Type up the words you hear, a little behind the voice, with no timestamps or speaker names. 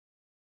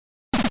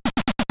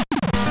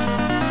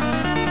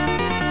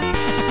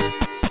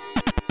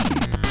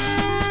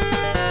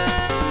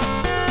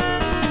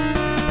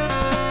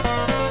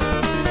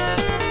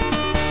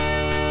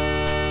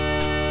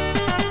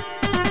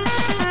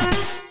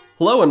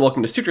Hello and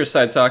welcome to Sutro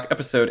Sidetalk,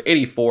 episode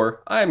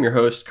 84. I am your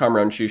host,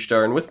 Kamran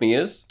Shushtar, and with me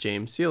is...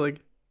 James Seelig.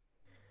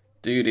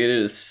 Dude, it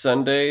is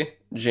Sunday,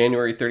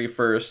 January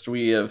 31st.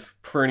 We have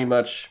pretty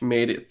much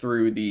made it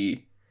through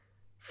the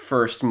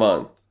first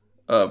month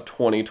of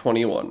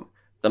 2021.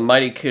 The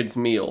Mighty Kids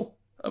meal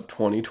of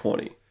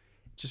 2020.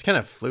 Just kind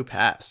of flew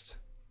past.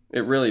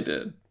 It really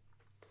did.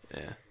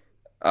 Yeah.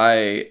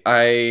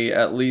 I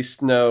at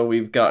least know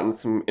we've gotten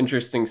some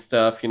interesting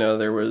stuff. You know,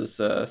 there was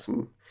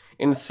some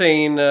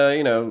insane,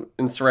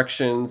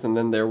 insurrections, and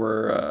then there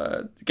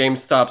were game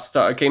stocks.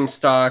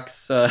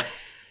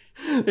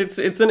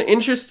 It's an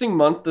interesting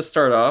month to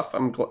start off.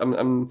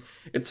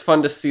 It's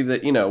fun to see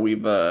that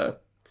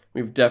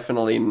we've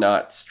definitely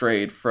not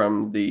strayed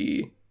from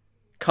the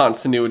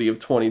continuity of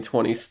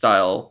 2020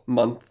 style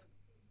month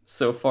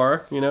so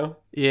far. You know.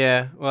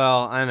 Yeah.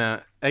 Well, I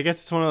know. I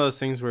guess it's one of those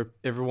things where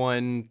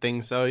everyone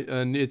thinks, oh,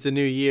 it's a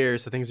new year,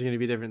 so things are going to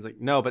be different. It's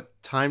like, no,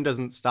 but time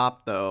doesn't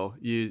stop, though.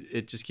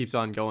 It just keeps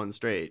on going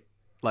straight.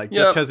 Like,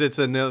 just because it's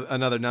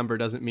another number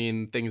doesn't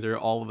mean things are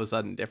all of a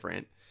sudden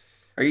different.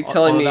 Are you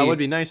telling me that would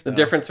be nice, the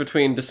difference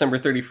between December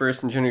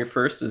 31st and January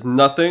 1st is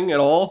nothing at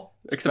all,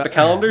 except the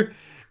calendar?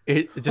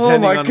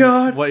 Depending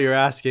on what you're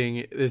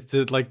asking, it's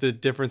the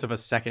difference of a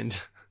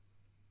second.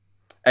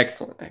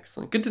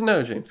 Excellent. Good to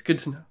know, James. Good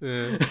to know.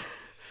 Yeah.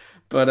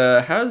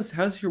 But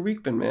how's your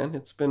week been, man?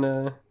 It's been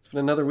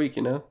another week,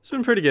 you know. It's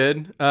been pretty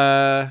good.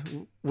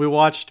 We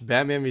watched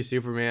Batman v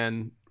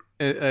Superman.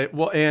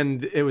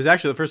 And it was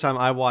actually the first time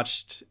I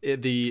watched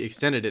the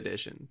extended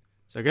edition.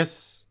 So I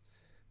guess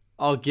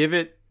I'll give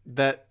it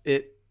that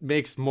it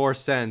makes more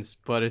sense,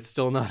 but it's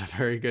still not a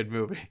very good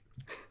movie.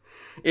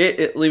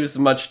 It leaves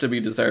much to be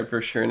desired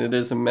for sure, and it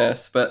is a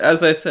mess. But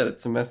as I said,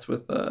 it's a mess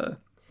with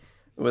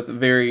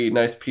very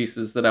nice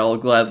pieces that I'll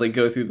gladly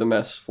go through the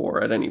mess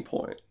for at any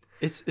point.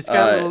 It's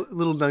got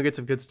little nuggets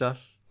of good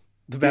stuff.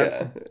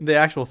 The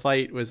actual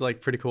fight was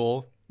pretty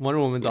cool.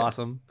 Wonder Woman's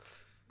awesome.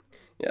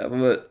 Yeah,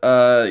 but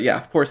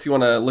of course you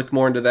want to look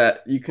more into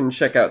that. You can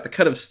check out the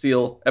Cut of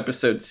Steel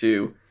episode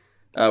 2,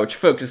 which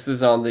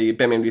focuses on the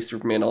Batman v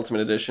Superman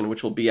Ultimate Edition,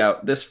 which will be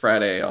out this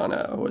Friday on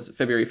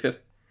February 5th.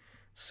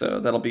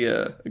 So that'll be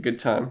a good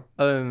time.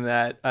 Other than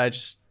that, I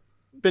just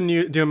been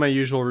doing my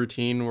usual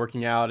routine,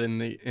 working out in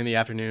the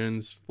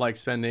afternoons,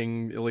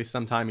 spending at least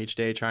some time each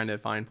day trying to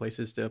find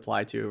places to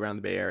apply to around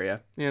the Bay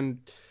Area, and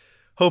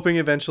hoping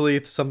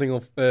eventually something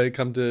will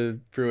come to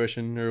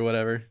fruition or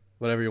whatever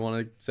you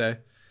want to say.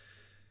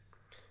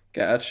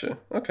 Gotcha.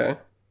 Okay.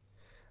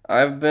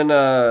 I've been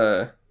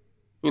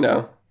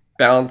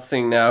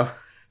balancing now,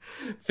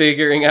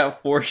 figuring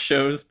out 4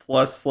 shows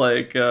plus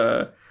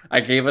I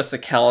gave us a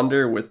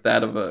calendar with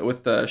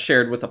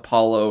shared with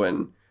Apollo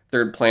and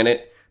Third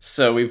Planet.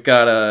 So we've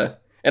got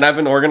and I've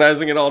been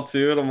organizing it all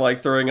too, and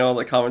I'm throwing all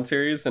the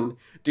commentaries, and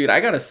dude, I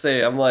gotta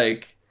say,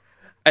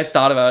 I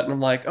thought about it, and I'm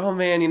like, oh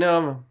man,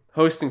 I'm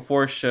hosting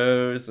 4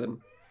 shows, and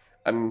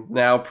I'm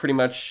now pretty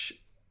much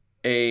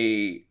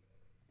a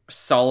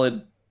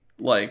solid,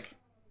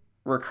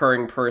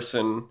 recurring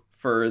person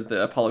for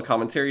the Apollo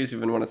commentaries,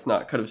 even when it's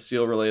not Cut of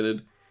Steel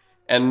related,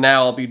 and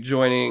now I'll be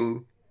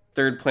joining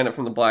Third Planet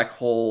from the Black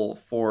Hole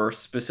for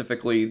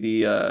specifically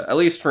the, at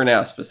least for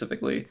now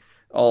specifically,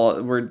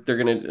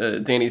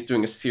 Danny's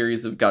doing a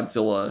series of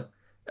Godzilla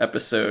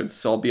episodes,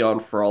 so I'll be on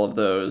for all of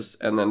those,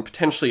 and then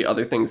potentially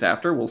other things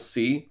after, we'll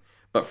see.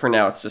 But for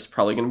now, it's just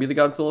probably going to be the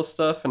Godzilla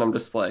stuff, and I'm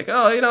just like,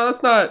 oh,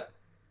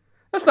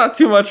 that's not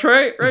too much,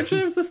 right? Right,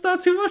 James? That's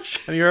not too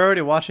much. And you're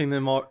already watching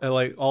them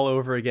all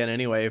over again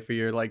anyway for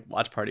your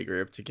watch party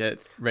group to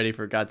get ready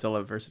for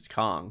Godzilla versus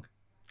Kong.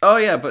 Oh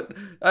yeah, but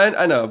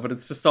I know, but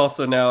it's just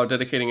also now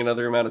dedicating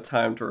another amount of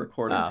time to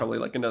recording. Probably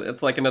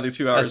another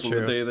 2 hours in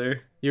the day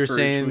there. You were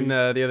saying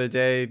the other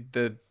day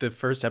the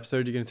first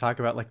episode you're going to talk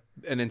about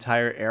an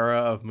entire era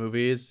of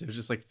movies. It was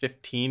just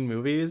 15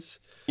 movies.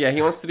 Yeah,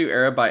 he wants to do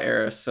era by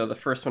era. So the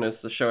first one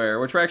is the Showa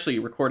era, which we're actually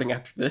recording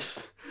after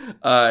this.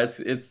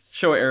 It's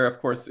Showa era,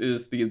 of course,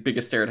 is the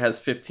biggest era. It has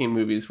 15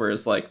 movies,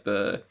 whereas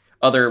the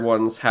other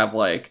ones have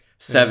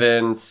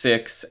 7,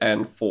 6,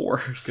 and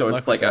 4. So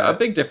it's a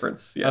big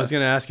difference. Yeah. I was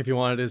going to ask if you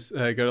wanted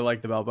to go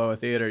to the Balboa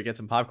Theater to get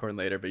some popcorn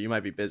later, but you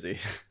might be busy.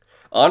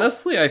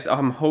 Honestly,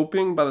 I'm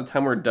hoping by the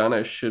time we're done,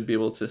 I should be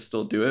able to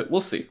still do it. We'll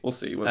see. We'll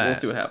see what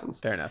happens.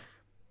 Fair enough.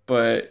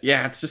 But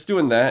yeah, it's just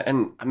doing that.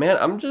 And man,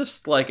 I'm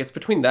just it's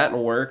between that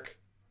and work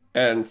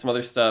and some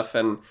other stuff.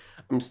 And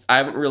I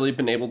haven't really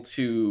been able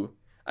to,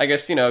 I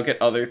guess,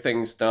 get other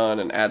things done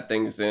and add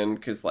things in.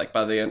 Because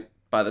by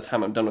the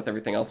time I'm done with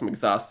everything else, I'm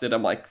exhausted.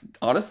 I'm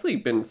honestly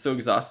been so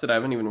exhausted, I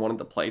haven't even wanted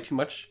to play too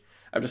much.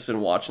 I've just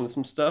been watching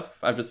some stuff.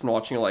 I've just been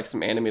watching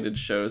some animated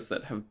shows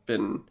that have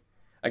been,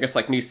 I guess,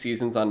 new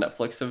seasons on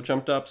Netflix have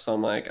jumped up. So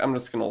I'm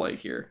just going to lay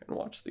here and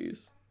watch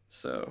these.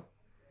 So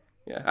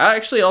yeah, I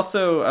actually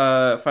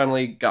also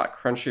finally got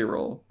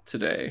Crunchyroll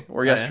today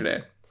or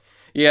yesterday.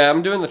 Yeah,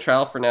 I'm doing the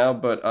trial for now,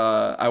 but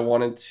I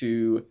wanted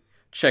to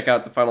check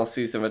out the final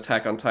season of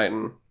Attack on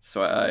Titan.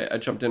 So I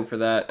jumped in for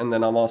that. And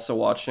then I'm also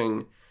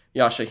watching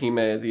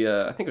Yashahime,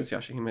 I think it was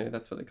Yashahime,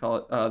 that's what they call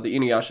it, the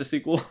Inuyasha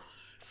sequel.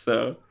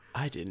 So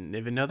I didn't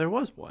even know there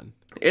was one.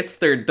 It's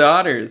their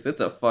daughters. It's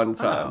a fun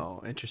time.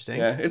 Oh, interesting.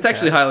 Yeah, it's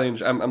actually highly.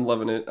 I'm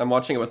loving it. I'm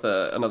watching it with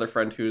another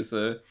friend who's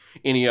a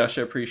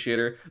Inuyasha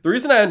appreciator. The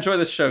reason I enjoy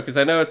this show because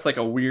I know it's like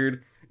a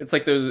weird. It's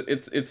like those.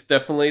 It's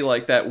definitely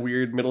like that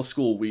weird middle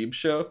school weeb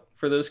show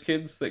for those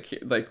kids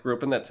that like grew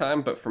up in that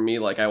time. But for me,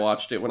 like I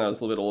watched it when I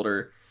was a little bit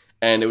older,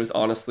 and it was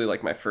honestly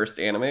like my first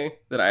anime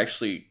that I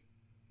actually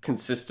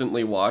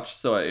consistently watched.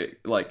 So I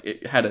like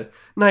it had a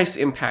nice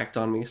impact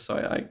on me.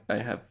 So I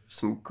have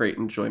some great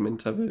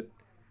enjoyment of it.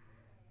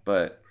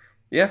 But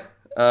yeah,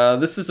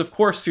 this is, of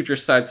course, Sutro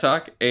Side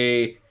Talk,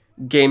 a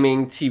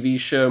gaming, TV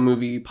show,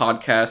 movie,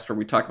 podcast where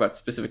we talk about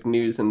specific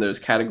news in those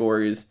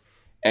categories.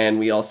 And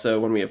we also,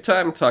 when we have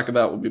time, talk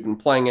about what we've been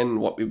playing and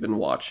what we've been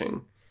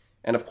watching.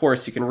 And of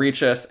course, you can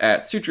reach us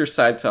at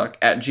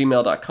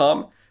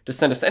sutrosidetalk@gmail.com to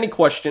send us any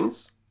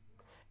questions.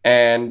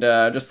 And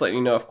just let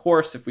you know, of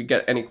course, if we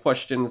get any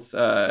questions,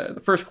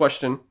 the first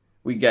question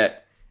we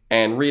get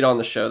and read on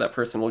the show, that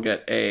person will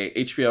get a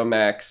HBO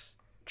Max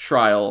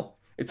trial.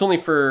 It's only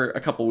for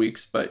a couple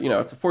weeks, but,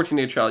 it's a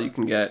 14-day trial you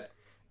can get.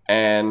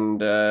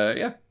 And,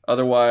 yeah,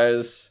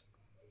 otherwise,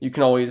 you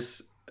can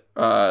always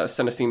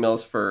send us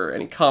emails for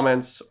any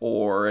comments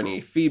or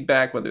any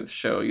feedback, whether the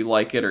show you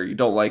like it or you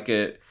don't like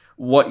it,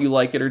 what you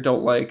like it or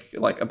don't like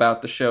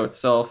about the show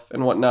itself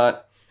and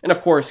whatnot. And,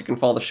 of course, you can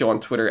follow the show on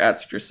Twitter at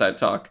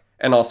SutroSideTalk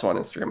and also on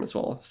Instagram as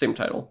well, same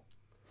title,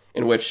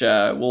 in which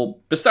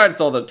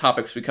besides all the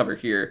topics we cover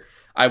here,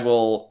 I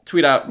will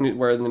tweet out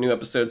where the new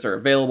episodes are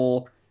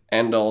available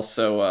and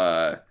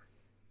also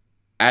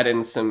add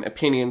in some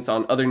opinions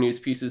on other news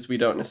pieces we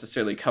don't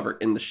necessarily cover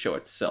in the show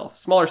itself.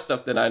 Smaller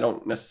stuff that I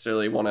don't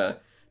necessarily want to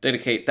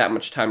dedicate that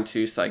much time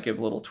to, so I give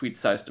a little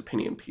tweet-sized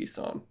opinion piece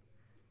on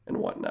and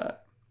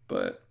whatnot.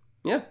 But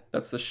yeah,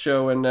 that's the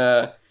show.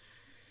 And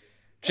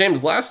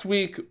James, last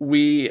week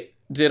we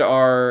did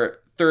our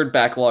third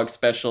backlog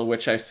special,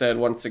 which I said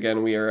once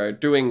again we are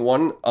doing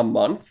one a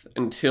month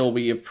until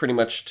we have pretty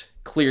much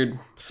cleared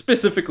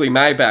specifically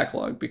my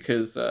backlog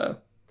because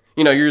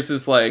yours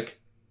is like,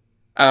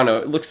 I don't know,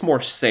 it looks more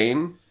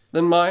sane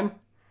than mine,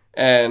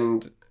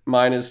 and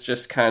mine is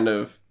just kind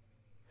of,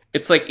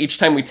 it's like each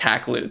time we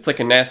tackle it, it's like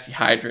a nasty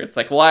hydra. It's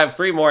like, well, I have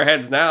 3 more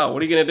heads now,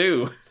 what are you gonna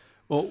do?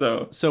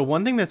 Well, so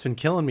one thing that's been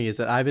killing me is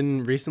that I've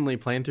been recently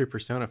playing through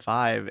Persona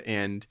 5,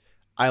 and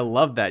I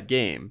love that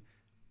game,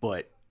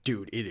 but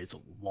dude, it is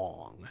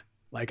long.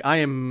 Like, I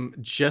am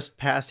just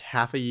past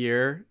half a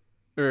year,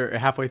 or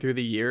halfway through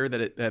the year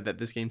that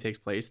this game takes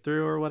place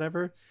through, or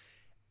whatever,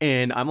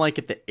 and I'm like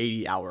at the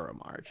 80-hour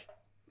mark.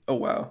 Oh,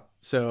 wow.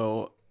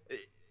 So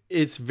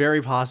it's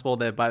very possible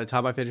that by the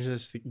time I finish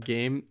this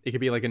game, it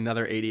could be like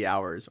another 80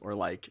 hours, or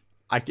like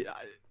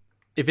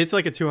if it's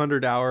like a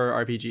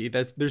 200-hour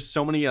RPG, there's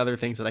so many other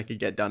things that I could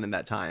get done in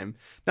that time.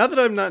 Not that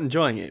I'm not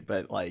enjoying it,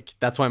 but like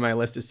that's why my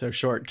list is so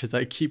short, because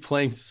I keep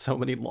playing so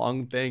many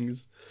long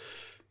things.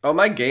 Oh,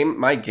 my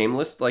game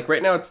list, like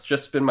right now it's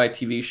just been my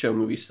TV show,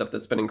 movie stuff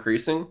that's been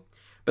increasing,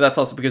 but that's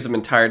also because I've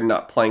been tired and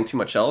not playing too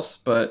much else.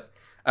 But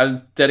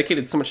I've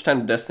dedicated so much time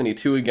to Destiny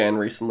 2 again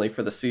recently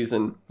for the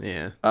season.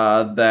 Yeah.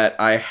 That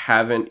I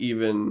haven't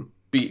even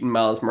beaten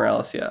Miles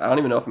Morales yet. I don't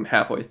even know if I'm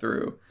halfway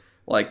through.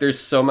 Like, there's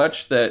so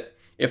much that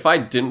if I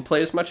didn't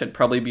play as much, I'd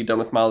probably be done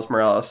with Miles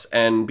Morales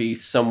and be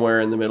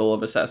somewhere in the middle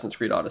of Assassin's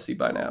Creed Odyssey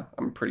by now.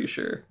 I'm pretty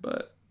sure,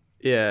 but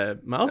yeah,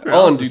 Miles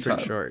Morales is pretty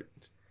time. Short.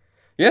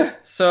 Yeah,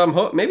 so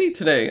I'm maybe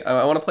today.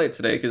 I want to play it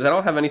today because I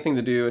don't have anything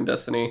to do in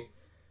Destiny,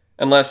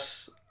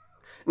 unless.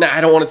 Nah,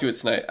 I don't want to do it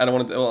tonight. I don't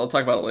want to. Well, I'll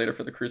talk about it later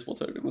for the Crucible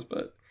tokens,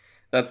 but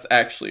that's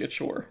actually a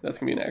chore. That's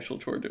gonna be an actual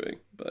chore doing.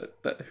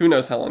 But who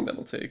knows how long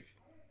that'll take.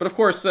 But of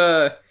course,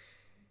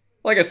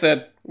 like I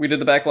said, we did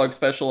the backlog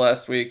special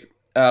last week.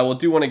 We'll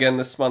do one again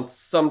this month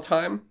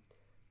sometime.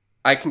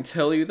 I can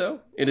tell you though,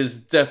 it is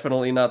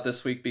definitely not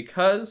this week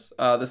because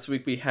this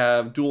week we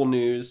have dual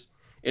news.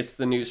 It's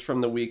the news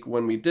from the week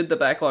when we did the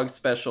backlog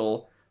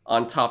special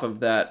on top of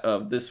that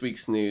of this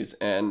week's news.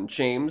 And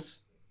James,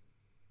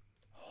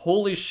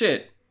 holy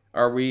shit,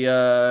 are we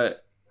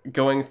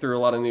going through a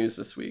lot of news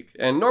this week.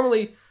 And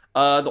normally,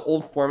 the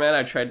old format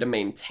I tried to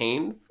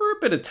maintain for a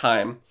bit of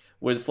time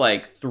was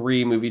like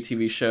 3 movie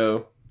TV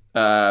show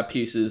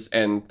pieces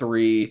and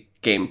 3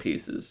 game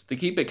pieces to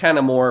keep it kind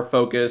of more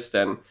focused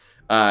and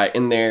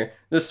in there.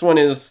 This one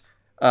is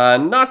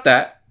not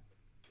that.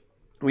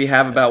 We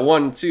have about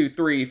 1, 2,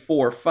 3,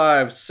 4,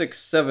 5, 6,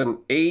 7,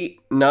 8,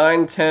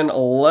 9, 10,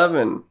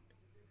 11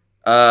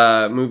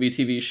 movie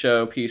TV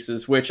show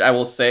pieces, which I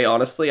will say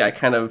honestly I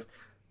kind of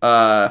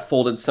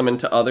folded some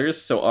into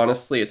others, so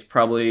honestly it's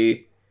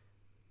probably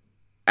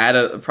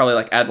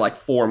add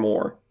 4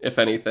 more if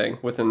anything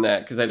within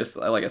that, because I just,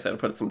 like I said, I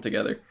put some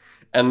together.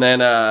 And then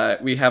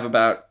we have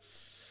about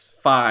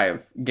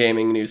 5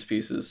 gaming news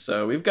pieces,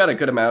 so we've got a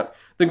good amount.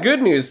 The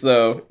good news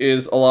though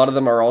is a lot of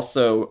them are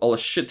also a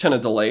shit ton of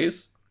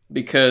delays,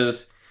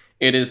 because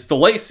it is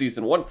delay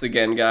season once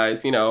again,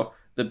 guys.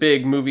 The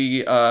big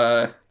movie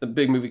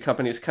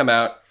companies come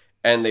out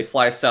and they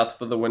fly south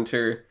for the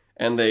winter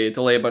and they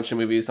delay a bunch of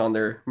movies on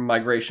their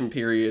migration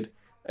period.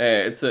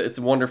 It's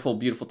a wonderful,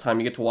 beautiful time.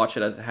 You get to watch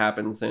it as it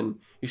happens, and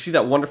you see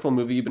that wonderful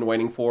movie you've been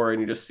waiting for,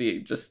 and you just see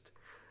it just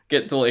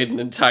get delayed an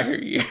entire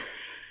year.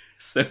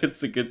 So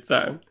it's a good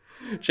time.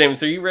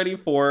 James, are you ready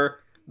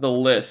for the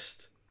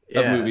list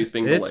of movies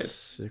being delayed?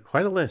 It's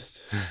quite a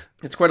list.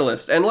 It's quite a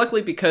list. And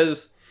luckily,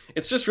 because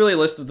it's just really a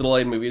list of the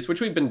delayed movies, which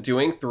we've been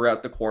doing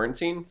throughout the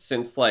quarantine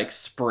since like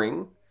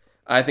spring.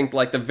 I think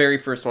like the very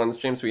first ones,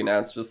 James, we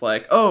announced was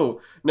like, oh,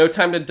 No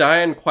Time to Die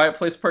and Quiet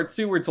Place Part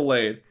 2 were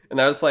delayed. And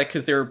that was like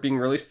because they were being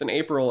released in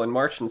April and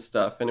March and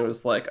stuff. And it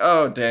was like,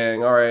 oh,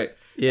 dang, all right.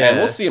 Yeah. And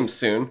we'll see them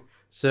soon.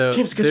 So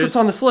James, guess what's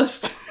on this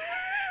list?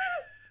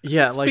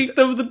 Yeah, Speak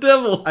of the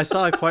devil. I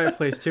saw A Quiet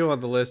Place 2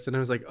 on the list, and I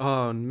was like,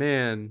 oh,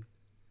 man.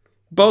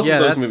 Both of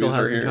those movies still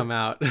hasn't are here. come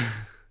out.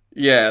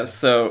 Yeah,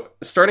 so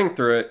starting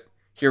through it,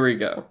 here we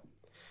go.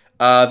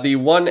 The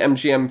one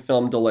MGM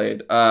film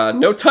delayed,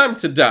 No Time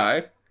to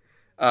Die,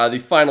 the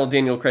final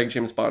Daniel Craig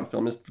James Bond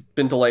film, has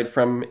been delayed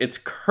from its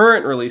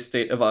current release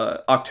date of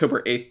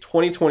October 8th,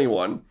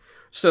 2021.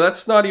 So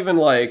that's not even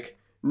like,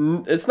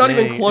 it's not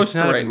even close to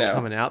right now.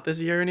 Coming out this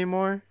year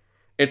anymore?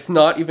 It's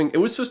not even, it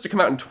was supposed to come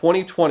out in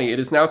 2020. It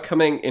is now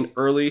coming in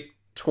early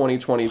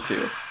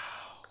 2022.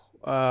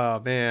 Oh,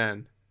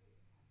 man.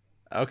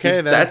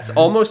 Okay, then. That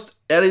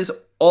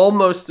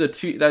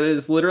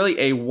is literally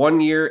a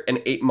 1 year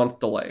and 8 month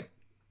delay.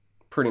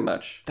 Pretty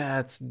much.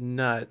 That's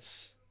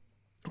nuts.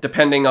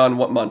 Depending on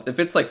what month. If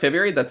it's like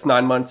February, that's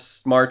 9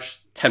 months.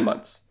 March, 10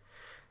 months.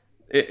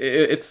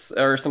 It's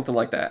or something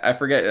like that. I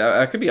forget.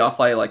 I could be off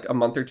by like a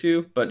month or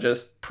two, but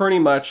just pretty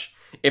much.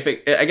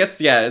 I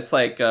guess it's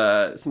like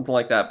something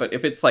like that. But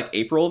if it's like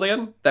April,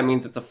 then that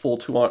means it's a full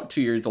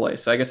 2 year delay.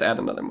 So I guess add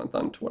another month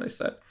on to what I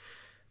said.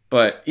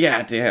 But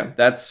yeah, damn,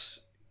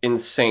 that's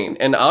insane.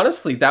 And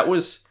honestly, that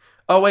was.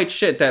 Oh wait,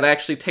 shit! That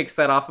actually takes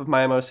that off of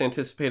my most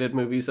anticipated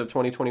movies of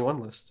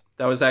 2021 list.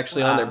 That was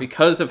actually on there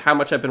because of how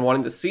much I've been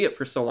wanting to see it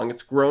for so long.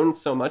 It's grown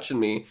so much in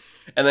me.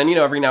 And then,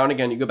 every now and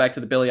again, you go back to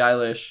the Billie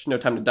Eilish No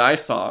Time to Die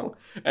song,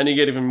 and you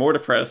get even more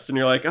depressed, and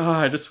you're like,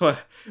 oh,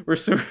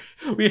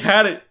 we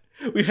had it.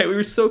 We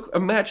were so,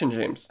 imagine,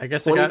 James. I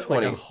guess I got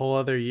like a whole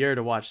other year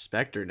to watch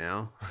Spectre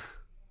now.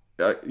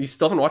 You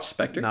still haven't watched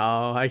Spectre?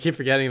 No, I keep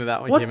forgetting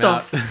that one came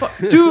out.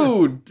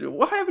 Dude,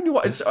 why haven't you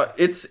watched?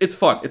 It's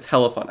fun. It's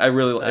hella fun.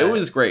 It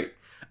was great.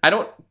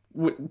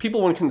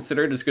 People wouldn't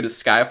consider it as good as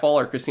Skyfall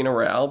or Casino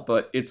Royale,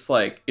 but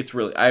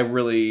I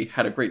really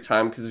had a great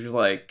time because there's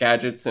like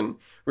gadgets and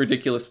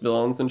ridiculous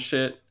villains and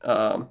shit.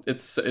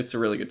 It's a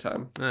really good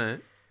time. All right.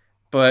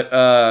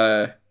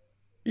 But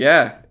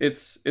yeah,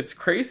 it's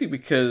crazy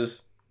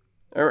because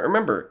I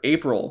remember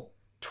April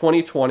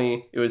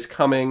 2020, it was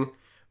coming.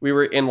 We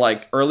were in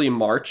like early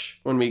March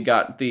when we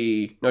got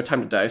the No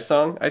Time to Die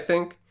song, I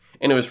think.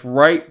 And it was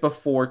right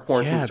before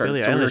quarantine started.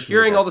 Billie So we were Eilish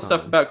hearing made all that the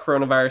stuff song. about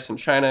coronavirus in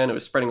China, and it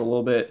was spreading a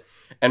little bit.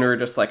 And we were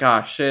just like,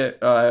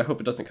 shit, I hope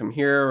it doesn't come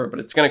here, but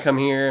it's going to come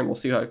here, and we'll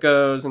see how it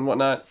goes and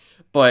whatnot.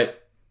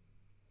 But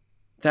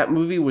that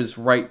movie was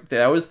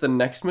that was the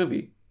next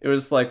movie. It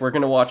was like, we're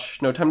going to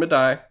watch No Time to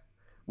Die.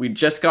 We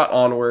just got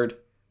Onward.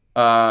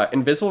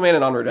 Invisible Man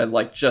and Onward had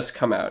like just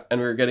come out,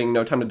 and we were getting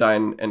No Time to Die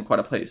and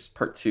Quiet Place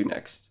Part 2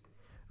 next.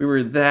 We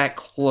were that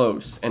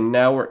close, and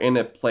now we're in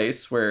a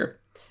place where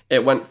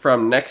it went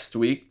from next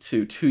week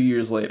to 2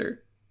 years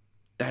later.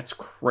 That's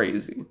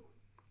crazy.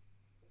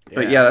 Yeah.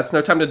 But yeah, that's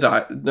No Time to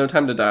Die. No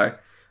Time to Die.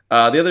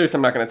 The others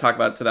I'm not going to talk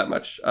about too that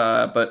much.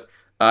 But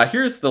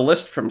here's the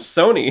list from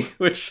Sony,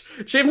 which,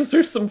 James,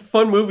 there's some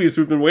fun movies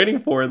we've been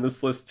waiting for in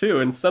this list too,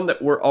 and some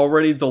that were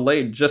already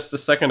delayed just a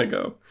second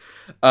ago.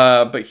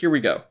 But here we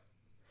go.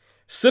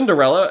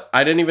 Cinderella,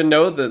 I didn't even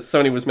know that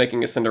Sony was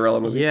making a Cinderella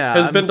movie. Yeah,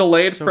 has been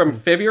delayed from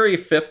February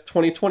 5th,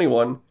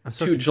 2021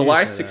 to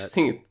July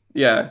 16th.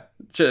 Yeah,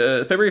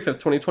 February 5th,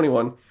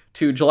 2021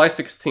 to July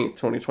 16th,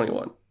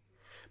 2021.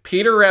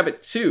 Peter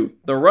Rabbit 2,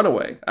 The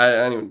Runaway,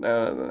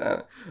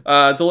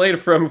 delayed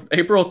from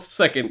April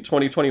 2nd,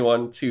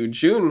 2021 to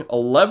June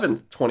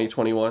 11th,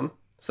 2021.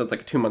 So it's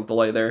like a 2-month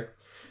delay there.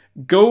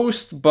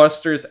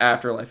 Ghostbusters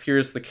Afterlife,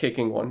 here's the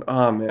kicking one.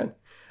 Oh, man.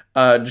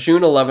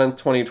 June 11th,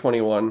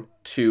 2021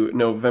 to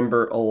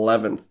November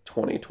 11th,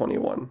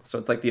 2021. So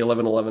it's like the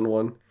 11/11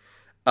 one.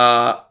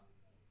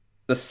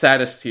 The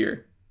saddest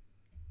here,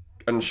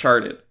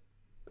 Uncharted,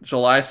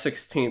 July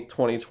 16th,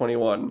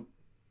 2021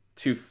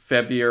 to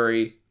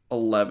February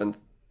 11th,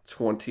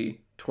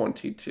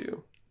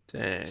 2022.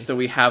 Dang. So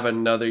we have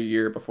another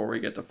year before we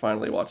get to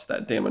finally watch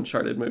that damn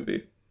Uncharted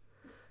movie.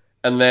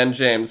 And then,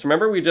 James,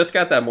 remember we just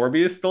got that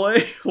Morbius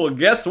delay? Well,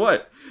 guess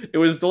what? It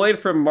was delayed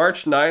from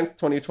March 9th,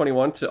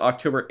 2021 to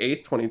October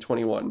 8th,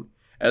 2021.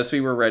 As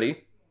we were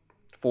ready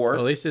for...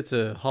 Well, at least it's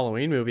a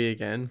Halloween movie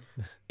again.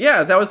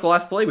 Yeah, that was the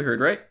last delay we heard,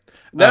 right?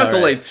 Now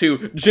delayed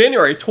to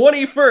January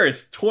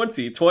 21st,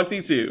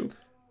 2022.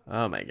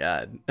 Oh my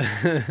god.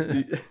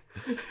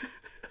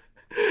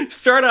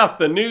 Start off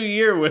the new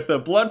year with a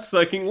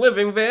blood-sucking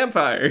living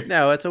vampire.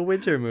 No, it's a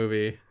winter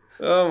movie.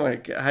 Oh my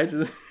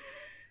god.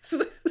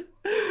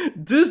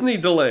 Disney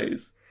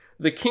delays.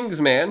 The King's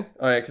Man,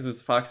 because it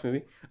was a Fox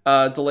movie,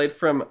 delayed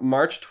from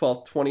March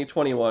 12th,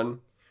 2021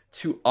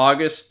 to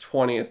August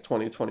 20th,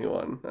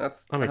 2021.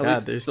 That's Oh my at god,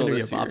 least there's still gonna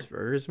be a this year. Bob's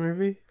Burgers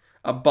movie?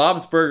 A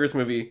Bob's Burgers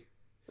movie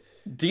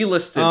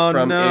delisted Oh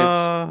from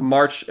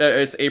no.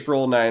 its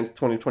April 9th,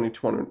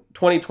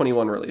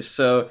 2021 release.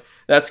 So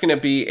that's going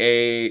to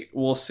be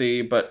we'll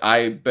see, but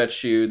I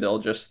bet you they'll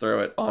just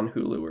throw it on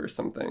Hulu or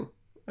something.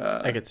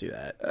 I could see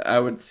that. I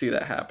would see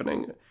that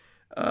happening.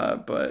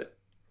 But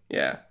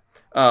yeah.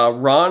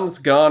 Ron's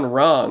Gone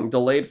Wrong,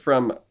 delayed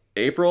from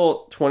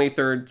April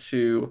 23rd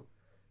to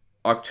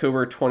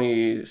October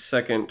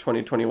 22nd,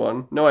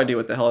 2021. No idea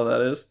what the hell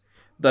that is.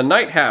 The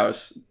Night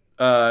House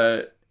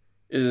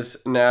is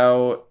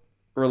now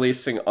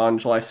releasing on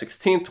July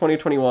 16th,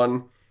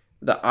 2021.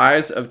 The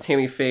Eyes of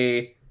Tammy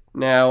Faye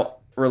now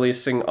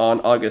releasing on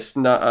August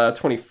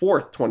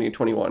 24th,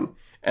 2021.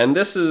 And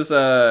this is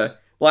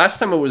last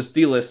time it was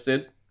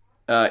delisted,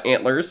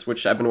 Antlers,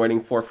 which I've been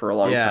waiting for a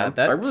long time. Yeah, I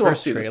that really want to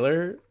first see this.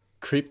 trailer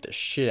creeped the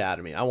shit out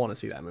of me. I want to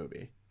see that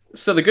movie.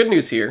 So the good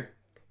news here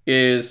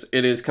is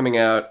it is coming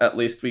out, at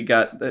least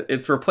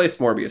it's replaced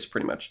Morbius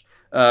pretty much.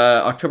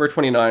 October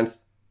 29th,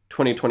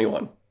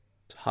 2021.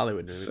 It's a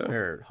Hollywood movie. So-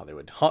 Or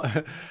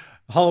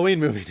Halloween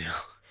movie now.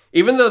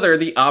 Even though they're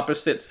the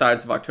opposite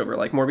sides of October,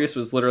 like Morbius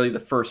was literally the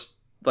first,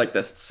 like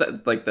this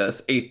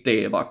 8th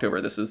day of October.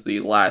 This is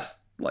the last,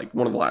 like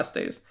one of the last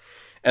days.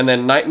 And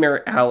then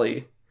Nightmare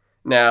Alley,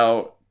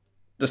 now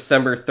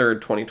December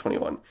 3rd,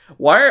 2021.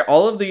 Why are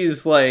all of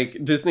these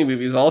like Disney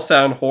movies all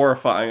sound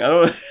horrifying? I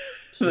don't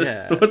know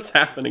Yeah. what's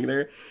happening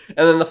there.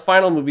 And then the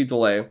final movie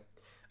delay,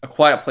 A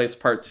Quiet Place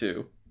Part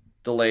 2,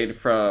 delayed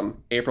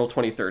from April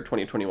 23rd,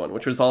 2021,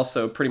 which was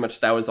also pretty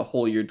much, that was a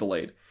whole year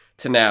delayed,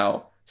 to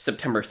now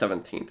September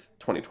 17th,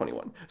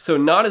 2021. So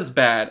not as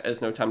bad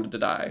as No Time to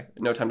Die,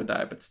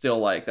 but still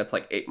like, that's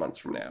like 8 months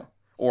from now,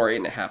 or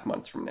 8.5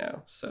 months from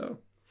now. So,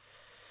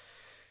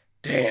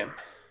 damn.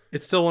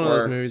 It's still one of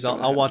those Or movies. I'll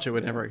something watch it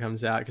happened, whenever it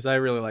comes out because I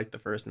really like the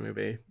first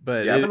movie.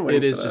 But Yeah, I've been it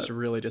waiting is for just that.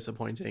 really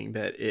disappointing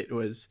that it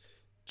was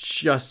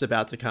just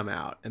about to come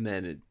out and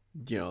then it,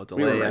 were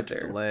delay right after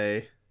there.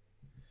 delay.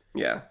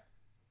 Yeah.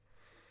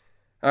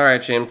 All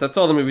right, James, that's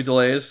all the movie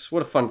delays.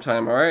 What a fun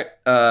time. All right.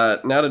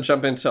 Now to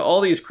jump into all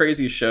these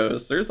crazy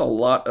shows. There's a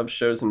lot of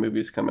shows and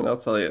movies coming, I'll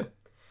tell you.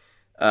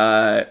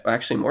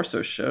 Actually, more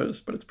so shows,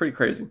 but it's pretty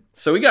crazy.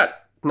 So we got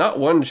not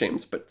one,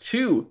 James, but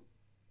 2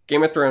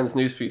 Game of Thrones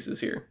news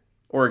pieces here.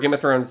 Or Game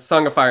of Thrones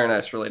Song of Fire and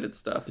Ice related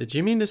stuff. Did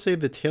you mean to say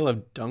the tale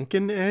of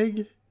Duncan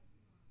Egg?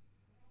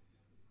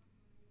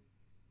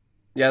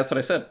 Yeah, that's what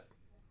I said.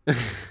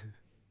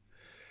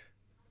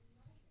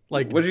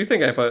 Like What did you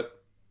think I put?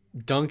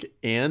 Dunk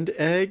and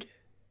Egg?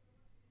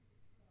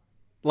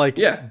 Like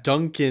Yeah.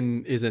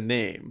 Duncan is a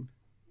name.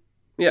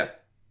 Yeah.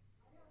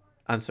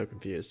 I'm so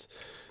confused.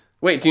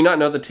 Wait, do you not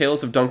know the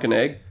Tales of Duncan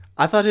Egg?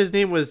 I thought his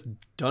name was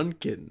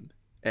Duncan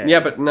Egg.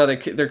 Yeah, but no, they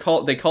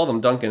call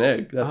them Duncan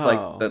Egg. That's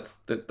Oh. that's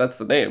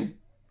the name.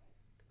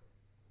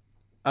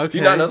 Okay. Do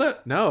you not know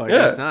that? No, I Yeah,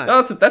 guess not.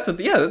 no,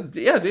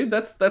 yeah, dude.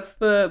 That's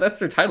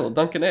their title,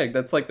 Duncan Egg.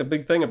 That's like the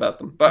big thing about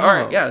them. But all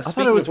right, yeah. I thought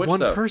Speaking it was of which, one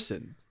though,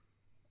 person.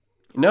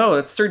 no,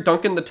 it's Sir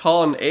Duncan the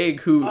Tall and Egg,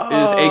 who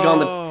is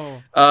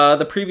Aegon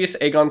the previous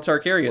Aegon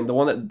Targaryen, the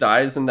one that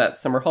dies in that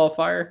Summerhall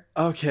fire.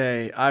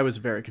 Okay, I was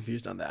very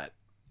confused on that.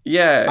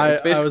 Yeah,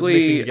 it's I was mixing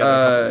basically together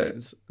a couple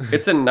names.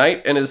 it's a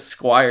knight and his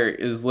squire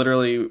is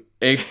literally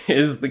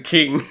is the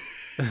king.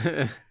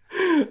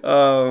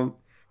 But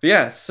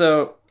yeah,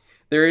 so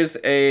there is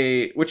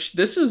which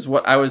this is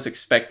what I was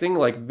expecting,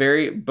 like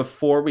very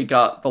before we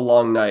got the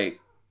Long Night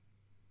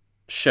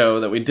show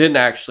that we didn't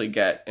actually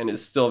get, and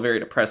is still very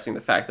depressing,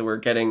 the fact that we're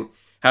getting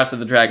House of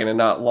the Dragon and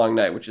not Long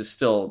Night, which is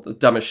still the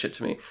dumbest shit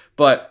to me.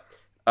 But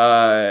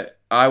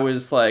I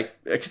was like,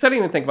 because I didn't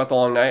even think about the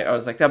Long Night, I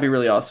was like, that'd be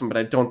really awesome, but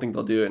I don't think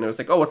they'll do it. And it was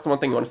like, oh, what's the one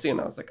thing you want to see? And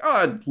I was like, oh,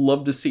 I'd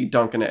love to see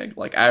Duncan Egg.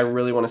 Like, I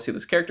really want to see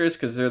those characters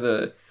because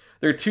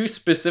they're 2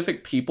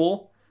 specific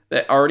people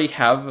that already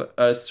have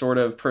a sort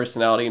of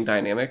personality and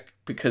dynamic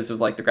because of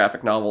like the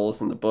graphic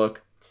novels and the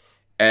book,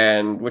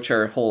 and which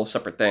are a whole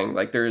separate thing.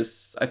 Like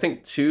there's, I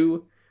think,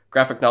 2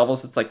 graphic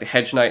novels. It's like the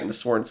Hedge Knight and the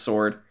Sword and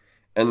Sword.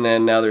 And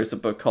then now there's a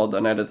book called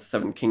A Knight of the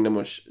Seven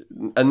Kingdoms,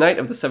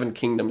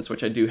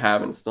 which I do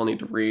have and still need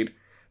to read.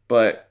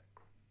 But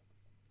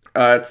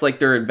it's like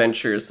their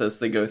adventures as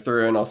they go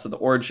through, and also the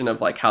origin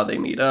of like how they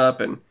meet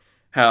up and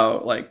how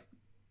like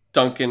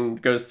Duncan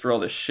goes through all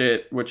this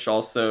shit, which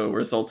also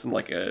results in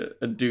like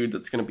a dude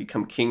that's going to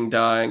become king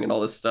dying and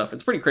all this stuff.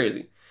 It's pretty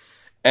crazy.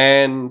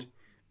 And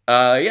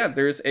yeah,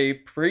 there's a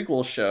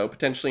prequel show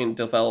potentially in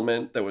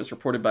development that was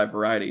reported by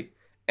Variety.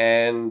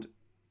 And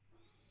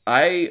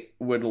I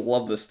would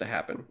love this to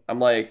happen. I'm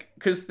like,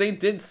 because they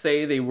did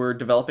say they were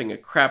developing a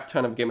crap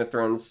ton of Game of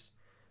Thrones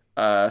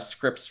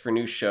scripts for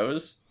new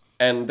shows,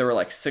 and there were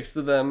like 6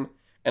 of them,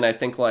 and I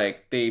think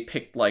like they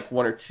picked like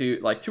 1 or 2,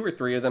 like 2 or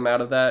 3 of them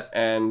out of that,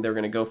 and they're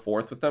gonna go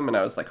forth with them. And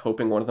I was like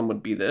hoping one of them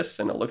would be this,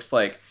 and it looks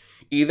like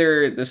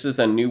either this is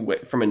a new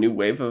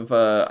wave of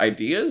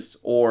ideas,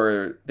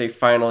 or they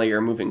finally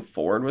are moving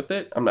forward with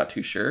it. I'm not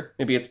too sure.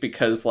 Maybe it's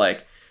because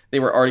like they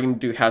were already gonna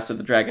do House of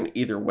the Dragon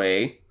either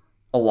way,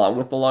 along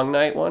with the Long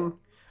Night one.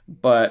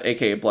 but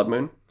aka Blood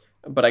Moon.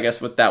 But I guess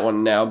with that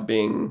one now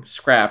being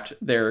scrapped,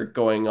 they're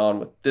going on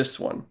with this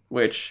one,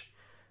 which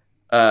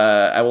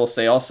I will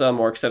say also I'm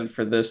more excited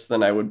for this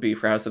than I would be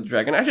for House of the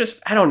Dragon.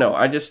 I don't know.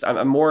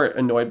 I'm more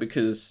annoyed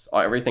because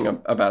everything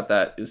about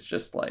that is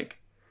just like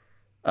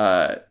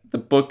the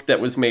book that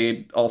was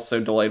made also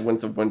delayed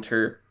Winds of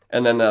Winter,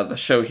 and then the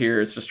show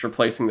here is just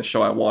replacing the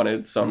show I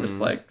wanted. So I'm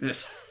just like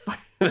this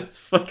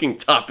fucking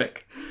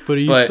topic. But are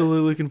you still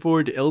looking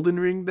forward to Elden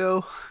Ring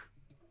though?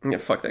 Yeah,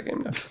 fuck that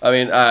game. No.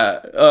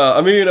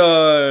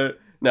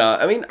 No.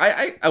 I mean,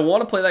 I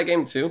want to play that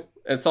game too.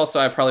 It's also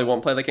I probably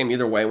won't play that game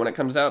either way when it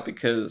comes out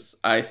because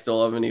I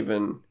still haven't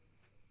even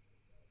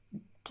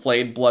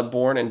played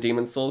Bloodborne and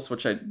Demon's Souls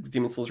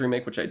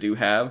remake, which I do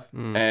have.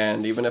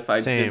 And even if I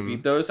did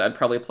beat those, I'd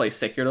probably play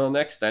Sekiro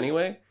next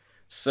anyway.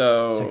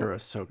 So Sekiro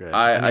is so good.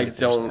 I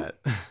don't.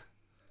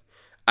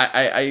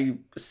 I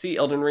see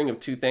Elden Ring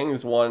of two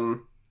things.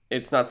 One,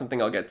 it's not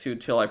something I'll get to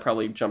till I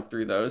probably jump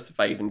through those, if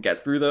I even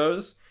get through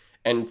those.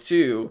 And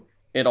two,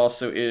 it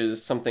also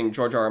is something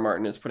George R. R.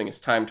 Martin is putting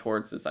his time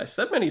towards. As I've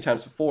said many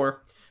times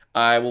before,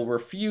 I will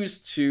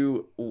refuse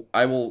to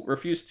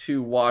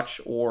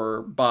watch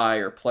or buy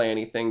or play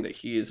anything that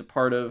he is a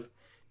part of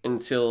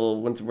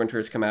until Winds of Winter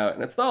has come out.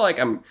 And it's not like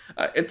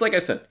it's like I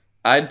said,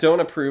 I don't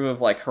approve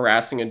of like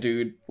harassing a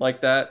dude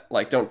like that.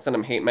 Like, don't send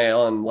him hate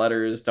mail and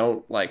letters.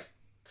 Don't like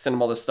send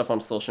him all this stuff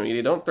on social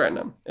media. Don't threaten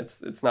him.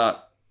 It's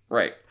not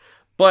right.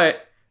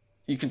 But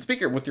you can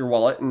speak it with your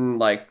wallet, and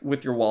like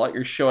with your wallet,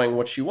 you're showing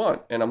what you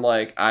want. And I'm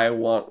like, I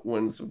want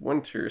Winds of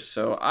Winter,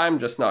 so I'm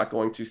just not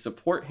going to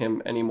support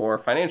him anymore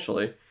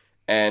financially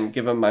and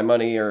give him my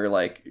money or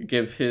like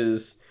give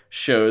his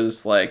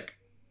shows like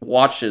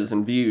watches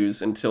and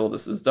views until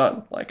this is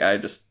done. Like, I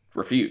just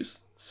refuse.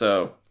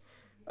 So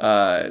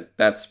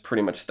that's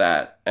pretty much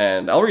that.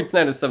 And I'll read Knights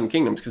of the Seven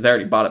Kingdoms because I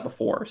already bought it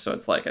before, so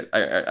it's like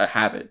I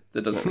have it.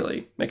 It doesn't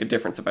really make a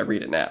difference if I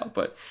read it now.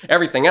 But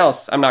everything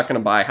else, I'm not going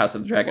to buy House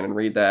of the Dragon and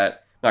read that.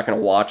 I'm not going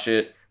to watch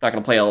it. I'm not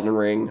going to play Elden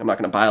Ring. I'm not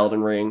going to buy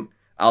Elden Ring.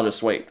 I'll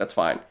just wait. That's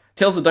fine.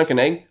 Tales of Dunk and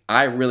Egg,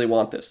 I really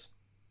want this.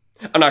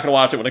 I'm not going to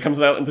watch it when it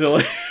comes out until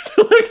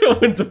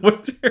like Winds of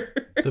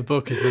Winter. The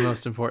book is the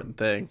most important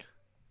thing.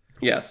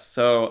 Yes,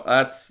 so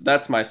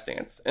that's my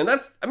stance, and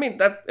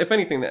that if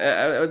anything,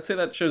 I would say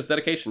that shows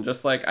dedication.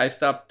 Just like I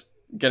stopped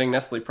getting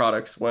Nestle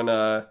products when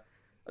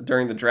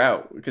during the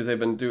drought because they've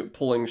been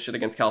pulling shit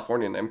against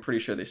California, and I'm pretty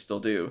sure they still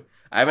do.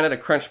 I haven't had a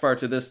Crunch Bar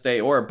to this day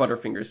or a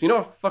Butterfingers. You know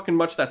how fucking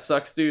much that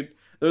sucks, dude.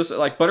 Those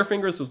like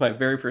Butterfingers was my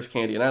very first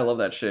candy, and I love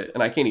that shit,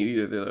 and I can't eat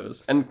either of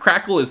those. And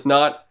Crackle is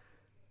not,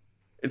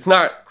 it's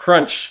not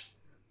Crunch,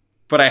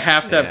 but I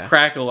have to have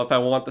Crackle if I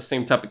want the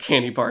same type of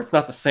candy bar. It's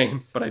not the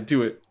same, but I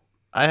do it.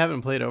 I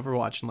haven't played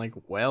Overwatch in like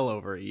well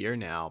over a year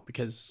now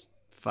because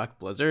fuck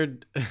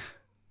Blizzard.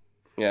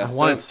 Yeah, I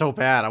want it so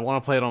bad. I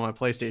want to play it on my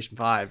PlayStation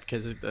 5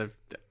 because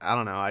I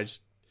don't know.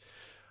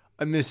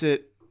 I miss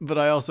it, but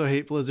I also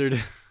hate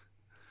Blizzard.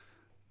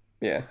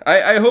 Yeah,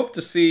 I hope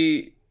to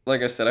see,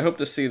 like I said, I hope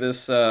to see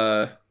this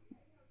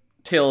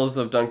Tales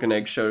of Dunk and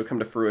Egg show come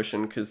to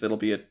fruition because it'll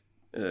be a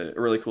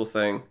really cool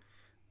thing.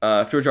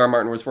 If George R. R.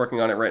 Martin was working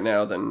on it right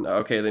now, then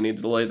okay, they need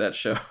to delay that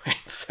show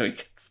so he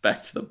gets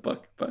back to the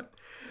book, but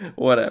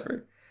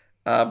whatever.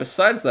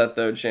 Besides that,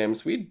 though,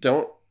 James, we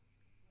don't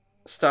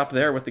stop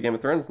there with the Game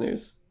of Thrones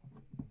news.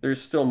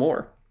 There's still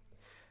more.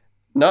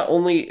 Not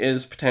only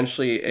is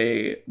potentially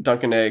a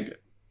Dunk and Egg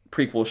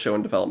prequel show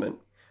in development,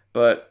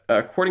 but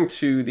according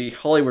to the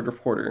Hollywood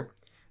Reporter,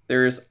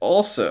 there is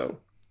also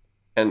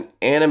an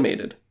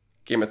animated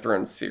Game of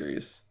Thrones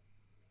series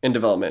in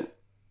development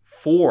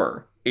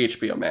for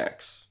HBO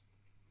Max.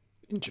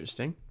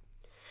 Interesting.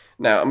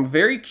 Now, I'm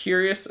very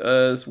curious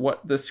as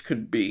what this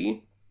could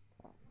be.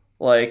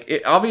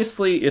 Like,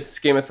 obviously, it's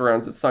Game of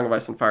Thrones, it's Song of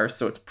Ice and Fire,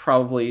 so it's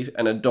probably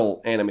an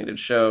adult animated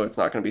show. It's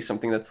not going to be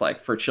something that's,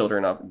 like, for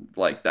children. I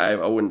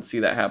wouldn't see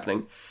that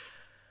happening.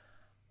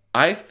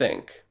 I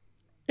think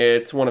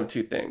it's one of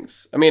two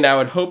things. I mean, I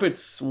would hope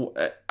it's...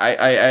 I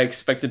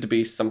expect it to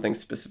be something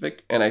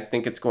specific, and I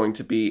think it's going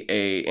to be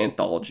a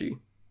anthology.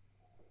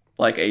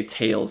 Like, a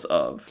Tales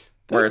of.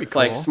 Where it's,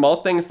 cool. Like,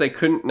 small things they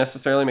couldn't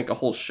necessarily make a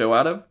whole show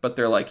out of, but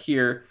they're like,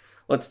 here...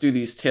 let's do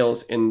these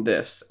tales in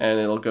this, and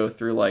it'll go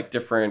through like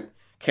different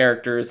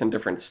characters and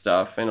different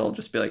stuff, and it'll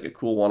just be like a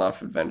cool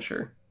one-off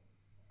adventure.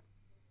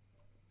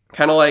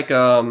 Kind of like,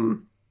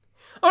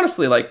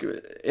 honestly, like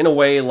in a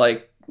way,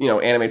 like, you know,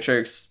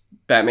 Animatrix,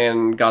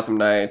 Batman, Gotham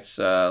Knights,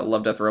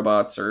 Love, Death,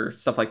 Robots, or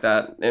stuff like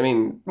that. I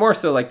mean, more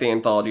so like the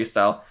anthology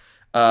style.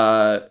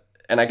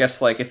 And I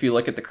guess like if you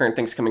look at the current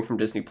things coming from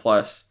Disney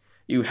Plus,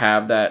 you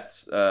have that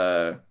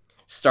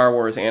Star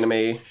Wars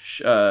anime.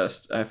 I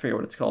forget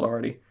what it's called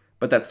already.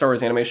 But that Star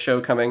Wars anime show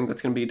coming,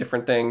 that's going to be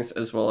different things,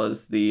 as well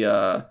as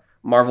the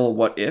Marvel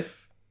What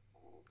If,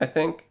 I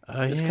think,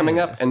 is coming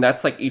up. And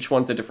that's like each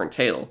one's a different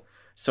tale.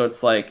 So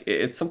it's like,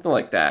 it's something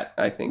like that,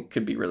 I think,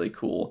 could be really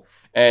cool.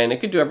 And it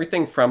could do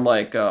everything from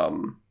like,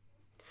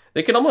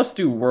 they could almost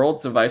do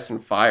Worlds of Ice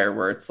and Fire,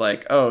 where it's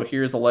like, oh,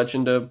 here's a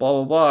legend of blah,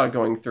 blah, blah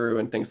going through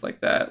and things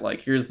like that.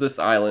 Like, here's this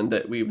island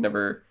that we've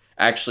never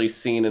actually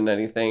seen in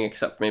anything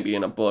except maybe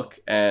in a book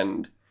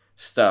and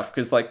stuff.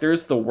 Because like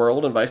there's the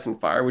world of Ice and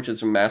Fire, which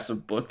is a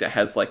massive book that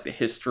has like the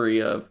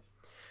history of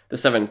the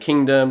Seven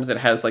Kingdoms. It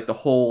has like the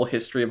whole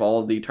history of all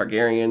of the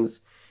Targaryens.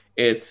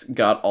 It's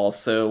got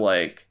also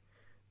like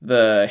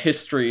the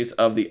histories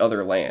of the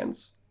other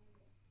lands,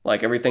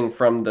 like everything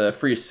from the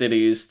free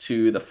cities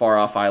to the far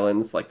off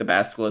islands, like the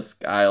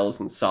Basilisk Isles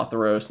and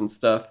Sotheros and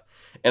stuff.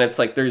 And it's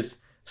like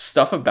there's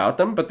stuff about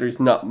them, but there's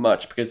not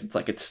much because it's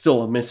like it's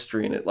still a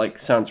mystery and it like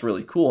sounds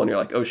really cool. And you're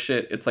like, oh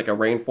shit, it's like a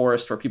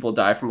rainforest where people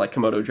die from like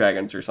Komodo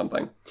dragons or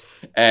something,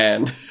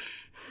 and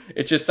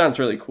it just sounds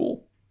really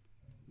cool.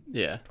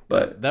 Yeah,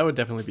 but that would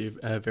definitely be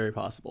very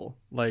possible.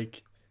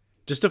 Like,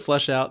 just to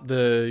flesh out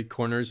the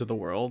corners of the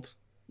world,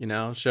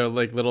 show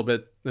like little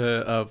bit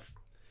of,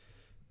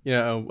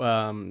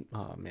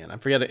 oh man, I'm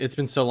forgetting. It's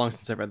been so long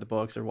since I read the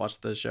books or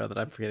watched the show that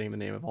I'm forgetting the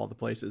name of all the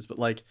places. But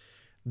like,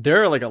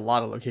 there are like a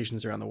lot of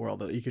locations around the world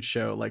that you could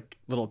show like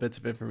little bits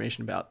of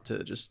information about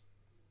to just,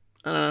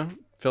 I don't know,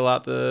 fill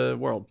out the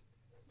world.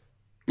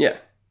 Yeah.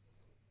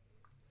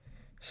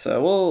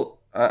 So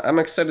I'm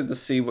excited to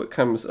see what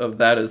comes of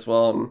that as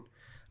well. And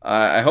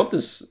I hope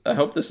this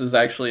is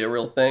actually a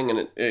real thing,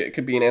 and it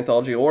could be an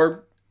anthology,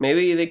 or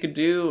maybe they could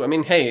do. I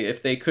mean, hey,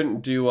 if they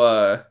couldn't do,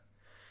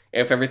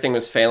 if everything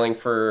was failing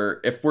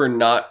if we're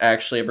not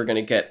actually ever going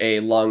to get a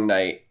Long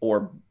Night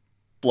or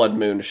Blood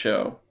Moon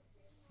show,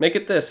 make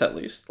it this at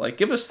least. Like,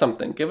 give us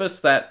something, give us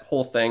that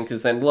whole thing,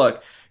 because then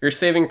look, you're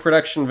saving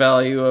production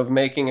value of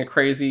making a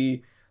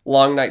crazy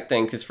Long Night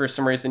thing, because for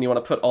some reason you want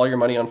to put all your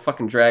money on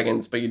fucking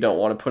dragons, but you don't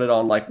want to put it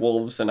on like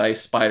wolves and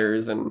ice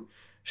spiders and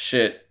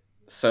shit.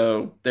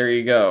 So there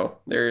you go.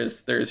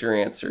 There's your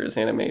answer, is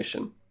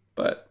animation.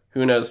 But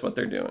who knows what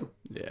they're doing.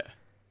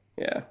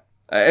 Yeah.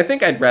 I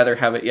think I'd rather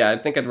have it. Yeah, I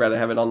think I'd rather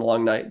have it on the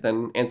Long Night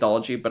than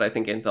anthology, but I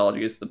think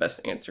anthology is the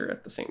best answer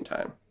at the same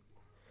time.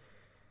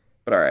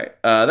 But all right,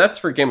 that's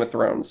for Game of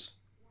Thrones.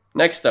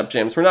 Next up,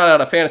 James, we're not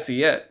out of fantasy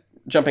yet.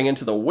 Jumping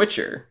into The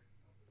Witcher.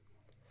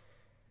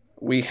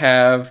 We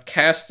have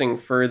casting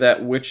for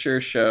that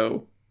Witcher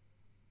show,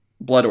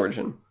 Blood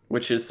Origin,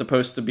 which is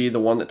supposed to be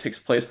the one that takes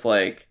place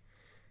like,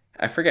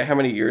 I forget how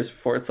many years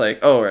before. It's like,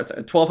 it's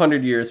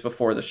 1,200 years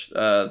before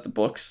the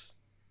books.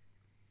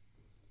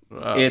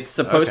 Oh, it's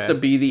supposed to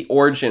be the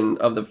origin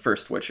of the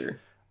first Witcher.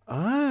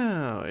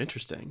 Oh,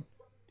 interesting.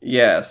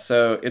 Yeah,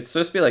 so it's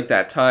supposed to be like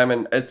that time,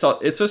 and it's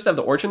supposed to have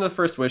the origin of the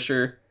first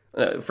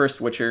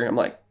Witcher. I'm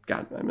like,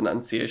 God, I'm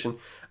enunciation.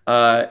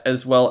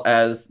 As well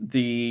as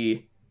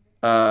the,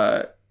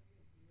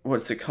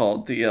 what's it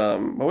called? The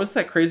what was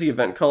that crazy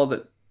event called?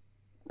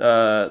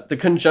 That, the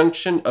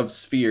conjunction of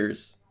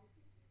spheres.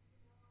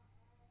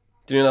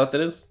 Do you know what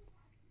that is?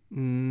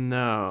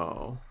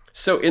 No.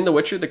 So in The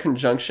Witcher, the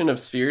conjunction of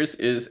spheres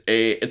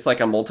it's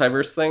like a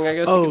multiverse thing, I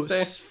guess you could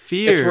say.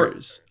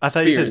 Spheres. I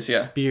thought you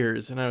said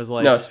spears, and I was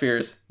like, no,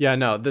 spheres. Yeah,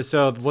 no.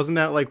 So wasn't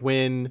that like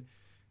when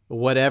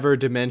whatever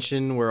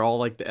dimension where all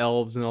like the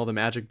elves and all the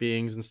magic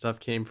beings and stuff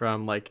came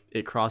from, like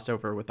it crossed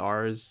over with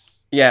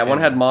ours? Yeah, one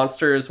had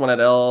monsters, one had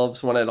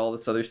elves, one had all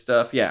this other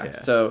stuff. Yeah.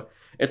 So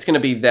it's going to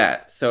be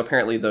that. So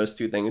apparently those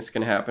two things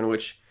can happen,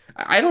 which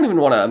I don't even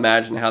want to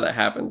imagine how that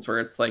happens, where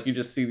it's like you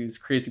just see these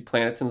crazy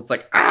planets and it's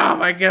like, oh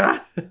my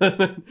God.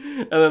 And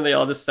then they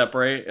all just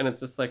separate and it's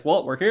just like,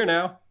 well, we're here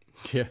now.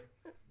 Yeah.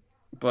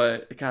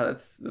 But God,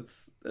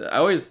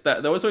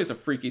 that was always a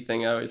freaky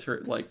thing I always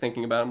heard, like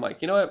thinking about. I'm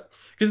like, you know what?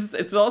 Because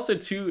it's also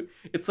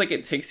it's like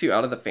it takes you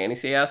out of the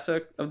fantasy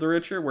aspect of The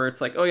Witcher, where it's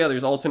like, oh yeah,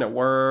 there's alternate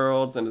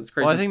worlds and it's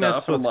crazy stuff. Well, I think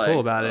that's what's cool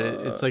about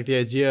it. It's like the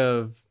idea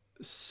of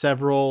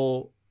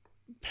several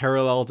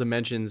parallel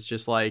dimensions,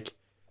 just like,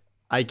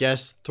 I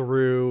guess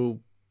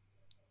through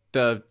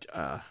the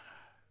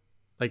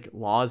like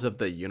laws of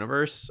the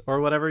universe or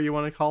whatever you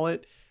want to call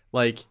it,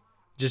 like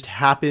just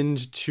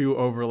happened to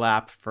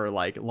overlap for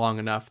like long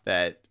enough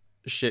that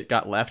shit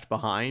got left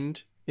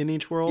behind in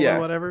each world or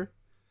whatever.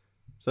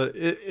 So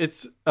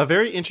it's a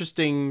very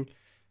interesting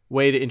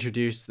way to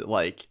introduce that,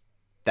 like,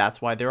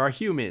 that's why there are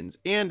humans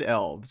and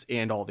elves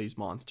and all these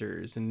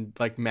monsters, and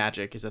like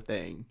magic is a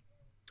thing.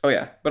 Oh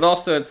yeah, but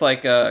also it's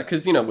like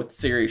because with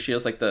Ciri, she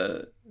has like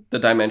the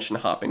dimension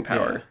hopping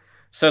power. Yeah.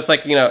 So it's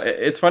like,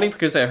 it's funny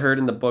because I heard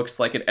in the books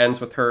like it ends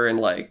with her in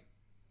like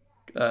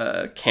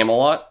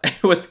Camelot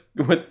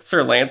with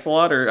Sir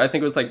Lancelot, or I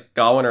think it was like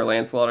Gawain or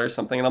Lancelot or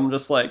something, and I'm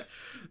just like,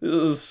 this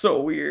is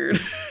so weird.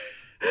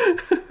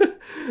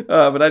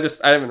 But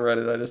I haven't read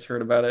it. I just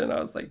heard about it and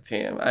I was like,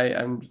 damn,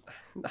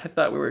 I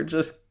thought we were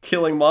just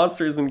killing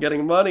monsters and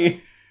getting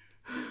money.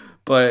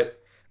 But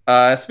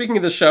speaking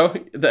of the show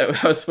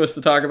that I was supposed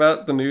to talk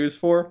about, the news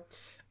for,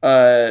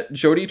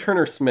 Jodie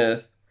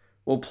Turner-Smith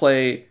will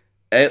play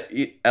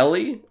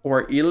Ellie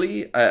or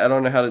Ely. I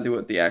don't know how to do it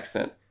with the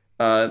accent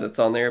that's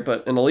on there,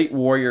 but an elite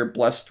warrior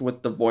blessed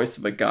with the voice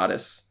of a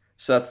goddess.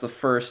 So that's the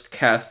first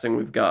casting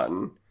we've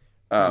gotten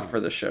for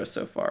the show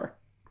so far.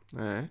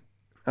 All right.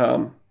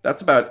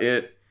 That's about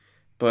it.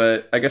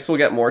 But I guess we'll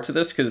get more to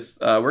this because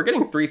we're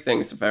getting 3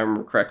 things, if I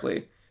remember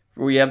correctly.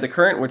 We have the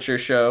current Witcher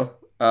show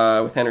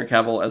with Henry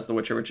Cavill as the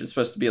Witcher, which is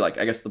supposed to be like,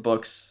 I guess, the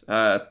books.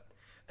 I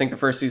think the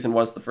first season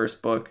was the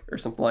first book or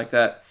something like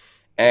that.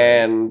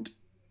 And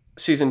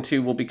season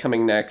 2 will be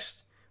coming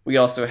next. We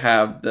also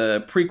have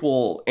the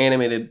prequel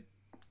animated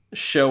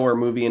show or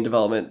movie in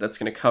development that's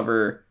going to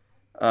cover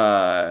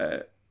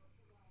how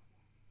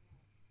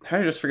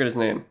did I just forget his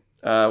name?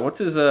 What's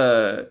his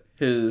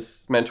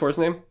mentor's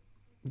name?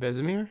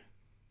 Vesemir?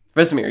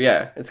 Vesemir,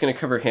 yeah. It's going to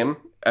cover him.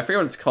 I forget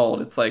what it's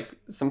called. It's like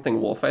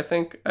something Wolf, I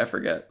think. I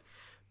forget.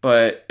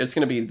 But it's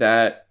going to be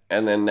that.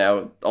 And then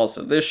now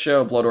also this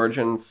show, Blood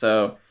Origins.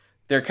 So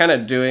they're kind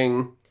of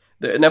doing...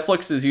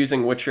 Netflix is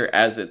using Witcher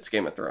as its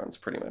Game of Thrones,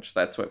 pretty much.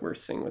 That's what we're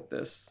seeing with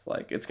this.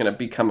 Like, it's going to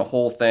become a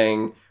whole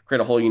thing, create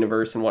a whole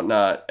universe and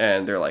whatnot.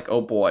 And they're like, oh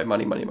boy,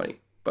 money, money,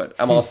 money. But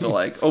I'm also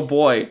like, oh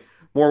boy,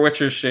 more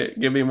Witcher shit.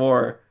 Give me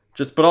more.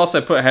 But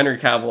also put Henry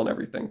Cavill and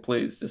everything,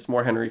 please. Just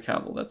more Henry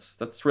Cavill.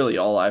 That's really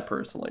all I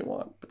personally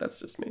want. But that's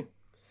just me.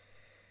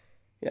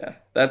 Yeah,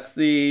 that's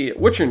the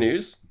Witcher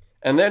news.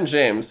 And then,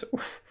 James,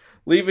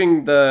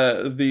 leaving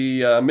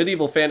the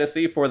medieval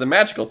fantasy for the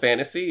magical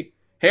fantasy,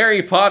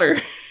 Harry Potter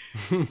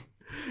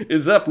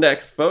is up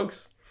next,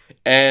 folks.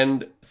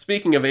 And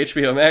speaking of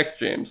HBO Max,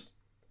 James,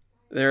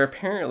 there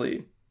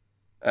apparently,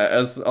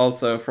 as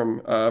also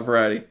from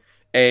Variety,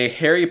 a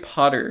Harry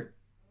Potter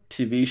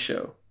TV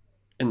show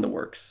in the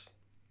works.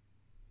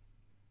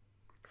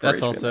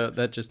 That's also Max.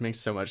 That just makes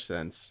so much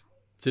sense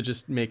to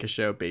just make a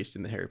show based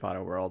in the Harry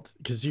Potter world,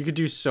 because you could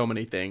do so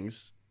many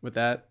things with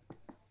that.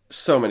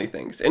 So many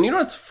things. And you know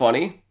what's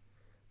funny?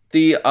 Do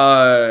you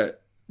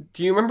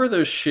remember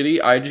those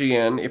shitty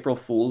IGN April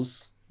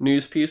Fool's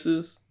news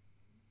pieces?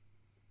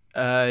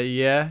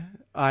 Yeah.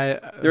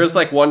 There was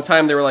like one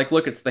time they were like,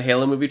 look, it's the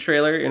Halo movie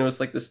trailer, and it was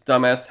like this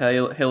dumbass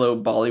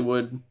Halo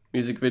Bollywood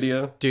music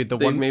video. Dude, the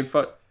one made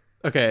fun.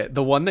 Okay,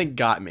 the one that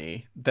got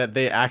me, that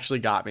they actually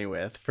got me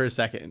with for a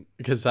second,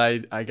 because I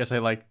guess I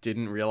like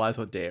didn't realize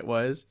what day it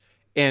was,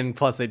 and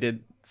plus they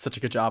did such a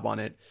good job on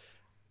it.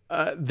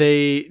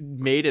 They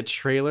made a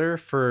trailer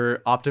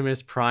for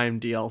Optimus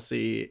Prime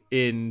DLC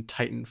in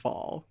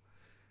Titanfall,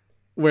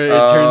 where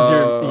it turns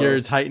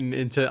your Titan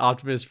into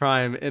Optimus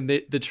Prime, and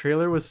the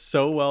trailer was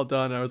so well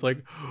done. I was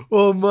like,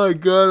 oh my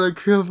god, I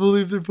can't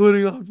believe they're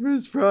putting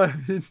Optimus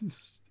Prime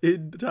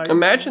in Titanfall.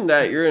 Imagine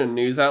that you're in a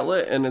news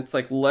outlet, and it's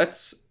like,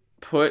 let's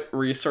put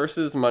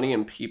resources, money,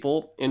 and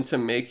people into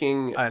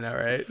making I know,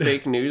 right?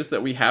 fake news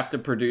that we have to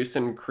produce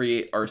and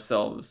create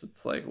ourselves.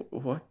 It's like,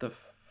 what the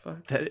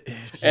fuck? And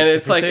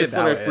it's like, it's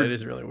that like it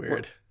is really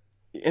weird.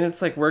 And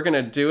it's like, we're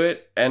gonna do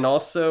it, and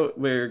also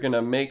we're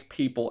gonna make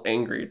people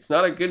angry. It's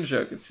not a good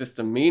joke, it's just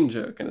a mean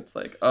joke. And it's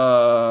like,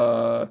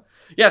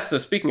 yeah, so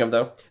speaking of,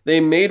 though, they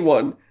made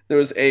one. There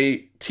was a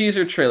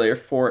teaser trailer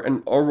for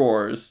an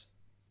Aurora's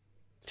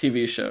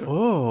TV show.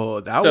 Oh,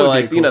 that so would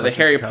like be a cool, you know, the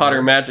Harry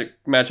Potter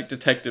magic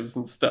detectives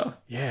and stuff.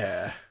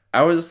 Yeah.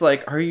 I was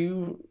like, are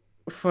you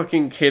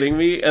fucking kidding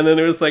me? And then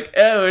it was like,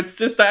 oh, it's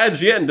just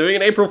IGN doing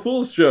an April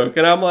Fool's joke.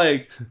 And I'm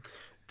like,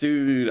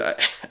 dude, I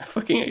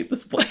fucking hate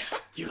this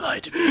place. You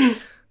lied to me.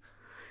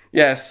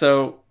 Yeah,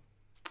 so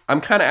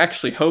I'm kind of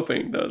actually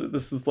hoping, though, that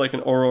this is like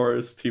an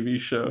Aurora's TV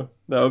show.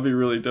 That would be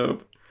really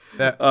dope.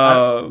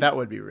 That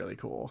would be really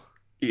cool.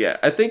 Yeah,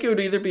 I think it would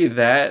either be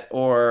that,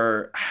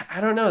 or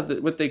I don't know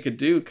what they could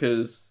do,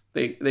 because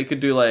they could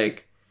do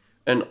like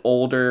an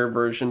older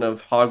version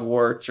of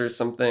Hogwarts or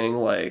something,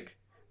 like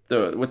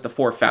with the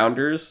 4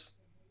 founders,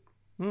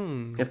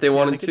 if they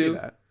wanted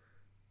to.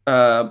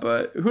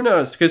 But who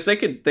knows? Because they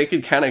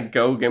could kind of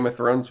go Game of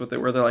Thrones with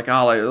it, where they're like,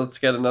 oh, like, let's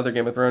get another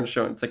Game of Thrones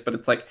show. And it's like, but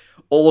it's like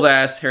old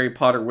ass Harry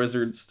Potter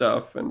wizard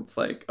stuff, and it's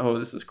like, oh,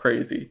 this is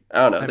crazy.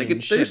 I don't know. They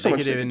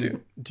could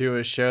even do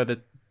a show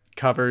that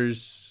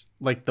covers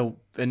like the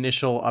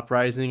initial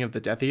uprising of the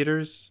Death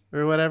Eaters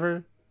or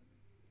whatever.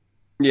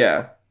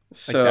 Yeah,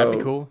 so like, that'd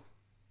be cool.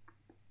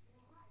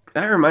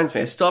 That reminds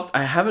me,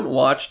 I haven't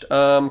watched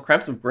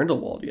Cramps of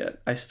Grindelwald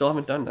yet. I still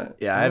haven't done that.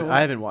 Yeah,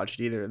 I haven't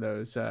watched either of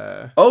those.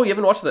 Oh, you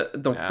haven't watched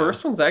the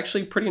first one's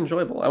actually pretty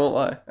enjoyable. I won't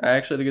lie. I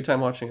actually had a good time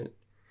watching it.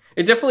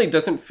 It definitely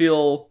does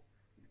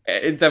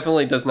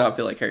not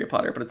feel like Harry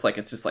Potter, but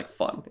it's just like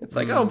fun. It's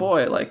like, oh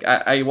boy, like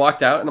I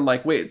walked out and I'm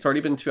like, wait, it's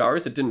already been 2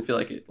 hours. It didn't feel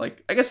like it.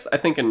 Like, I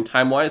think in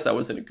time wise that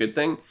wasn't a good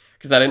thing,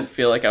 because I didn't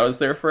feel like I was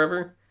there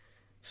forever.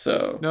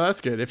 So no,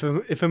 that's good.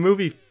 If a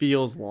movie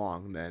feels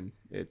long, then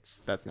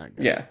that's not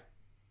good. Yeah.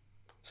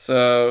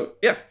 So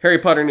yeah, Harry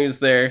Potter news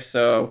there.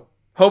 So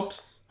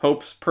hopes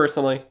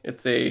personally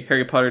it's a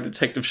Harry Potter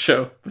detective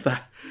show with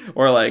that,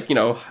 or like, you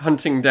know,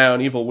 hunting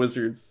down evil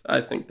wizards.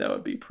 I think that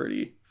would be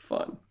pretty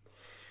fun.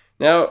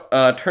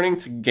 Now, turning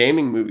to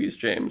gaming movies,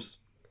 James.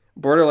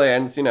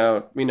 Borderlands, you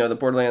know, we know the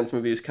Borderlands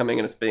movie is coming,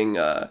 and it's being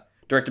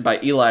directed by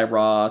Eli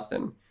Roth,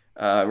 and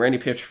Randy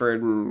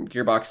Pitchford and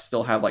Gearbox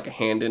still have like a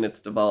hand in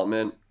its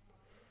development.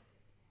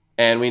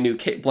 And we knew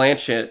Cate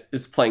Blanchett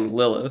is playing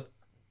Lilith.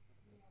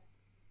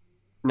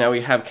 Now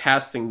we have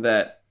casting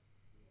that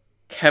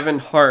Kevin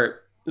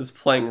Hart is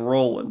playing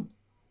Roland.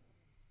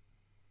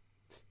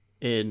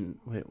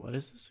 Wait, what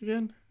is this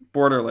again?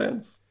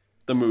 Borderlands,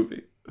 the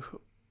movie.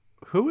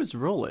 Who is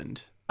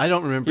Roland? I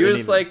don't remember. He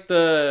was like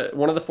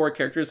one of the 4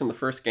 characters in the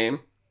first game.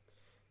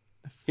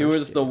 He First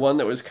was the game. one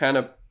that was kind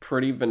of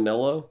pretty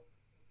vanilla,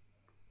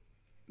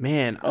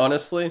 Man,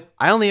 honestly.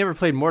 I only ever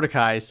played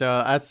Mordecai, so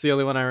that's the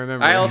only one I I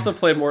remember. also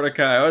played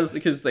Mordecai. I was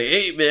because like,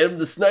 hey man, I'm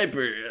the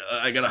sniper.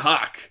 I got a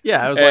hawk.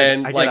 Yeah, I was like,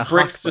 And I get a like hawk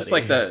Brick's just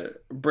like buddy.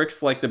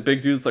 the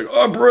big dude's like,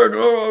 oh Brick,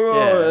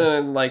 Yeah.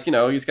 and like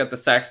he's got the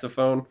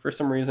saxophone for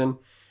some reason.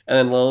 And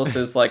then Lilith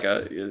is like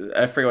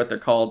I forget what they're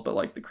called, but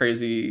like the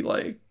crazy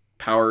like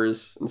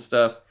powers and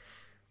stuff.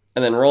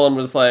 And then Roland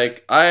was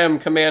like, I am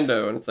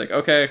Commando, and it's like,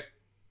 okay,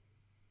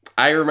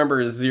 I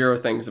remember zero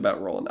things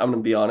about Roland. I'm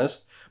gonna be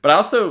honest, but I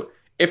also,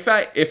 if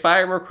I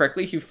remember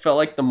correctly, he felt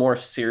like the more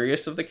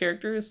serious of the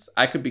characters.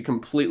 I could be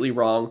completely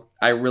wrong.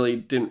 I really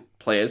didn't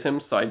play as him,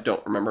 so I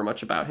don't remember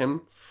much about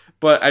him.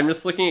 But I'm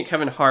just looking at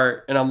Kevin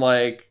Hart, and I'm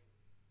like,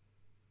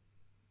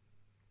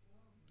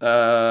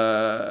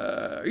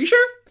 are you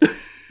sure?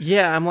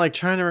 Yeah, I'm like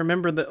trying to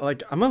remember that.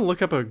 Like, I'm gonna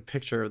look up a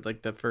picture of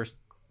like the first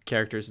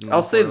characters in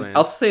I'll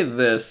Borderlands. say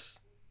this: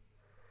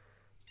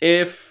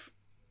 if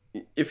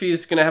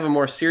he's gonna have a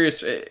more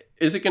serious,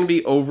 is it gonna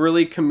be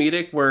overly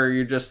comedic where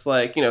you're just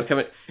like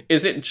Kevin?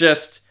 Is it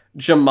just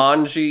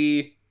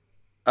Jumanji?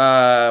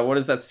 What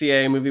is that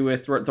CA movie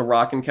with The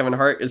Rock and Kevin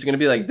Hart? Is it gonna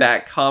be like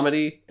that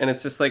comedy, and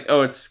it's just like,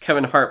 oh, it's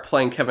Kevin Hart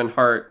playing Kevin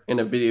Hart in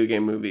a video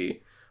game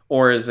movie,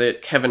 or is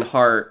it Kevin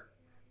Hart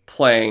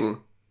playing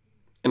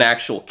an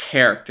actual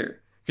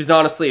character? Because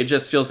honestly, it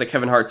just feels like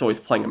Kevin Hart's always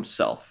playing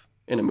himself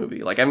in a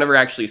movie. Like I've never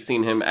actually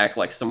seen him act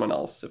like someone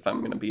else. If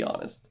I'm gonna be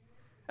honest,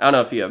 I don't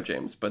know if you have,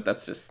 James, but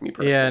that's just me Yeah,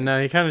 personally.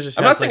 no, he kind of just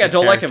I'm has not saying like I a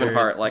don't like Kevin character.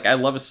 Hart. Like I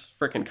love his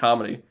freaking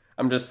comedy.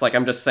 I'm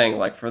just saying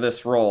like for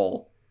this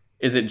role,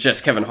 is it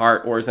just Kevin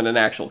Hart or is it an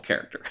actual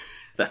character?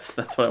 That's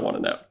what I want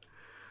to know.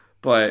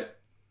 But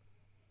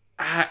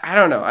I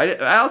don't know.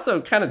 I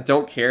also kind of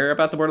don't care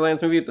about the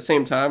Borderlands movie at the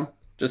same time.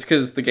 Just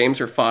because the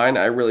games are fine,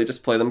 I really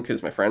just play them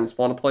because my friends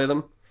want to play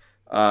them.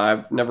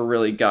 I've never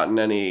really gotten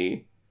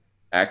any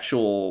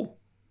actual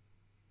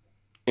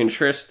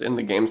interest in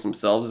the games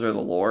themselves or the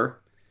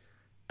lore.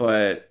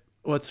 But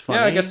What's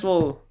yeah, I guess funny?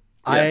 we'll.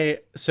 Yeah,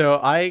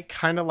 I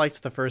kind of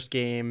liked the first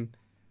game.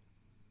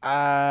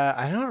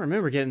 I don't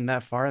remember getting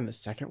that far in the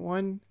second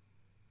one.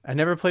 I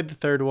never played the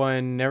third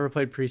one. Never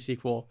played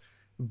pre-sequel.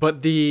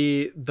 But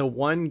the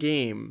one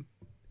game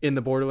in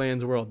the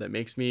Borderlands world that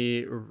makes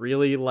me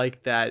really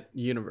like that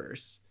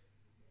universe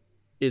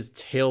is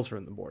Tales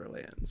from the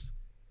Borderlands.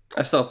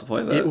 I still have to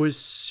play It that. was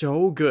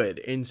so good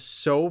and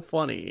so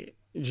funny,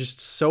 just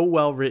so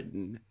well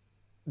written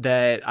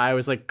that I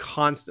was like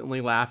constantly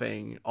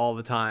laughing all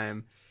the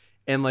time.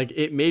 And like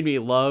it made me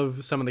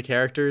love some of the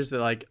characters that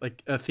like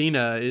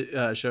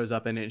Athena shows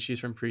up in it, and she's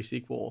from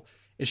pre-sequel,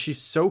 and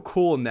she's so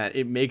cool in that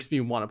it makes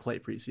me want to play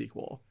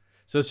pre-sequel.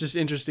 So it's just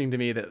interesting to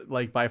me that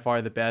like by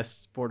far the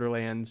best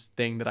Borderlands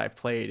thing that I've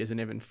played isn't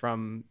even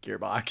from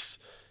Gearbox.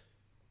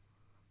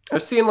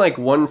 I've seen like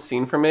one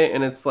scene from it,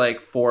 and it's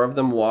like four of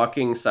them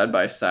walking side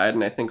by side,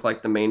 and I think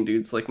like the main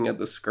dude's looking at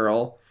this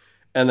girl,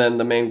 and then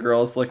the main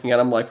girl's looking at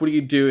him like, "What are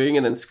you doing?"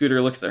 And then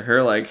Scooter looks at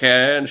her like,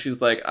 "Hey," and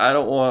she's like, "I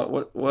don't want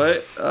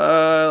what?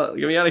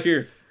 Get me out of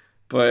here."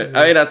 But I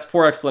Yeah. mean, that's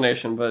poor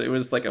explanation, but it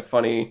was like a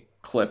funny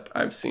clip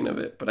I've seen of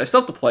it. But I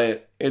still have to play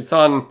it. It's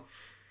on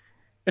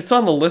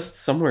the list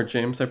somewhere,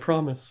 James. I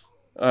promise.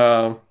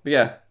 But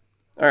yeah.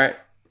 All right.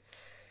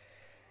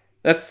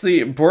 That's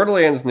the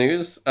Borderlands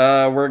news.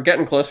 We're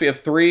getting close. We have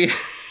three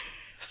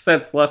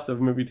sets left of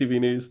movie TV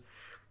news.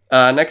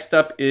 Next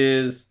up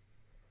is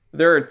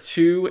there are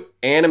two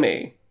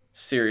anime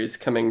series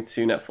coming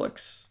to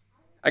Netflix.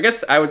 I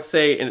guess I would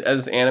say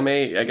as anime,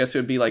 I guess it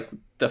would be like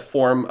the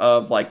form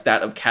of like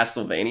that of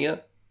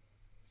Castlevania,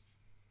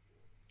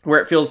 where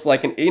it feels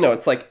like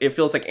it's like it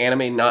feels like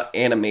anime, not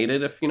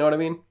animated. If you know what I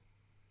mean,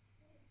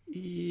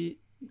 E-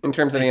 in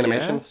terms of I the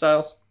animation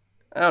style. guess.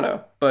 I don't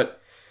know,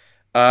 but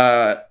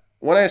uh,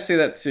 when I say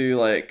that to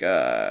like,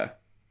 well,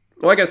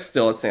 I guess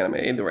still it's anime.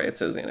 Either way, it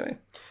says anime.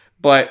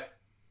 But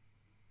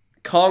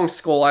Kong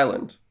Skull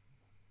Island,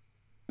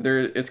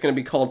 it's going to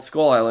be called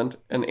Skull Island,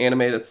 an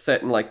anime that's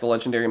set in like the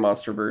legendary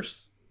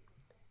MonsterVerse,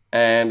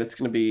 and it's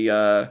going to be.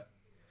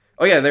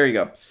 Oh yeah, there you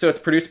go. So it's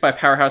produced by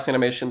Powerhouse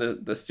Animation,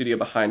 the studio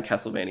behind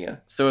Castlevania.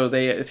 So Oh,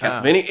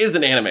 Castlevania is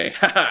an anime.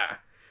 that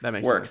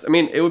makes Works. I sense.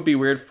 mean, it would be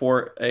weird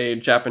for a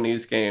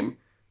Japanese game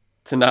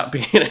to not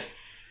be in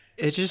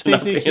It just to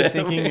makes not me be an keep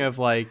thinking anime. of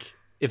like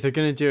if they're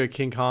gonna do a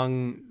King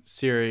Kong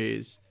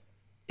series,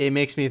 it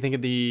makes me think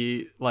of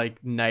the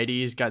like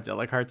 '90s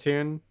Godzilla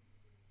cartoon.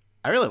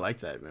 I really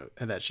liked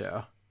that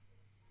show.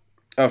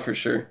 Oh, for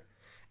sure.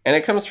 And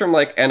it comes from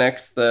like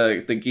NX,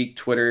 the geek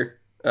Twitter,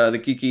 the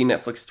geeky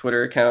Netflix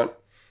Twitter account.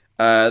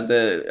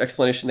 The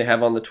explanation they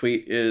have on the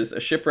tweet is a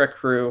shipwreck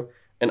crew,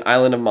 an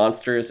island of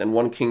monsters, and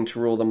one king to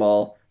rule them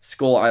all.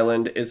 Skull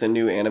Island is a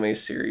new anime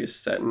series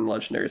set in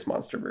Legendary's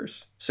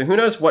Monsterverse. So who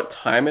knows what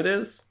time it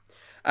is?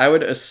 I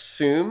would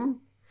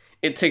assume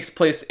it takes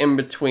place in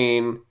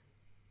between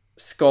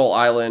Skull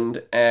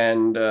Island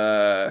and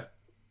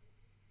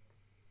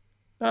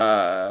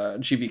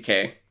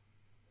GVK.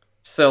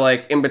 So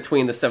like in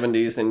between the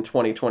 70s and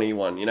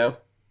 2021, you know?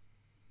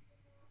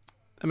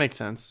 That makes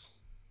sense.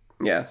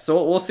 Yeah,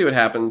 so we'll see what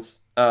happens.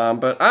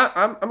 But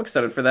I'm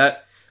excited for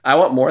that. I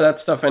want more of that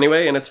stuff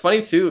anyway, and it's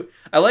funny too.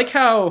 I like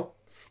how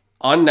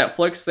on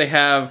Netflix they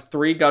have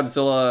 3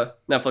 Godzilla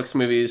Netflix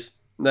movies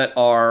that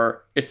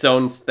are its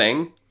own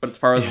thing, but it's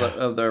part of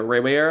Yeah. the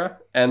Reiwa era,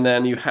 and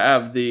then you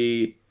have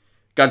the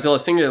Godzilla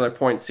Singular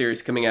Point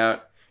series coming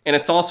out, and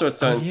it's also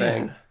its Oh own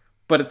thing. yeah.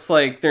 But it's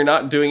like they're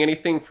not doing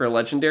anything for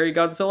Legendary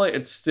Godzilla.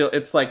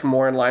 It's like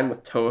more in line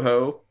with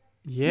Toho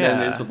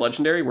than it is Yeah. with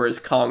Legendary. Whereas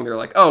Kong, they're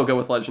like, oh, go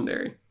with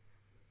Legendary.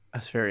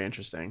 That's very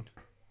interesting.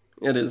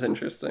 It is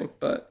interesting,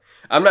 but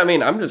I'm not. I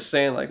mean, I'm just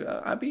saying, like,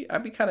 I'd be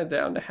kind of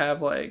down to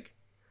have like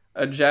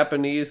a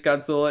Japanese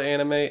Godzilla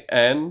anime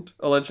and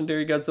a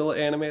Legendary Godzilla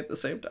anime at the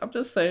same time. I'm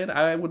just saying,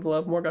 I would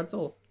love more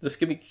Godzilla. Just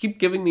keep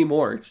giving me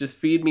more. Just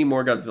feed me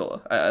more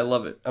Godzilla. I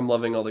love it. I'm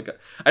loving all the.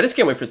 I just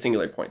can't wait for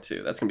Singular Point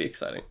too. That's gonna be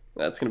exciting.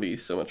 That's gonna be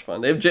so much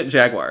fun. They have Jet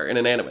Jaguar in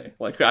an anime.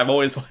 Like I've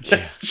always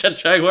wanted Jet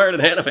Jaguar in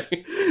an anime.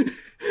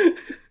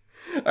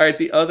 All right,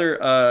 the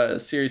other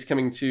series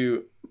coming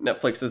to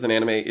Netflix as an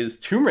anime is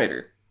Tomb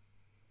Raider.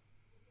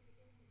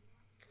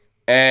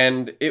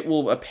 And it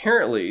will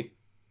apparently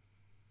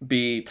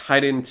be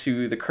tied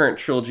into the current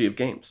trilogy of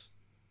games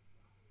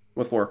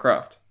with Lara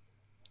Croft.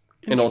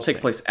 And it'll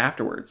take place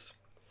afterwards.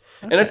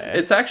 Okay. And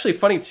it's actually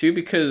funny too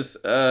because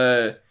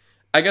I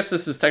guess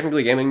this is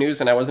technically gaming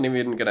news and I wasn't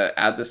even going to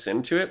add this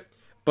into it.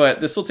 But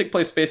this will take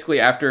place basically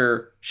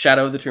after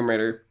Shadow of the Tomb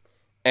Raider.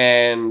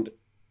 And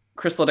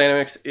Crystal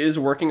Dynamics is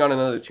working on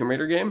another Tomb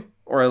Raider game.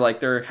 Or like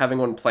they're having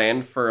one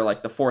planned for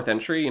like the 4th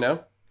entry, you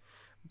know?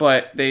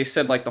 But they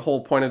said like the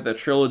whole point of the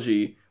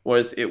trilogy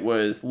was it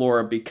was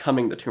Laura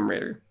becoming the Tomb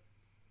Raider.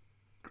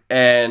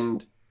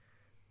 And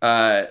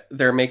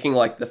they're making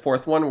like the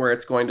 4th one where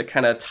it's going to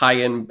kind of tie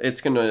in,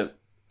 it's going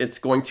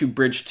to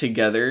bridge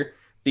together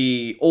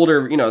the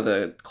older, you know,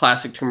 the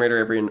classic Tomb Raider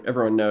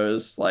everyone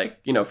knows, like,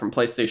 you know, from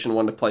PlayStation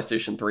 1 to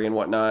PlayStation 3 and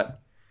whatnot.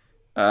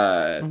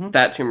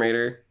 That Tomb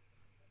Raider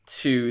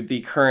to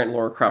the current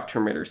Lara Croft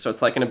Tomb Raider. So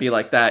it's like going to be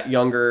like that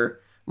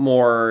younger,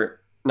 more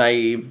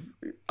naive,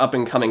 up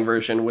and coming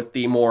version with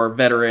the more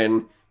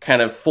veteran,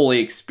 kind of fully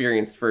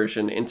experienced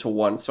version into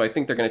one. So I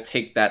think they're going to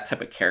take that type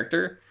of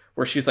character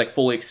where she's like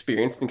fully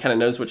experienced and kind of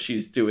knows what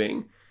she's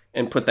doing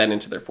and put that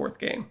into their 4th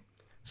game.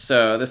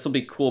 So this will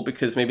be cool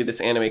because maybe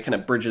this anime kind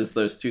of bridges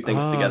those two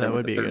things together That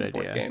with would the be a 3rd good and 4th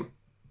idea. game.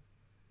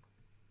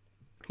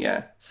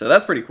 Yeah, so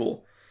that's pretty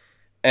cool.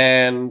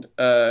 And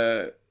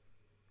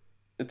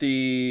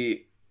this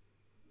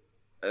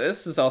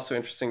is also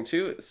interesting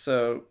too.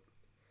 So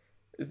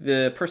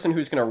the person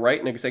who's going to write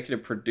and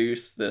executive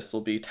produce this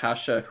will be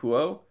Tasha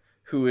Huo,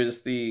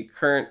 who's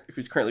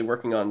currently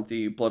working on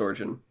the Blood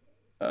Origin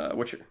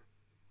Witcher.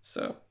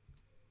 So,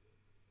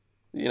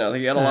 you know, they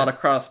get a lot of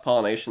cross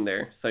pollination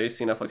there. So you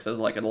see Netflix has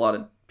like a lot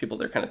of people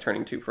they're kind of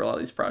turning to for a lot of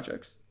these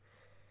projects.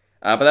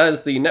 But that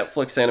is the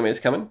Netflix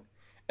animes coming.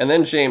 And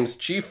then James,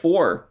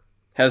 G4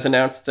 has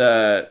announced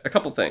a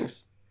couple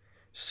things.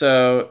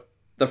 So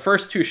the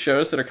first 2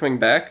 shows that are coming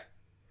back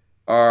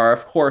are,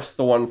 of course,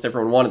 the ones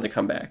everyone wanted to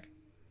come back.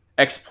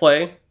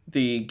 X-Play,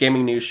 the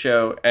gaming news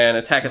show, and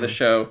Attack of the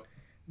Show,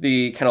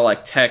 the kind of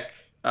like tech,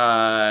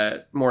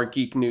 more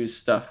geek news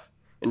stuff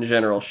in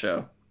general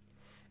show.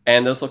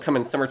 And those will come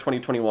in summer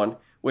 2021,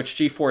 which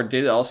G4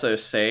 did also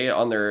say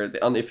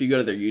if you go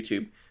to their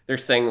YouTube, they're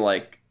saying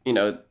like, you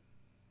know,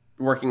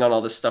 working on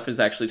all this stuff is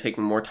actually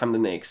taking more time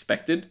than they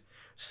expected.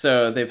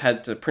 So they've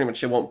had to pretty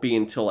much, it won't be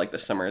until like the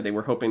summer. They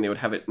were hoping they would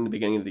have it in the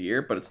beginning of the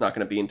year, but it's not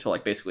going to be until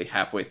like basically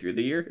halfway through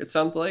the year, it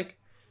sounds like,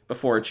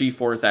 before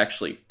G4 is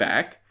actually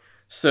back.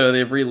 So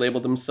they've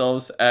relabeled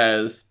themselves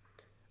as,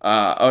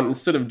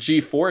 instead of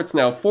G4, it's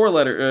now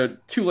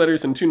 2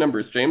 letters and 2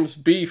 numbers, James.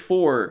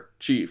 B4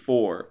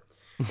 G4.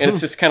 And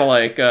it's just kind of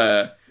like,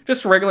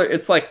 just regular,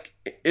 it's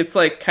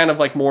like kind of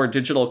like more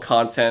digital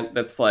content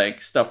that's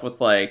like stuff with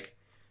like,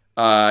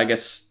 I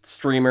guess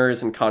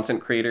streamers and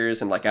content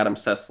creators and like Adam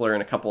Sessler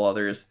and a couple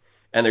others.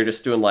 And they're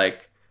just doing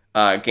like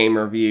game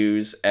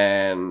reviews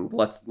and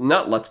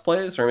not let's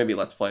plays, or maybe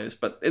let's plays,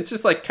 but it's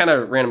just like kind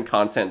of random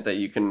content that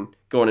you can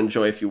go and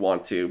enjoy if you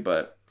want to.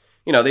 But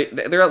you know,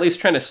 they're at least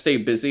trying to stay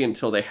busy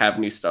until they have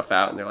new stuff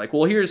out, and they're like,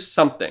 well, here's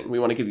something, we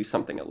want to give you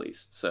something at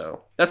least.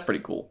 So that's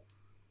pretty cool.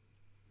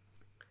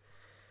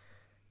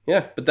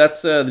 Yeah, but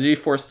that's the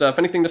G4 stuff.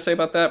 Anything to say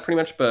about that? Pretty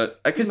much.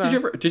 But I guess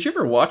No. did you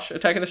ever watch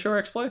Attack of the Show or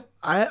X-Play?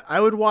 I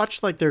would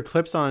watch like their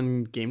clips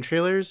on game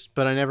trailers,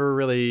 but I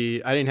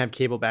didn't have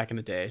cable back in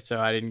the day, so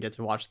I didn't get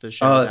to watch the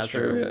shows that's as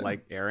they're true, yeah.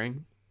 like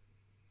airing.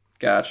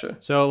 Gotcha.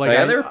 So like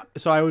yeah,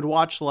 so I would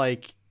watch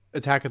like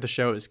Attack of the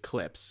Show as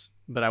clips,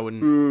 but I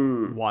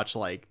wouldn't watch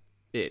like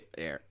it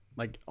air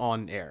like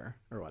on air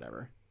or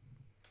whatever.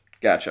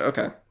 Gotcha.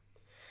 Okay.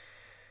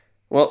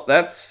 Well,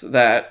 that's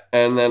that.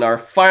 And then our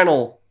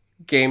final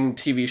game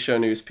TV show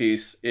news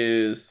piece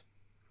is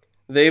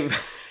they've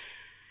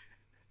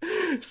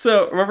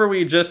so remember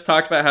we just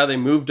talked about how they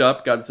moved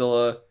up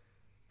Godzilla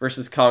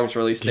versus Kong's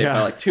release date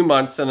by like 2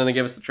 months, and then they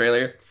gave us the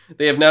trailer.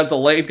 They have now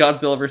delayed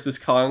Godzilla versus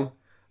Kong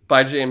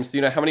by, James, do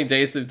you know how many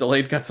days they've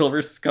delayed Godzilla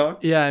versus Kong?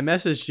 Yeah, I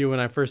messaged you when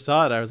I first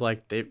saw it. I was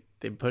like,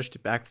 they pushed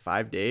it back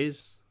 5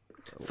 days.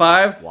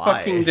 5 Why?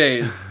 fucking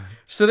days.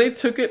 So they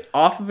took it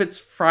off of its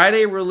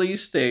Friday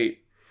release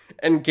date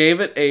and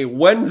gave it a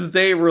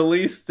Wednesday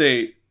release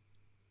date.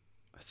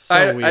 That's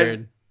so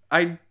weird.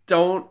 I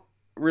don't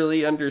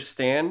really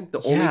understand.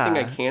 The only thing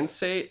I can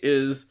say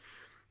is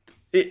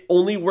it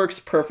only works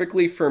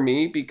perfectly for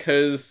me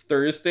because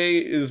Thursday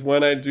is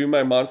when I do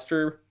my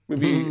monster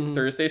movie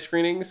Thursday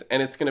screenings,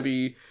 and it's going to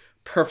be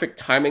perfect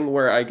timing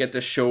where I get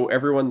to show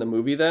everyone the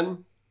movie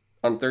then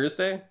on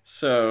Thursday.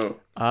 So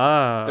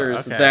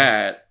there's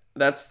that.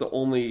 That's the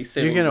only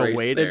saving grace. You're going to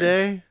wait a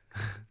day?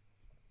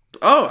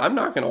 Oh, I'm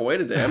not going to wait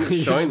a day. I'm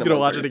just showing them. You're just going to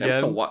watch it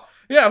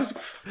yeah,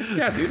 again?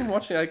 yeah, dude, I'm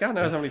watching it. God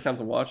knows how many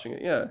times I'm watching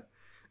it. Yeah.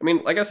 I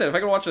mean, like I said, if I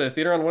can watch it at the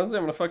theater on Wednesday,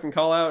 I'm going to fucking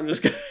call out and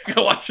just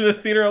go watch it at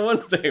the theater on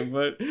Wednesday.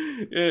 But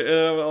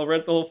I'll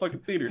rent the whole fucking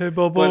theater. Hey,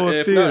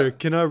 Balboa Theater,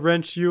 can I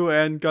rent you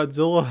and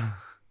Godzilla?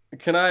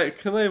 Can I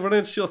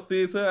rent your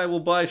theater? I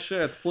will buy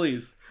shirt,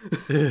 please.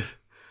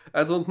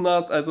 I do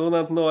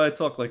not know I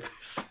talk like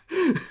this.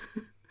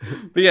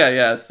 But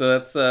yeah, so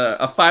that's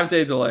a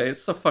 5-day delay.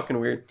 It's so fucking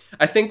weird.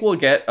 I think we'll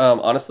get,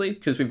 honestly,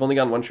 because we've only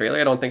gotten one trailer,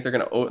 I don't think they're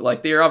going to,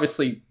 like, they are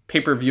obviously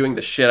pay-per-viewing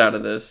the shit out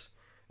of this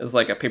as,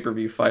 like, a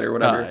pay-per-view fight or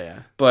whatever.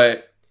 Yeah.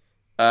 But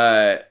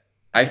I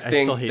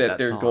think that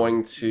they're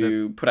going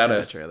to put out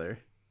a trailer.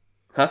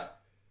 Huh?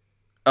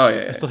 Oh,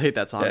 yeah. I still hate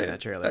that song in that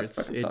trailer.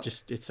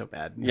 It's so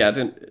bad. Yeah,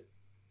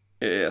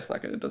 it's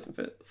not good. It doesn't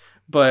fit.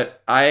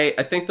 But I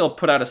think they'll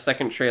put out a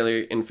second trailer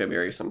in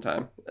February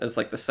sometime as,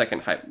 like, the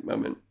second hype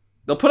moment.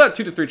 They'll put out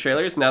 2 to 3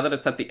 trailers now that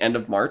it's at the end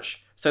of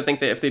March. So I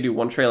think that if they do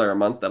one trailer a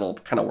month, that'll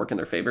kind of work in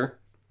their favor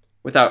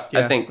without,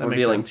 I think,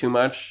 revealing too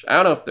much.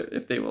 I don't know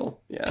if they will.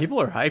 Yeah.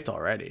 People are hyped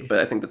already. But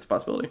I think that's a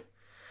possibility.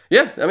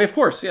 Yeah, I mean, of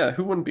course. Yeah,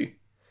 who wouldn't be?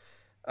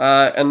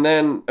 And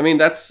then, I mean,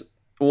 that's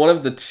one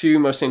of the 2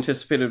 most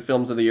anticipated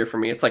films of the year for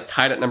me. It's like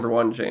tied at number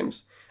 1,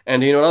 James.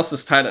 And do you know what else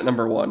is tied at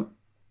number 1?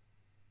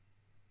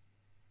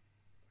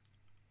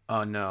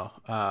 Oh, no.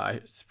 I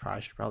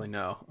should probably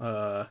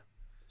know.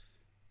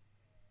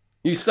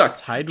 You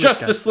sucked.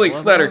 Justice League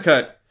Snyder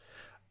Cut.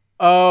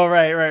 Oh,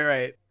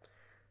 right.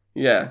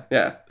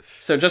 Yeah.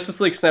 So Justice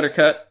League Snyder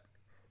Cut.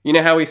 You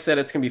know how we said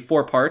it's going to be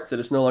 4 parts? It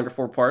is no longer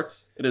 4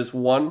 parts. It is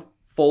one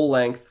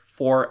full-length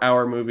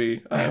 4-hour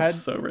movie. I'm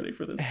so ready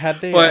for this.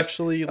 Had they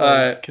actually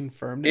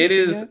confirmed it? It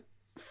is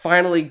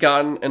finally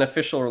gotten an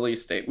official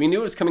release date. We knew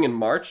it was coming in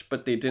March,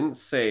 but they didn't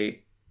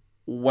say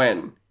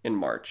when in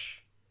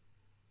March.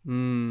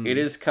 It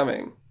is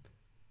coming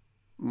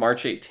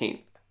March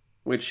 18th,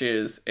 which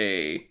is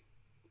a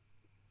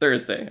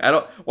Thursday.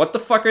 What the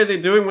fuck are they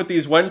doing with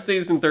these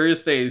Wednesdays and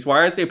Thursdays? Why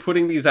aren't they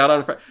putting these out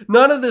on Friday?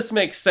 None of this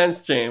makes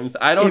sense, James.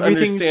 I don't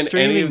understand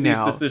any of these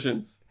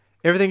decisions.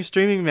 Everything's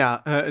streaming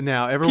now.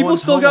 Everyone's People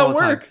still got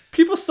work.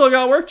 People still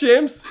got work,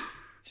 James.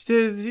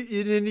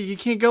 You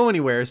can't go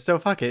anywhere, so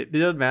fuck it. It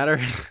doesn't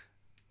matter.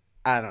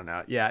 I don't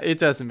know. Yeah, it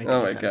doesn't make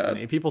any sense to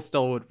me. People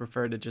still would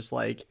prefer to just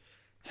like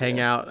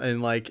hang out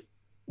and like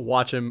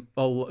watch them,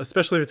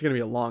 especially if it's gonna be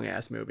a long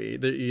ass movie.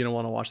 You don't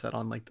want to watch that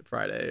on like the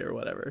Friday or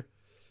whatever.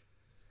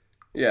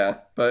 Yeah,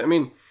 but I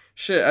mean,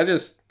 shit.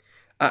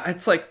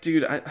 It's like,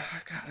 dude.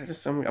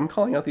 I'm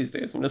calling out these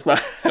days. I'm just not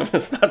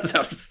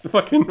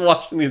fucking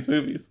watching these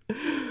movies.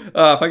 If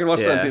I can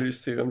watch it on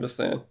theaters too, I'm just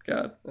saying.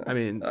 God. I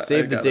mean,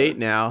 save the date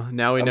now.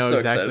 Now we know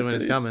exactly when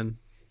it's coming.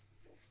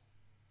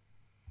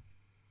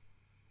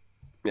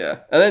 Yeah,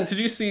 and then did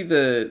you see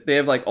they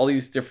have like all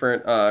these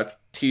different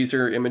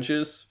teaser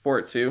images for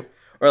it too,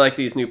 or like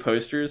these new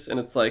posters, and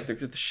it's like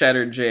the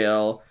shattered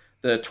jail,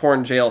 the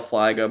torn jail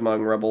flag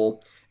among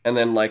rubble. And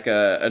then like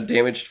a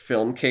damaged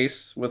film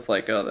case with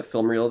like the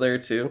film reel there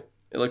too.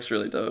 It looks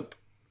really dope.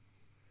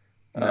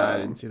 No, I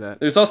didn't see that.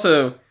 There's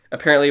also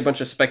apparently a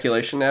bunch of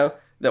speculation now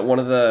that one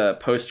of the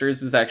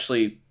posters is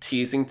actually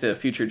teasing to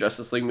future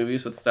Justice League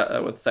movies with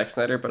Zack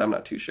Snyder, but I'm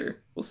not too sure.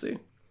 We'll see.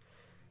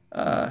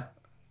 I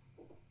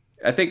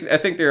think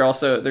they're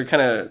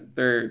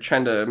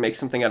trying to make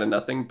something out of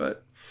nothing,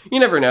 but you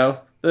never know.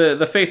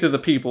 The faith of the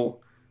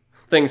people,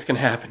 things can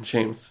happen,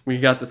 James. We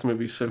got this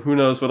movie, so who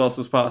knows what else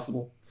is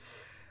possible.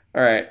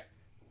 All right.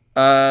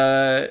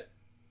 I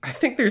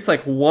think there's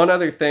like one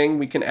other thing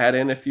we can add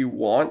in if you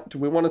want. Do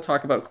we want to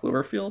talk about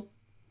Cloverfield?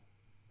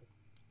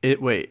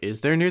 Wait,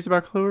 is there news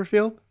about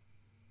Cloverfield?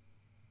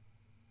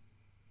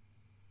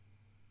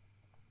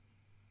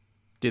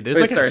 Dude, there's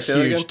a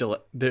huge delay.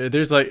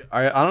 There's like,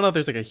 I don't know if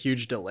there's like a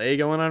huge delay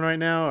going on right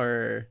now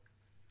or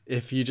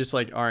if you just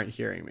like aren't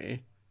hearing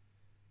me.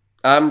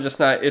 I'm just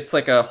not. It's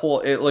like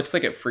it looks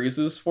like it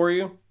freezes for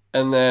you.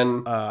 And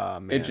then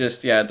it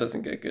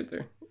doesn't get good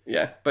there.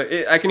 Yeah, but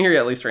I can hear you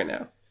at least right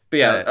now. But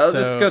yeah, right, I'll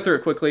just go through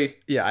it quickly.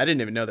 Yeah, I didn't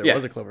even know there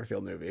was a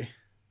Cloverfield movie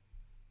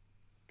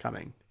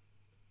coming.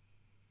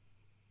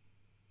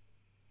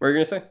 What were you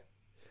going to say?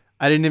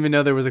 I didn't even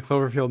know there was a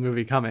Cloverfield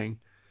movie coming.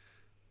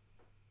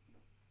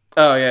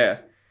 Oh, yeah.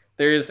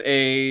 There's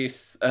a...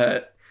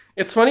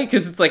 it's funny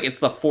because it's like it's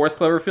the 4th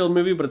Cloverfield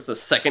movie, but it's the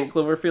 2nd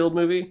Cloverfield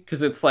movie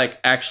because it's like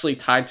actually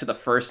tied to the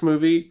first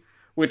movie,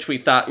 which we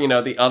thought,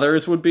 the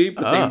others would be,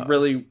 but they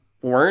really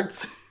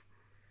weren't.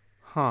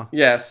 Huh.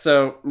 Yeah,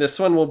 so this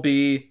one will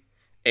be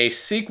a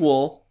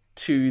sequel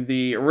to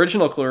the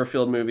original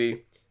Cloverfield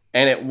movie,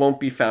 and it won't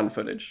be found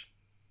footage.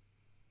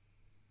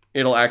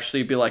 It'll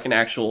actually be like an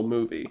actual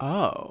movie.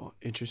 Oh,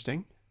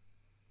 interesting.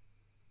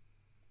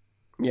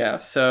 Yeah,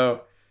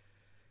 so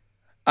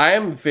I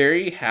am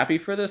very happy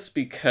for this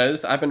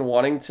because I've been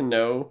wanting to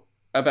know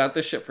about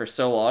this shit for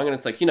so long, and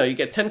it's like, you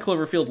get 10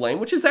 Cloverfield Lane,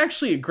 which is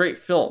actually a great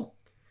film.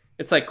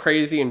 It's like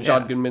crazy, and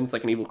John Yeah. Goodman's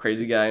like an evil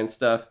crazy guy and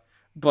stuff,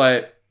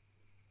 but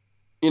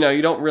you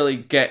don't really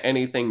get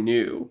anything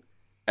new.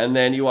 And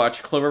then you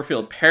watch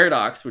Cloverfield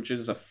Paradox, which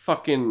is a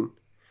fucking,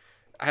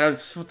 I don't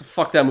know what the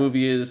fuck that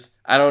movie is.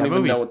 I don't That even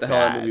know movie's what the hell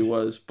that movie bad.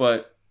 was,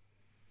 but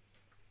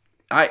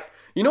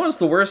what's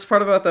the worst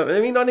part about that? I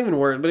mean, not even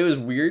worse, but it was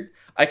weird.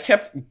 I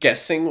kept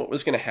guessing what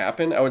was going to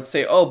happen. I would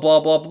say, oh,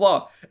 blah, blah,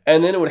 blah.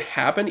 And then it would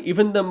happen.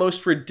 Even the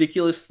most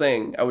ridiculous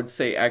thing I would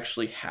say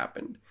actually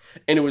happened.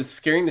 And it was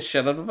scaring the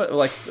shit out of it.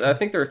 Like, I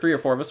think there were 3 or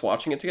 4 of us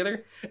watching it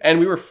together. And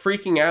we were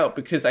freaking out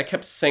because I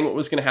kept saying what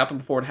was going to happen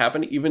before it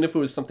happened. Even if it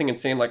was something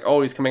insane, like,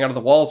 oh, he's coming out of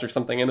the walls or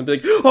something. And then be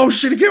like, oh,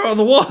 shit, he came out of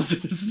the walls.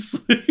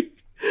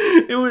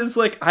 It was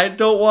like, I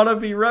don't want to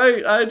be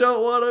right. I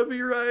don't want to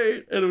be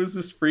right. And it was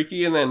just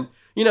freaky. And then,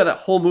 that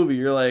whole movie,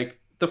 you're like,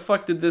 the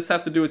fuck did this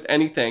have to do with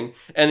anything?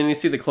 And then you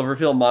see the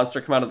Cloverfield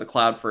monster come out of the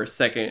cloud for a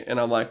second. And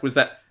I'm like, was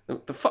that,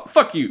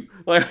 fuck you.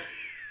 Like,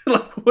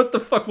 like, what the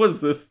fuck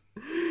was this?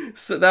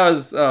 So that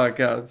was, oh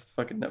god, it's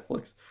fucking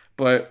Netflix.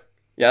 But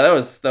yeah, that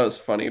was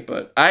funny.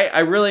 But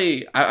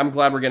I'm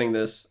glad we're getting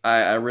this.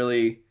 I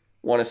really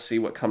want to see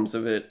what comes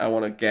of it. I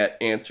want to get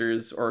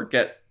answers or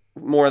get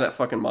more of that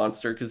fucking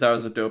monster, because that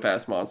was a dope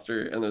ass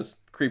monster, and those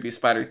creepy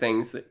spider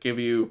things that give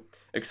you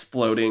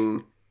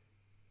exploding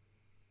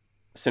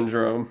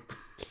syndrome.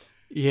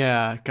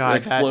 Yeah, God,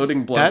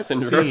 Exploding blood that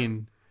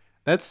syndrome.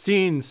 that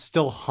scene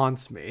still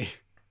haunts me.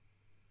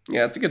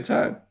 Yeah, it's a good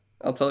time,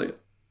 I'll tell you.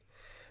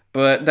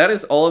 But that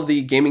is all of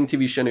the gaming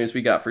TV show news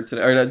we got for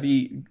today, or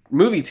the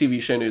movie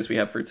TV show news we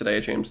have for today,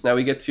 James. Now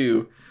we get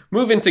to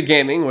move into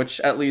gaming,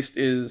 which at least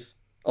is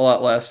a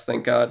lot less,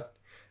 thank God.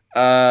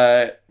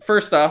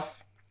 First off,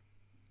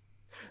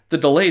 the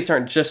delays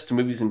aren't just to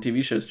movies and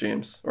TV shows,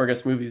 James, or I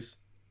guess movies.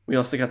 We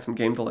also got some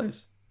game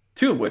delays,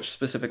 2 of which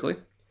specifically.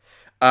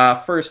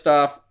 First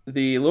off,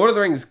 the Lord of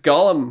the Rings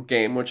Gollum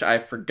game, which I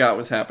forgot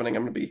was happening,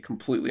 I'm going to be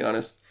completely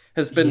honest,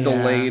 has been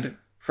delayed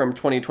from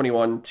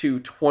 2021 to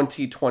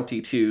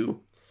 2022.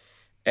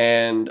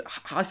 And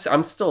I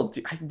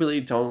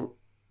really don't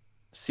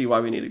see why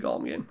we need a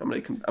Gollum game. I'm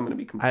gonna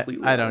be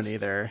completely I honest. don't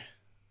either.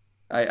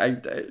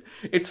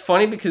 It's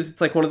funny because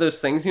it's like one of those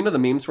things, the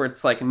memes where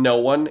it's like no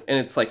one, and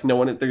it's like no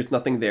one, there's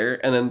nothing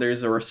there, and then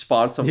there's a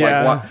response of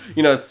like what,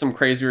 it's some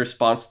crazy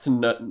response to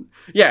nothing.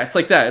 Yeah, it's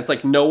like that. It's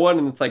like no one,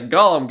 and it's like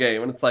Gollum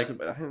game, and it's like,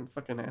 I didn't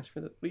fucking ask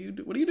for that.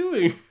 What are you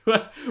doing?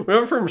 We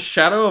went from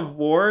Shadow of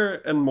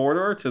War and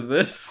Mordor to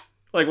this.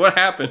 Like, what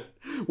happened?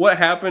 What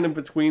happened in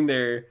between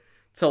there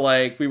to,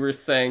 like, we were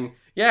saying,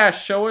 yeah,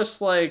 show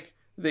us like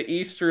the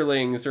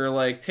Easterlings, or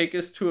like take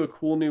us to a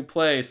cool new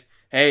place.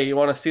 Hey, you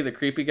want to see the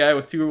creepy guy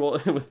with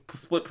with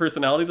split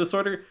personality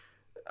disorder?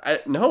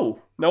 No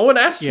one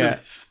asked for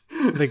this.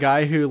 The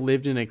guy who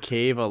lived in a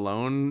cave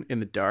alone in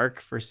the dark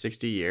for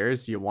 60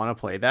 years. You want to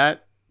play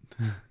that?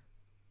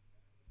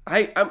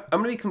 I'm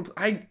gonna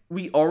be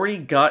we already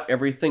got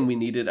everything we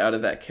needed out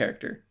of that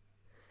character,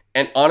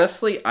 and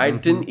honestly, I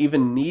didn't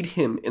even need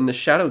him in the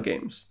Shadow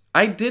games.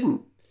 I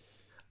didn't.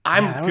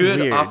 I'm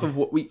good off of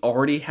what we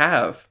already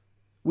have.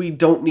 We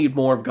don't need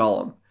more of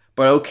Gollum.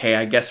 But okay,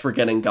 I guess we're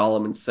getting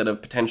Gollum instead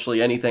of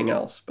potentially anything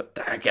else. But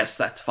I guess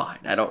that's fine.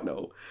 I don't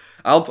know.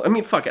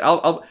 Fuck it.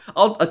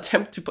 I'll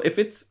attempt to play.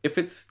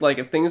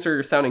 If things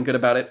are sounding good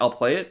about it, I'll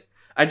play it.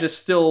 I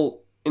just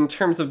still, in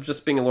terms of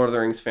just being a Lord of the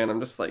Rings fan, I'm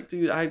just like,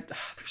 dude, there's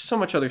so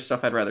much other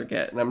stuff I'd rather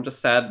get, and I'm just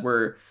sad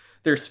where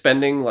they're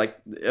spending like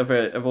of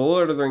a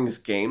Lord of the Rings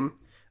game,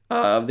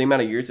 the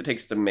amount of years it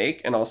takes to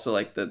make, and also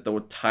like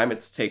the time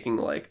it's taking,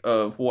 like,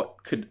 of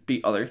what could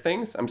be other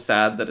things. I'm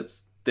sad that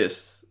it's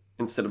this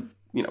instead of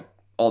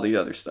all the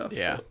other stuff.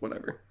 Yeah.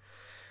 Whatever.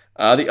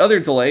 The other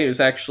delay is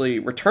actually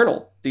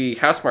Returnal, the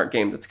Housemarque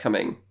game that's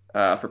coming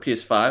for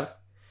PS5.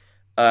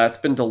 It's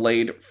been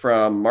delayed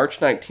from March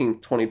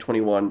 19th,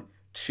 2021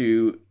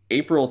 to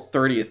April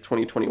 30th,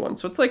 2021.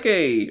 So it's like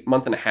a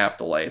month and a half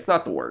delay. It's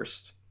not the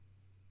worst.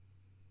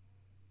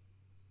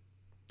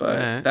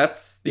 But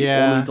that's the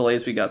only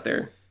delays we got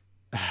there.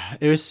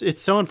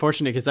 It's so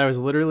unfortunate because I was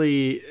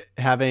literally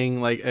having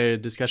like a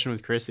discussion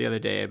with Chris the other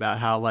day about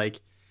how like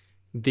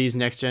these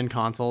next gen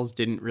consoles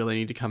didn't really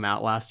need to come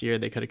out last year.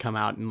 They could have come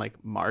out in like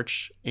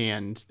March,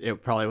 and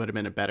it probably would have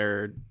been a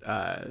better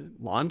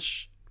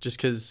launch, just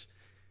because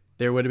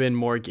there would have been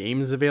more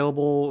games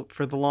available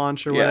for the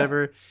launch or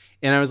whatever.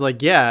 And I was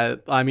like, yeah,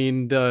 I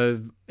mean,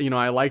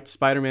 I liked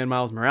Spider-Man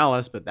Miles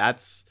Morales, but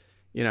that's,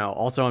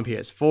 also on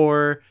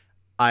PS4.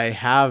 I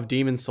have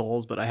Demon's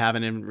Souls, but I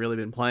haven't even really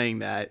been playing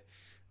that.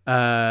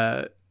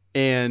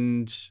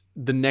 And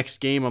the next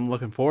game I'm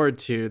looking forward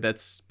to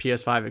that's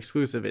PS5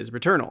 exclusive is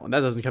Returnal, and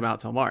that doesn't come out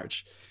till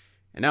March.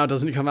 And now it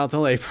doesn't come out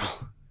till April.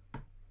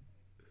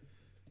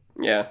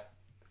 Yeah.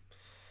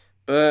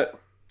 But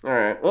all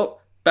right.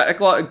 Well,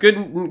 backlog.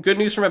 Good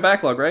news from my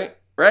backlog, right?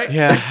 Right.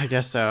 Yeah, I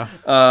guess so.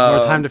 More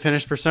time um. to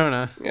finish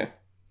Persona. Yeah.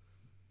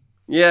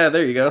 Yeah.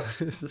 There you go.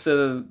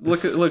 So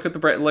look at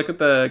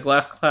the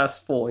glass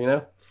full. You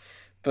know.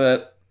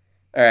 But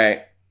all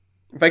right.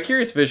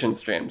 Vicarious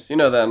Visions, James. You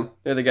know them.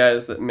 They're the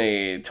guys that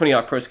made Tony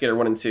Hawk Pro Skater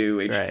 1 and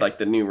 2, Right. like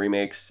the new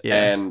remakes,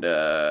 Yeah. and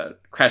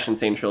Crash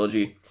Insane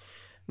Trilogy.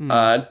 Hmm.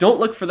 Don't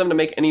look for them to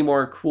make any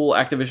more cool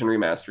Activision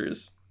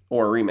remasters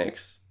or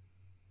remakes,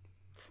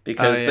 Oh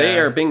because they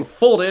are yeah. being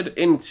folded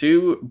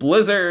into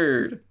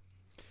Blizzard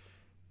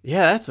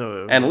Yeah, that's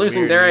a and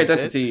losing weird their news bit.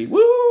 identity.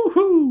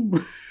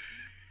 Woohoo!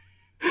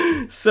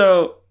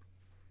 So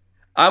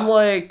I'm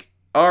like,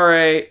 all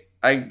right.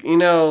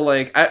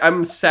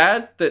 I'm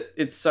sad that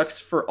it sucks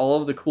for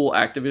all of the cool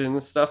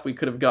Activision stuff we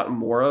could have gotten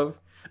more of.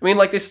 I mean,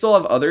 like, they still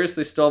have others.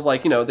 They still have,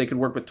 like, they could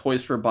work with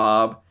Toys for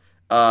Bob,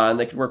 and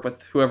they could work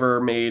with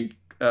whoever made.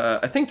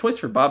 I think Toys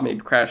for Bob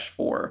made Crash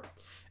 4.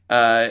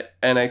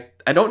 And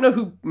I don't know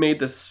who made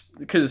this,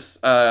 because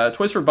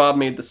Toys for Bob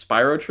made the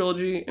Spyro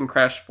trilogy in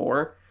Crash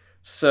 4.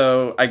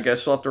 So I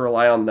guess we'll have to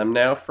rely on them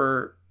now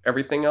for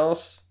everything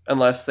else,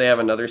 unless they have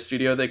another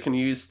studio they can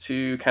use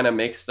to kind of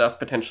make stuff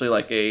potentially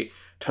like a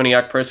Tony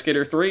Hawk Pro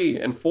Skater 3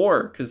 and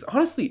 4. Because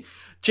honestly,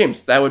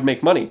 James, that would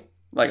make money.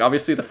 Like,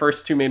 obviously, the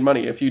first two made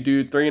money. If you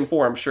do 3 and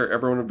 4, I'm sure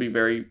everyone would be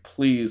very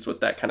pleased with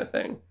that kind of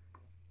thing.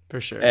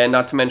 For sure. And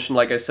not to mention,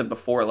 like I said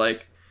before,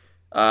 like,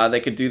 they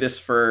could do this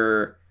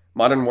for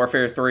Modern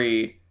Warfare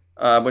 3,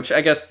 which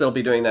I guess they'll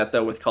be doing that,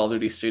 though, with Call of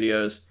Duty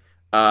Studios.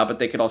 But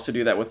they could also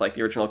do that with, like,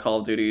 the original Call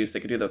of Duties. They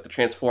could do that with the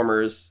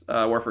Transformers,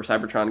 Warfare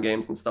Cybertron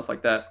games and stuff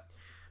like that.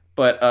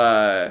 But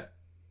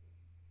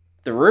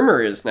the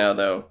rumor is now,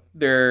 though,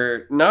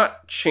 they're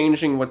not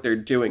changing what they're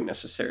doing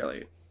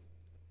necessarily.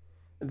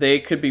 They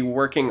could be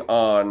working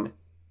on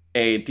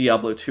a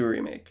Diablo 2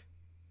 remake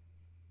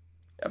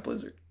at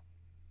Blizzard.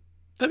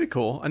 That'd be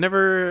cool. I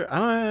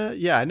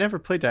never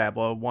played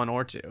Diablo 1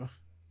 or 2.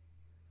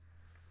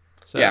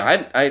 So Yeah,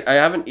 I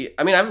haven't.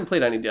 I mean, I haven't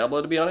played any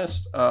Diablo, to be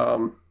honest.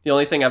 The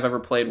only thing I've ever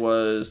played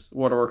was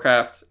World of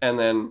Warcraft, and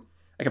then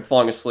I kept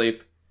falling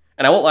asleep.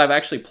 And I won't lie, I've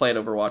actually played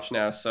Overwatch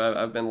now, so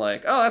I've been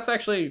like, oh, that's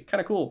actually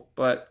kind of cool,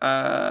 but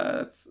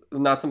it's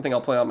not something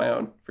I'll play on my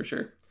own for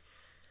sure.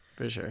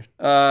 for sure.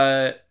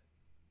 Uh,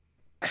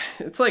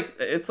 it's like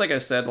I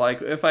said,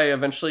 like, if I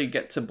eventually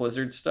get to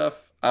Blizzard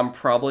stuff, I'm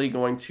probably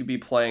going to be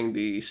playing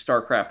the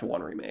StarCraft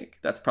 1 remake.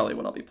 That's probably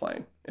what I'll be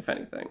playing, if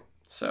anything.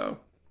 So,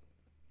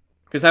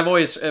 because I've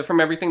always, from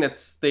everything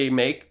they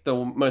make, the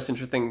most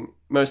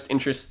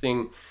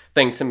interesting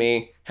thing to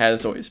me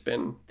has always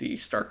been the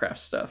StarCraft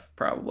stuff,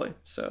 probably.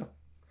 So,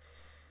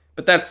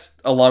 but that's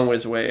a long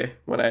ways away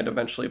when I'd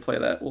eventually play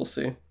that. We'll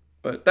see.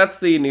 But that's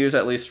the news,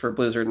 at least for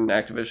Blizzard and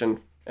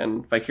Activision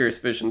and Vicarious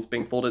Visions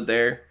being folded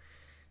there.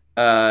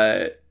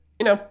 Uh,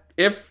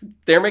 if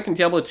they're making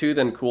Diablo 2,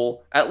 then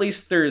cool. At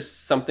least there's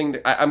something.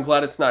 I'm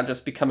glad it's not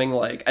just becoming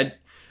like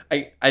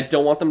I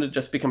don't want them to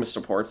just become a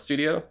support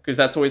studio, because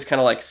that's always kind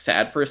of like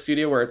sad for a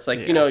studio where it's like,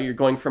 Yeah. you're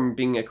going from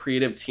being a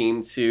creative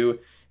team to,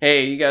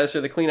 hey, you guys are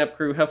the cleanup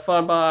crew, have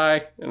fun,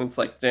 bye. And it's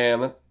like, damn,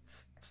 that's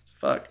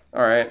fuck.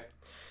 All right.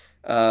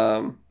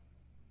 Um,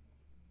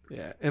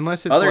 Yeah.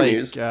 Unless it's Other like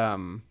news.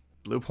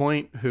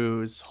 Bluepoint,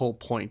 whose whole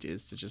point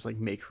is to just like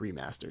make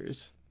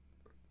remasters.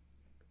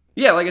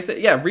 Yeah, like I said,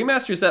 yeah,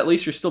 remasters, at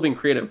least you're still being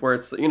creative, where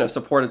it's,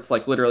 support, it's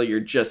like literally you're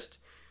just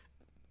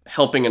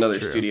helping another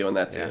True. studio and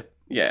that's Yeah. it.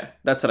 Yeah,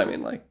 that's what I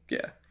mean, like,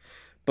 yeah.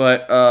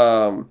 But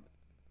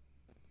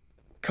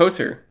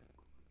KOTOR,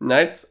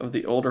 Knights of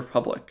the Old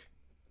Republic,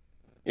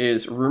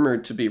 is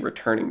rumored to be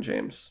returning,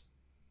 James,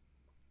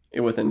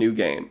 with a new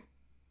game.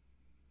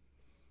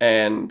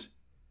 And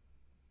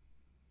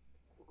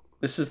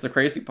this is the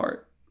crazy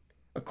part.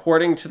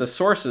 According to the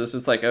sources,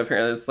 it's like,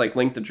 apparently it's like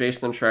linked to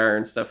Jason Schreier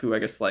and stuff, who I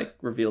guess like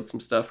revealed some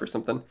stuff or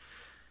something.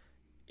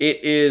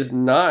 It is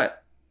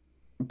not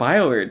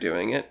BioWare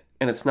doing it,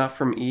 and it's not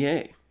from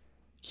EA.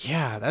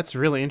 Yeah, that's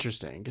really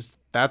interesting because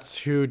that's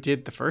who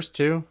did the first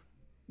two.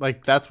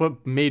 Like that's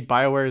what made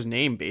BioWare's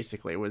name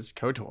basically was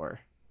KOTOR.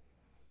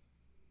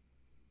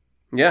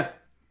 Yeah,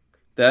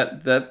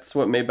 that's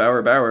what made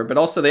BioWare. But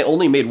also, they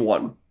only made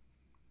one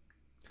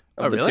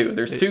of the really? two.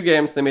 There's two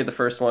games. They made the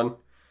first one.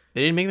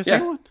 They didn't make the Yeah.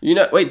 second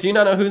one? Wait, do you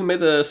not know who made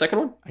the second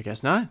one? I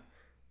guess not.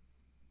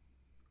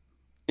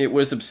 It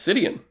was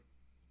Obsidian.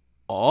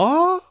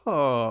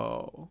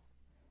 Oh.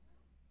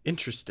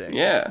 Interesting.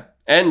 Yeah.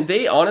 And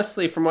they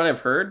honestly, from what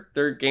I've heard,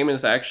 their game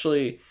is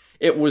actually,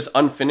 it was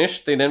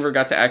unfinished. They never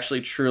got to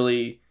actually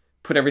truly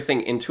put everything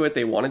into it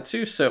they wanted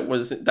to. So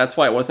that's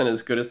why it wasn't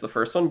as good as the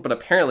first one. But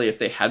apparently, if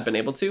they had been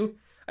able to,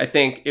 I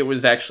think it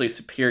was actually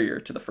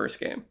superior to the first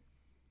game.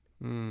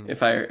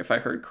 If I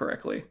heard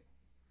correctly.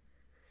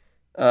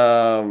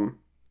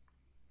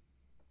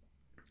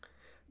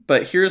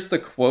 But here's the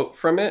quote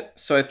from it.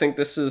 So I think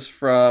this is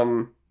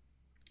from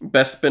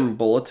Bespin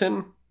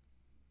Bulletin.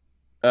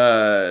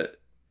 And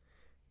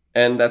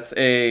that's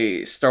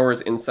a Star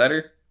Wars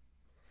insider.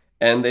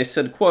 And they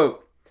said,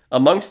 quote,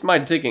 Amongst my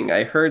digging,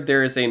 I heard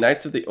there is a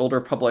Knights of the Old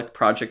Republic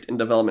project in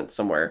development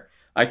somewhere.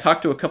 I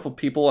talked to a couple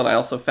people, and I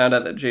also found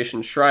out that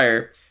Jason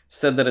Schreier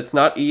said that it's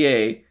not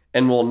EA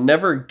and will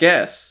never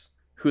guess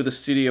who the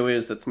studio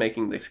is that's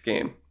making this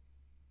game.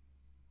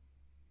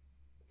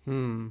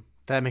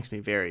 That makes me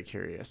very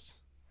curious.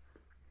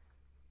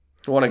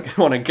 Want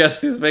to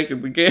guess who's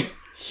making the game?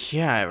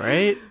 Yeah,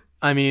 right?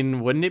 I mean,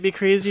 wouldn't it be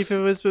crazy if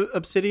it was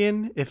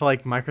Obsidian? If,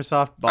 like,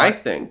 Microsoft bought... I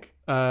think.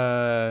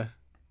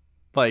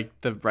 Like,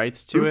 the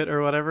rights to it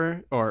or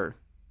whatever? Or,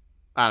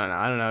 I don't know.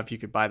 I don't know if you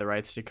could buy the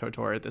rights to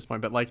KOTOR at this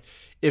point. But, like,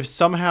 if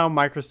somehow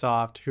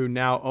Microsoft, who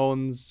now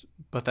owns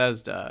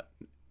Bethesda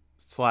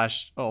 /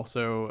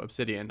 also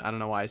Obsidian... I don't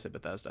know why I said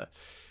Bethesda.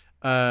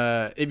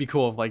 It'd be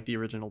cool if, like, the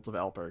original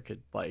developer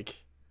could, like...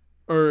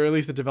 Or at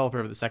least the developer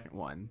of the second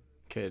one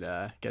could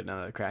get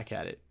another crack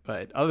at it.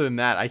 But other than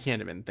that, I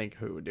can't even think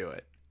who would do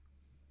it.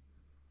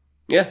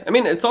 Yeah, I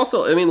mean, it's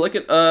also... I mean, look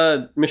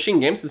at Machine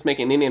Games is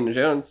making Indiana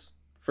Jones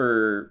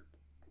for,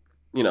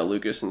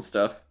 Lucas and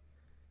stuff.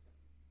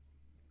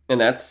 And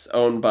that's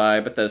owned by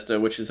Bethesda,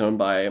 which is owned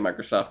by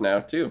Microsoft now,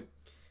 too.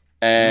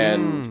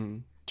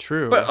 And...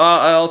 True. But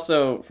I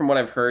also, from what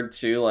I've heard,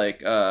 too, like,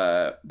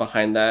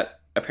 behind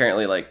that,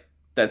 apparently, like,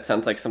 that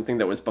sounds like something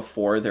that was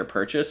before their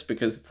purchase,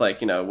 because it's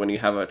like, when you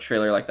have a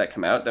trailer like that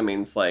come out, that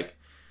means, like,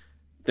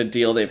 the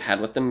deal they've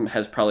had with them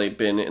has probably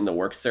been in the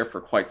works there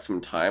for quite some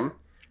time.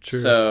 True.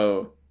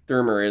 So the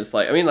rumor is,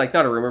 like, I mean, like,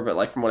 not a rumor, but,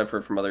 like, from what I've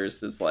heard from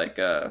others, is, like,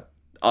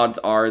 odds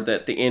are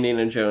that the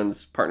Indiana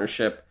Jones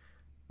partnership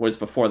was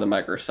before the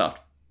Microsoft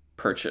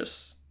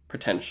purchase,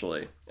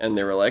 potentially. And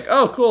they were like,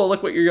 oh, cool,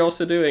 look what you're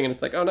also doing. And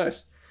it's like, oh,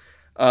 nice.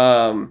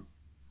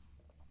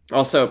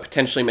 Also,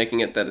 potentially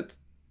making it that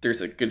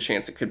there's a good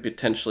chance it could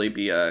potentially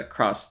be a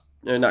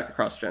not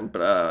cross-gen,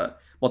 but a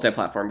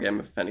multi-platform game,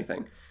 if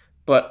anything.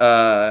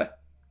 But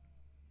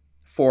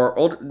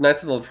for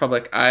Knights of the Old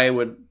Republic, I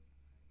would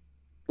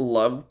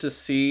love to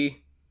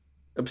see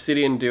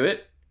Obsidian do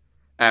it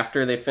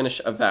after they finish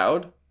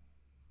Avowed,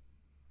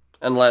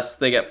 unless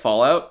they get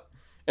Fallout,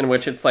 in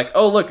which it's like,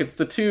 oh, look, it's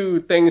the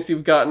two things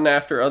you've gotten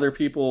after other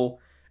people,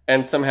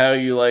 and somehow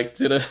you, like,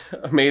 did an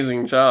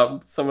amazing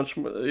job, so much,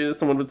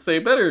 someone would say,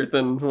 better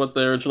than what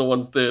the original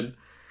ones did.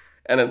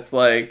 And it's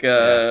like,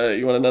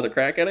 you want another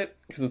crack at it?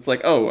 Because it's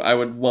like, oh, I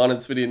would want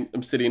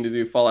Obsidian to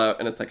do Fallout,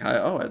 and it's like,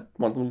 I'd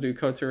want them to do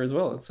KOTOR as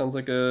well. It sounds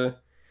like a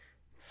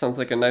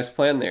nice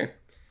plan there.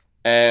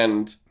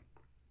 And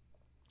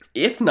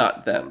if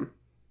not them,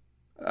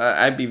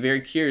 I'd be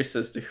very curious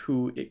as to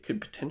who it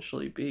could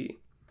potentially be.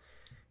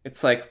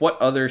 It's like,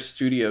 what other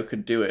studio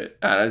could do it?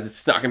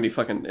 It's not gonna be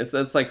fucking.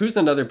 It's like, who's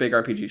another big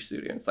RPG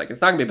studio? It's like,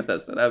 it's not gonna be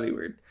Bethesda. That'd be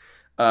weird.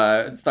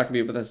 It's not gonna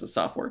be Bethesda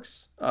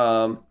Softworks.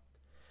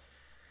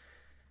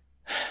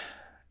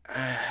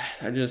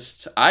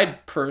 I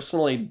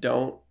personally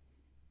don't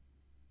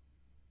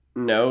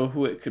know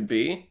who it could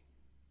be.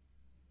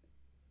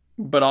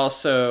 But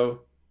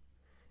also,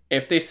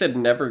 if they said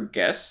never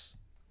guess,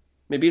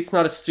 maybe it's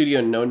not a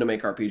studio known to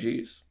make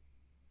RPGs.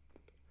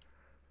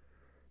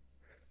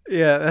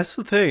 Yeah, that's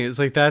the thing. It's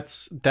like,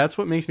 that's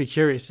what makes me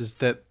curious, is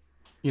that,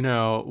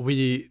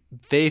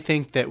 they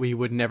think that we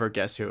would never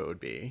guess who it would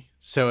be.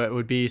 So it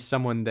would be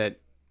someone that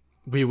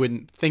we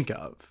wouldn't think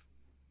of.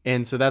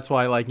 And so that's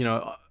why, like,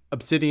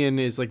 Obsidian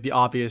is, like, the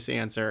obvious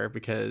answer,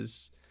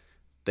 because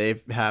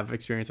they have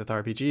experience with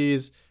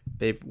RPGs.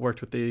 They've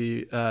worked with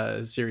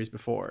the series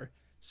before.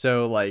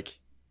 So, like,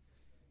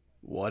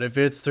 what if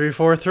it's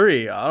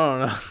 343? I don't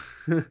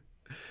know.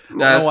 I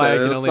don't know why I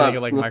can only think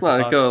of, like,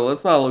 Microsoft.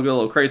 Let's not go a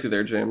little crazy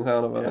there, James. I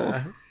don't know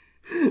about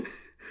that.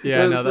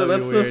 Yeah,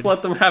 let's just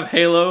let them have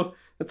Halo.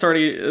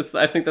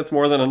 I think that's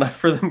more than enough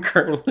for them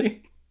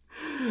currently.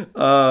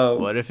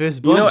 What if it's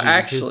Bungie?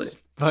 Actually,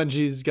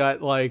 Bungie's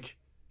got, like,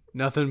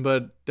 nothing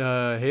but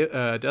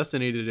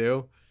Destiny to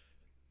do.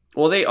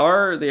 Well, they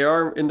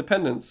are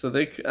independent, so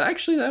they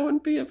actually,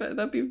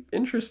 that'd be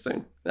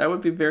interesting. That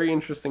would be very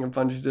interesting if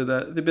Bungie did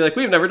that. They'd be like,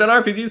 we've never done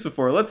RPGs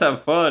before. Let's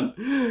have fun.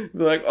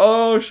 Be like,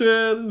 oh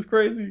shit, this is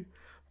crazy.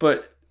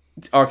 But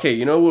okay,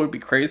 you know what would be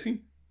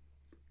crazy?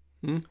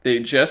 They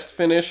just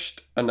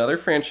finished another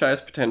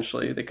franchise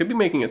potentially. They could be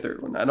making a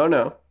third one. I don't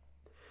know.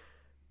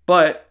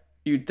 But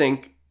you'd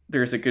think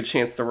there's a good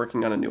chance they're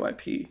working on a new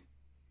IP.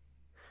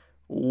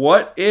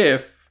 What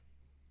if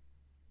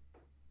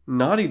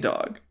Naughty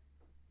Dog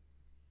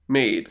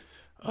made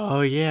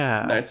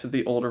Knights of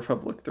the Old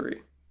Republic 3?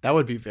 That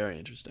would be very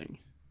interesting.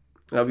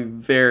 That would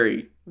be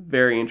very,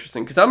 very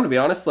interesting. Because I'm going to be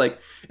honest, like,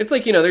 it's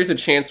like, there's a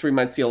chance we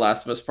might see a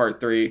Last of Us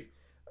Part 3.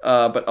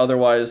 But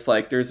otherwise,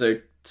 like, there's a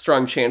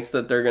strong chance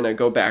that they're going to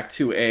go back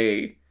to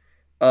they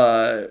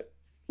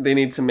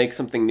need to make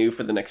something new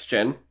for the next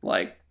gen.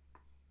 Like,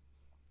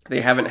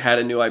 they haven't had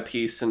a new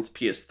IP since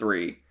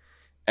PS3.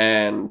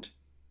 And,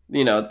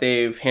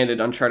 they've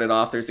handed Uncharted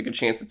off. There's a good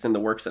chance it's in the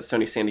works at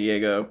Sony San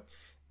Diego.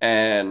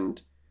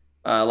 And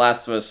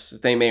Last of Us,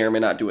 they may or may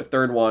not do a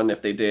third one.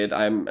 If they did,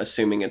 I'm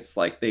assuming it's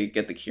like they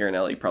get the Keira and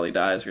Ellie probably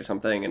dies or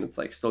something, and it's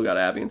like still got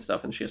Abby and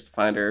stuff, and she has to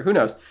find her. Who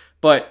knows?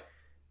 But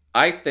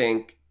I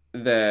think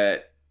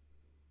that,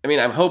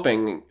 I'm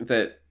hoping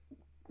that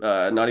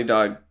Naughty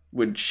Dog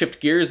would shift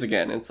gears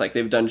again. It's like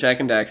they've done Jack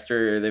and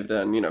Daxter, they've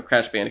done,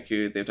 Crash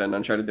Bandicoot, they've done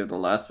Uncharted, they've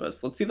done Last of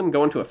Us. Let's see them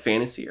go into a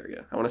fantasy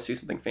area. I want to see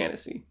something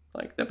fantasy.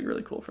 Like, that'd be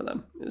really cool for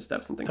them, is to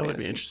have something That fantasy.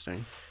 would be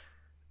interesting.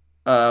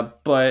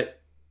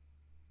 But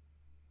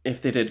if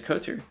they did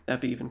KOTOR,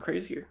 that'd be even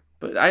crazier.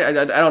 But I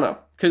don't know.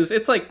 Because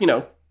it's like,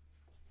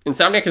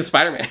 Insomniac is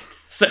Spider-Man.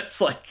 So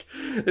it's like,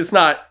 it's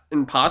not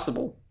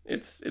impossible.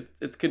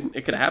 It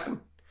could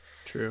happen.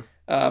 True.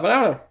 But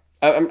I don't know.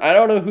 I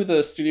don't know who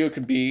the studio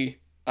could be.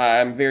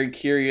 I'm very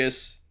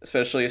curious,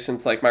 especially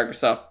since like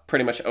Microsoft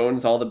pretty much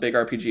owns all the big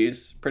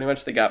RPGs. Pretty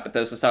much, they got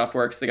Bethesda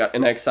Softworks, they got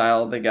In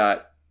Exile, they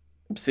got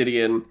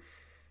Obsidian.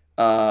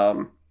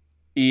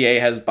 EA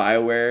has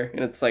BioWare,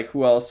 and it's like,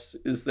 who else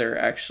is there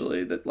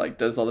actually that like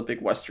does all the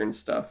big Western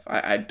stuff?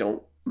 I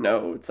don't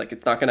know. It's like,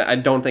 it's not gonna. I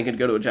don't think it'd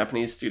go to a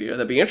Japanese studio.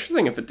 That'd be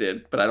interesting if it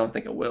did, but I don't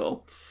think it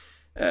will.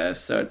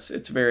 So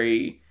it's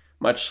very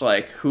much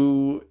like,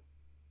 who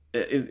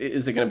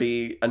is it going to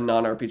be? A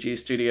non-RPG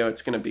studio?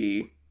 It's going to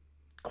be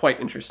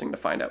quite interesting to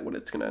find out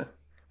what's gonna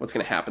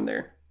happen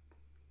there.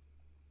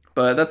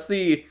 But that's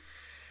the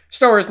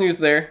Star Wars news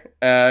there.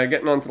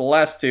 Getting on to the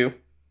last two.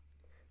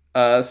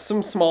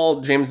 Some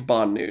small James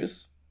Bond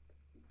news.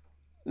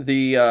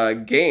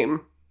 The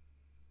game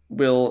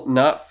will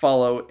not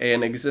follow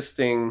an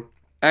existing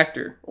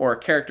actor or a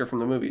character from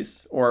the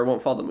movies, or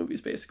won't follow the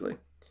movies, basically.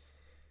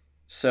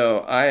 So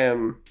I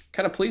am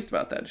kind of pleased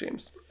about that,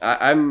 James.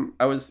 I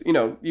was,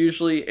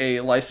 usually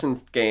a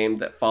licensed game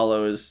that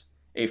follows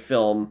a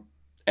film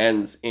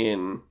ends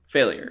in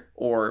failure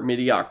or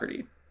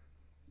mediocrity.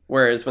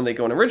 Whereas when they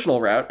go an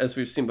original route, as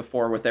we've seen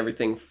before with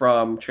everything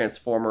from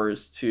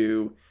Transformers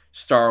to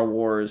Star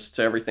Wars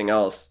to everything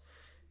else,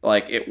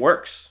 like, it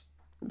works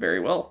very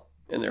well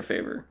in their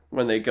favor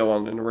when they go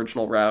on an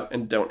original route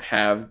and don't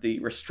have the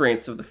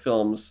restraints of the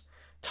films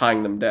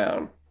tying them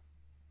down.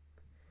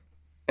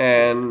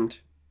 And,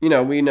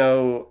 we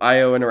know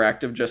IO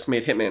Interactive just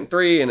made Hitman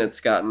 3, and it's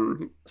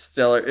gotten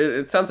stellar.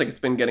 It sounds like it's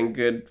been getting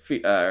good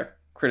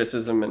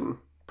criticism and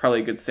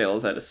probably good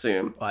sales, I'd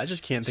assume. Well, I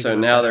just can't think So of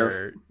a now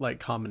better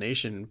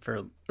combination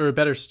or a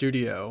better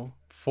studio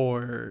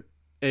for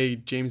a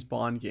James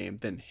Bond game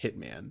than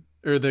Hitman,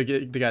 or the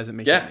guys that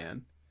make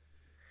Hitman.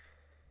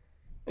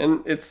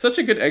 And it's such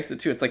a good exit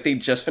too. It's like they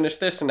just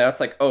finished this, and now it's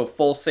like, oh,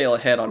 full sail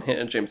ahead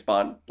on James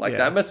Bond. Like,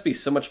 that must be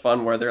so much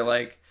fun, where they're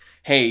like,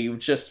 hey, you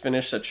just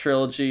finished a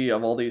trilogy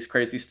of all these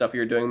crazy stuff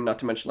you're doing, not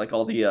to mention like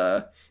all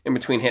the in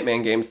between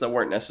Hitman games that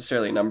weren't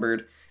necessarily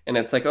numbered. And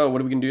it's like, oh,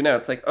 what are we gonna do now?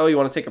 It's like, oh, you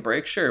want to take a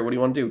break? Sure. What do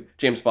you want to do?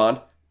 James Bond?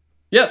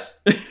 Yes.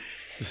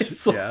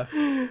 It's like,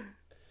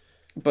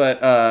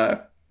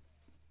 but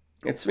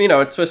it's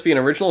it's supposed to be an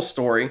original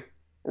story,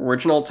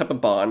 original type of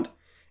Bond,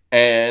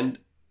 and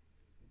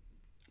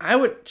I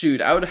would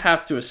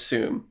have to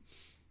assume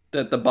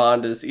that the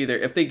Bond is either,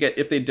 if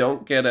they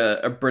don't get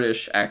a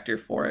British actor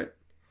for it,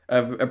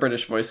 a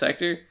British voice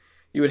actor,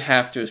 you would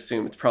have to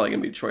assume it's probably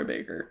gonna be Troy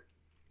Baker.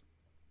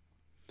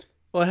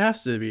 Well, it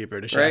has to be a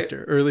British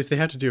actor, or at least they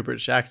have to do a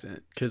British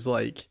accent, because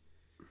like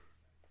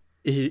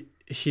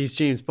he's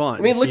James Bond.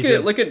 I mean,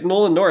 look at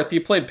Nolan North. He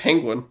played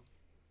Penguin.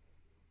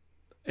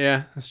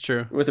 Yeah, that's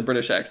true. With a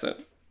British accent.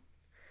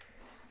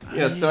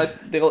 Yeah, so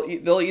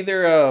they'll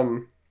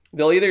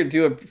either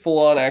do a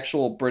full-on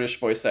actual British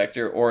voice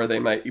actor, or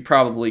you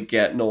probably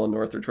get Nolan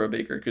North or Troy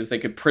Baker, because they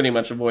could pretty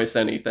much voice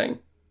anything.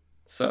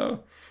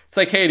 So it's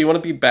like, hey, do you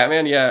want to be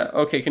Batman? Yeah.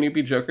 Okay, can you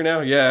be Joker now?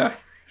 Yeah.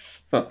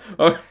 So,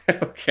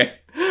 okay.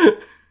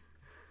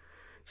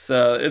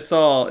 So it's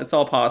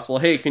all possible.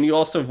 Hey, can you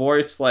also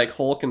voice like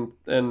Hulk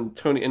and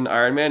Tony and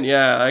Iron Man?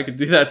 Yeah, I could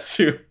do that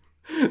too.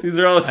 These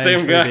are all the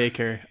same guy.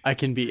 Baker. I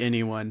can be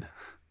anyone.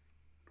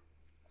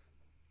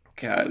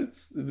 God,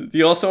 do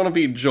you also want to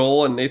be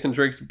Joel and Nathan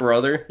Drake's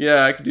brother?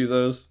 Yeah, I could do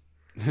those.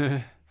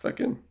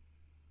 Fucking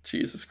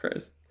Jesus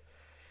Christ.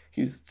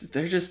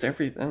 They're just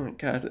everything. Oh my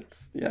God,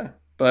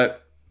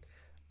 But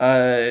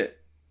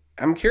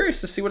I'm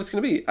curious to see what it's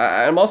going to be.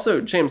 I'm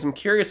also, James, I'm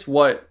curious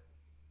what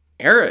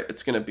era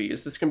it's going to be.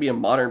 Is this going to be a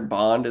modern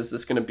Bond? Is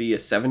this going to be a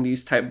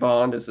 70s type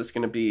Bond? Is this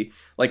going to be,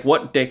 like,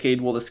 what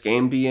decade will this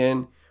game be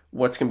in?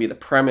 What's going to be the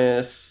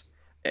premise?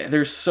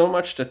 There's so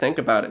much to think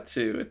about it,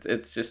 too.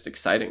 It's just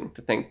exciting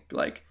to think,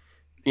 like,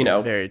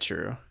 Very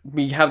true.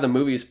 We have the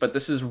movies, but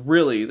this is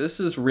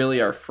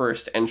really our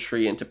first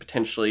entry into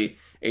potentially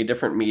a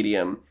different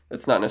medium.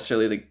 It's not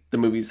necessarily the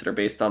movies that are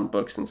based on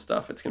books and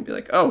stuff. It's going to be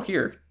like, oh,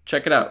 here,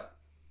 check it out.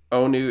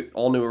 All new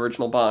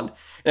original Bond.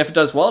 And if it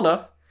does well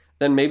enough,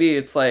 then maybe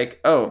it's like,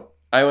 oh,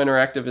 IO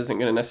Interactive isn't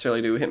going to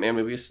necessarily do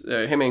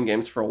Hitman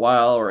games for a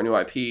while, or a new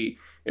IP.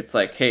 It's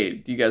like, hey,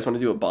 do you guys want to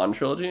do a Bond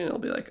trilogy? And it'll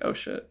be like, oh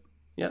shit,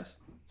 yes.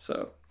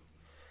 So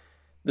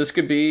this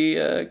could be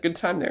a good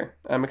time there.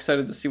 I'm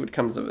excited to see what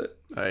comes of it.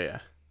 Oh yeah,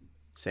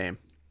 same.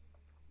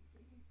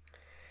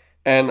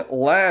 And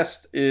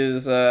last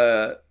is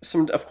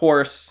of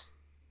course,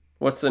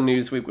 what's a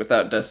news week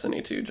without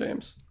Destiny 2,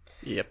 James?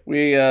 Yep.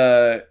 We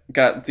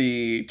got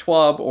the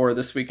TWAB, or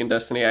This Week in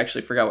Destiny. I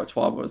actually forgot what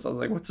TWAB was. I was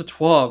like, what's a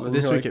TWAB? And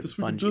This Week in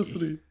Bungie.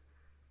 Destiny.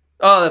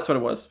 Oh, that's what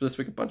it was. This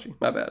Week at Bungie.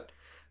 My bad.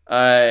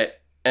 Uh,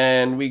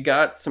 and we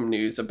got some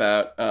news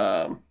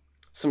about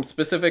some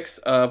specifics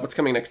of what's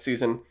coming next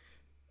season.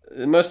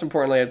 Most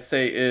importantly, I'd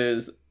say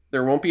is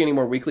there won't be any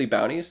more weekly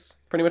bounties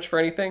pretty much for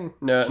anything.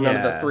 No, none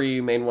of the Yeah.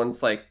 three main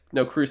ones, like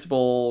no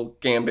Crucible,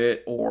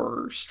 Gambit,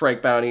 or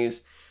Strike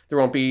bounties. There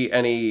won't be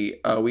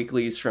any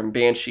weeklies from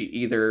Banshee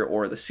either,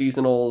 or the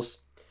seasonals.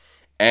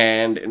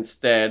 And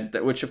instead,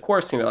 which of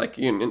course, like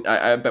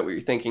I bet what you're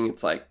thinking.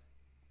 It's like,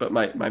 but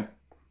my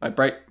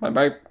bright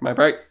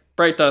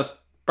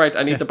dust, bright.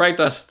 I need Yeah. the bright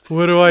dust.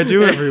 What do I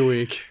do every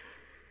week?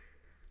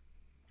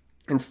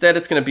 Instead,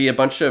 it's going to be a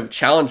bunch of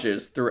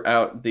challenges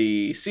throughout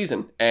the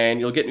season,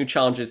 and you'll get new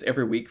challenges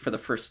every week for the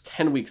first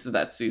 10 weeks of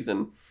that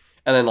season.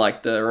 And then,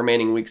 like, the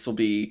remaining weeks will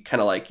be kind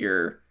of like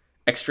your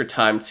extra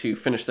time to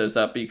finish those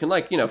up. But you can,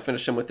 like,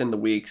 finish them within the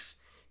weeks.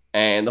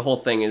 And the whole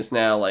thing is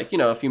now, like,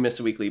 if you miss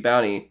a weekly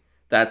bounty,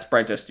 that's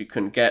Bright Dust you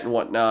couldn't get and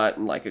whatnot,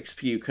 and, like,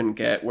 XP you couldn't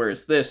get.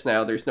 Whereas this,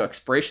 now, there's no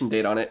expiration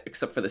date on it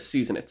except for the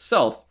season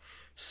itself.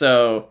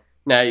 So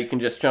now you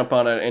can just jump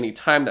on at any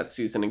time that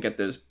season and get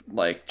those,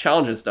 like,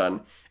 challenges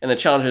done. And the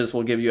challenges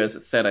will give you, as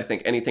it said, I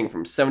think anything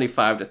from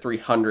 75 to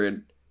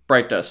 300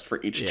 Bright Dust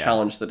for each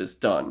challenge that is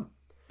done.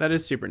 That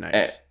is super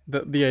nice.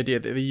 The idea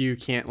that you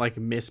can't like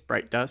miss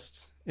Bright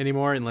Dust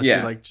anymore unless you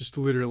like just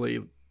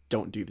literally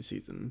don't do the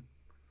season.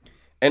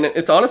 And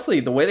it's honestly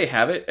the way they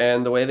have it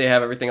and the way they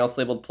have everything else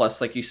labeled. Plus,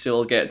 like, you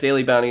still get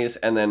daily bounties,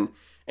 and then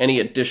any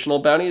additional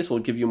bounties will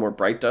give you more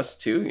Bright Dust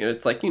too.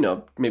 It's like,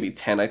 maybe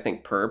 10, I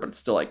think, per, but it's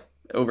still like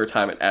over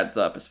time it adds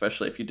up,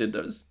 especially if you did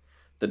the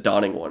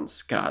dawning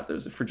ones. God,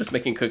 those for just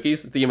making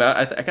cookies. The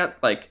amount I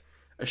got like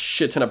a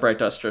shit ton of Bright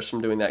Dust just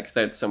from doing that because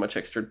I had so much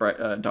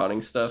extra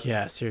dawning stuff.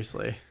 Yeah,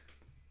 seriously.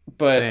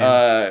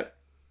 But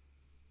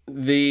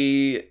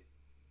the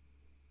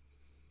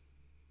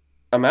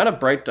amount of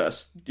Bright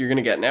Dust you're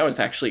gonna get now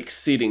is actually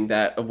exceeding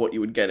that of what you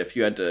would get if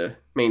you had to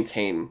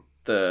maintain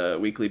the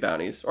weekly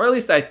bounties, or at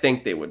least I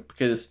think they would,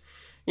 because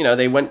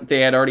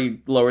they had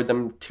already lowered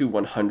them to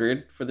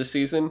 100 for the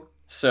season.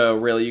 So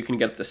really, you can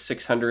get up to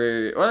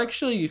 600, or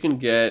actually you can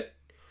get,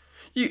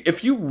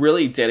 if you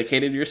really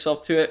dedicated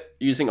yourself to it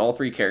using all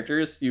three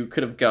characters, you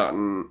could have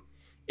gotten,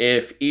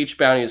 if each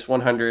bounty is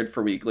 100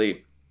 for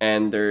weekly,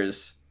 and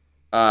there's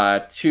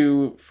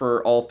 2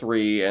 for all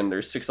three, and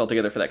there's 6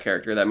 altogether for that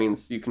character, that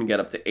means you can get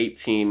up to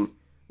 18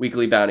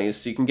 weekly bounties,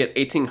 so you can get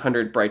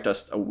 1,800 Bright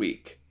Dust a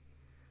week,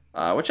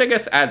 which I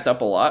guess adds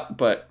up a lot,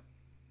 but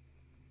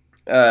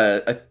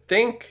I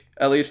think,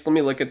 at least let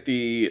me look at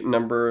the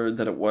number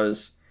that it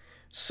was.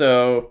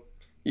 So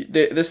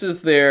this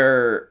is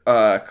their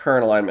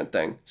current alignment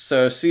thing.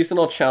 So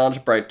seasonal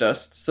challenge Bright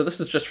Dust. So this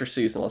is just for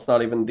seasonal. It's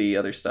not even the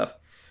other stuff.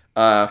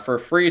 For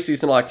free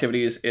seasonal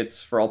activities,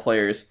 it's for all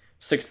players.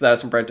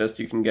 6,000 Bright Dust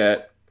you can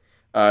get.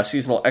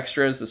 Seasonal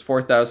extras is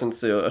 4,000.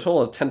 So a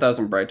total of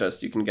 10,000 Bright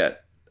Dust you can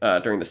get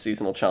during the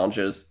seasonal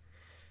challenges.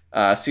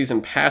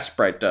 Season Pass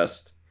Bright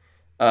Dust.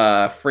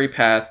 Free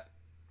Path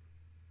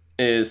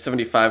is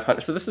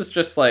 7,500. So this is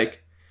just like,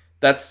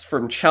 that's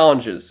from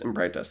challenges in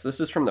Bright Dust. This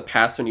is from the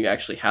pass when you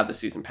actually have the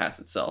season pass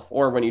itself,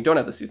 or when you don't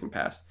have the season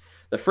pass.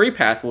 The free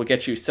path will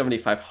get you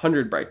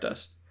 7,500 Bright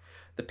Dust.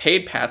 The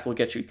paid path will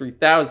get you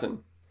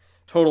 3,000,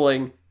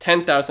 totaling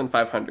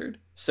 10,500.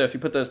 So if you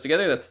put those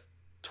together, that's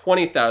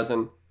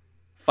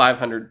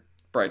 20,500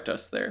 Bright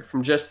Dust there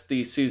from just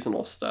the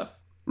seasonal stuff,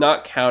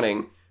 not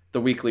counting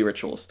the weekly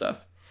ritual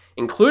stuff.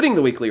 Including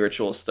the weekly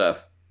ritual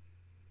stuff,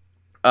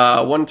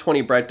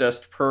 120 Bright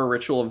Dust per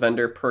ritual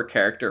vendor per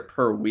character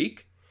per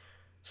week.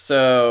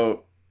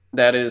 So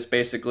that is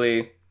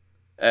basically,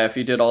 if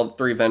you did all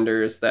 3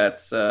 vendors,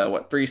 that's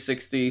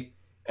 360,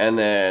 and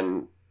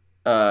then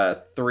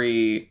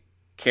 3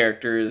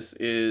 characters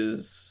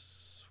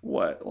is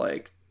what,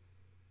 like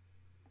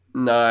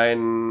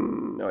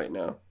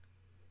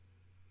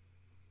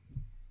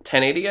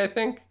 1080, I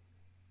think.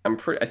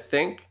 I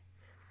think.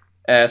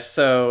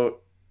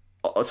 So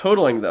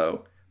totaling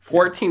though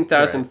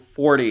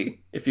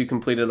 14,040 if you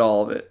completed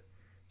all of it.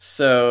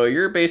 So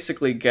you're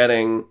basically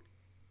getting,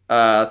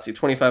 let's see,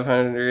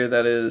 2,500,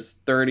 that is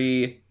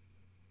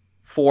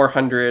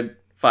 3,400,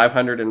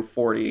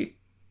 540.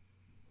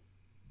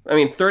 I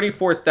mean,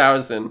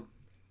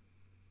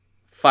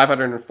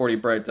 34,540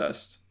 Bright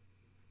Dust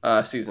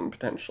season,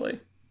 potentially.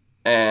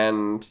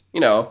 And,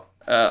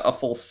 a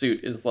full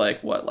suit is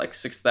like, what, like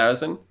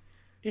 6,000?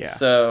 Yeah.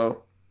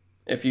 So,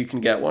 if you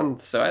can get one.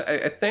 So,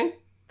 I think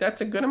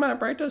that's a good amount of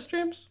Bright Dust,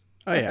 James.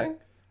 Oh, yeah.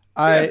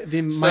 I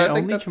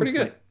think that's pretty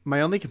good.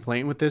 My only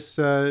complaint with this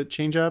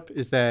change up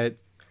is that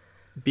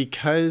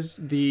because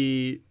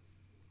the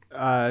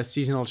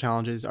seasonal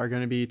challenges are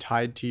going to be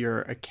tied to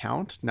your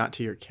account, not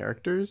to your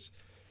characters,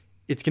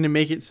 it's going to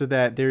make it so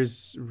that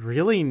there's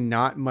really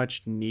not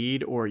much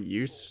need or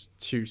use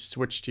to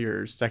switch to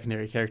your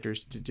secondary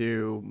characters to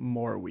do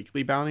more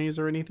weekly bounties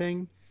or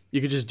anything.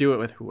 You could just do it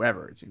with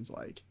whoever, it seems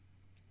like.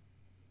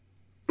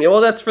 Yeah, well,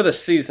 that's for the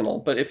seasonal,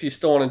 but if you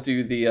still want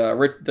to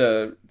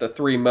do the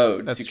 3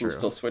 modes, that's you can true.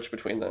 Still switch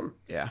between them.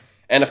 Yeah.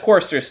 And of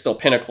course, there's still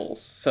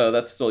pinnacles, so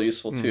that's still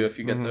useful too if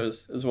you get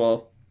those as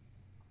well.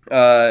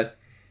 So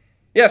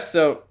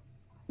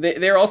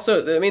they're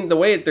also, I mean, the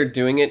way they're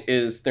doing it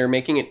is they're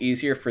making it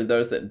easier for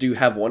those that do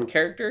have one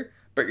character,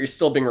 but you're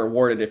still being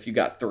rewarded if you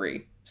got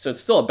three. So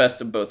it's still a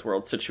best of both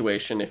worlds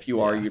situation if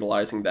you are Yeah.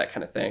 utilizing that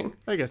kind of thing.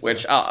 I guess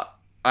Which so.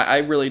 I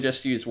really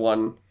just use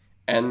one,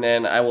 and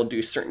then I will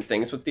do certain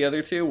things with the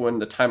other two when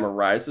the time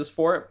arises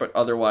for it, but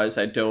otherwise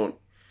I don't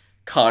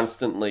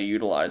constantly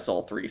utilize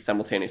all three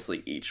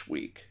simultaneously each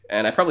week.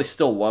 And I probably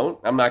still won't.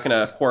 I'm not going to,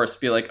 of course,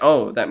 be like,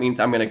 oh, that means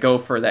I'm going to go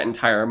for that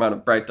entire amount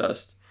of Bright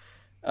Dust.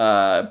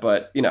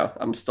 But, you know,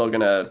 I'm still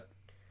going to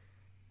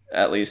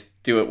at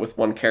least do it with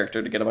one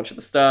character to get a bunch of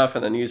the stuff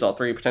and then use all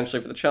three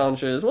potentially for the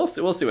challenges. We'll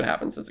see what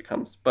happens as it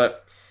comes.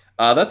 But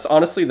that's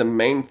honestly the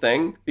main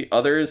thing. The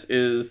others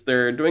is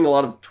they're doing a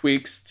lot of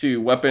tweaks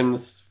to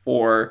weapons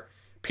for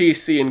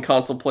PC and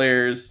console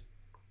players.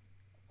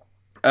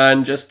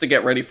 And just to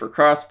get ready for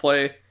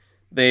crossplay,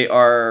 they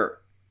are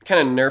kind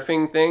of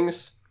nerfing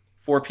things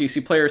for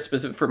PC players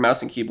specific for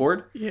mouse and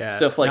keyboard. Yeah.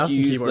 So if like mouse you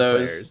and use keyboard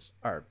those, players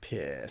are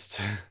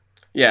pissed.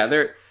 yeah,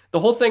 the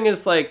whole thing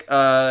is like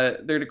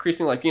they're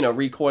decreasing like, you know,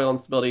 recoil and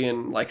stability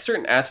and like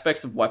certain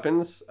aspects of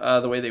weapons,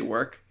 the way they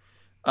work.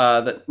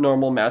 That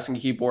normal mouse and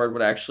keyboard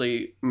would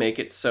actually make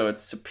it so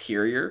it's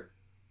superior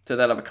to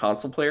that of a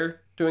console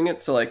player doing it.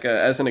 So like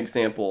as an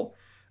example,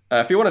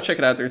 if you want to check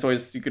it out, there's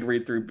always, you could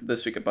read through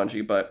This Week at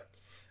Bungie, but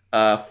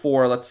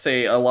for let's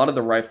say a lot of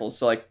the rifles,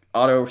 so like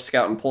auto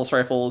scout and pulse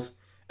rifles,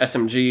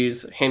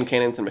 SMGs, hand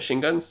cannons, and machine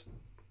guns,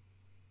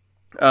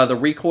 the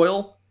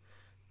recoil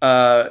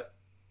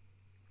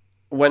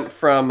went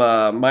from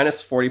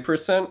minus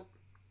 40%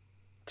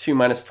 to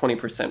minus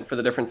 20% for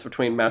the difference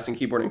between mouse and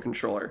keyboard and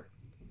controller.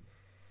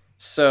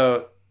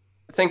 So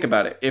think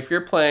about it. If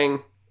you're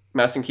playing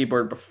mouse and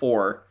keyboard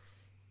before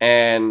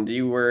and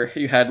you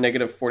had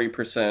negative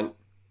 40%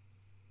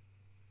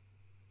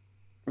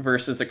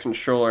 versus a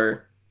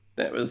controller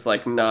that was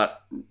like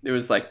not, it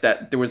was like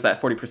that, there was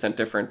that 40%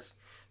 difference,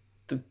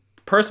 the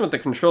person with the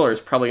controller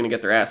is probably going to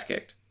get their ass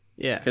kicked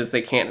Yeah. because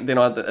they don't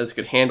have as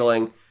good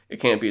handling, it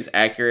can't be as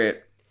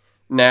accurate.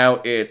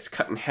 Now it's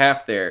cut in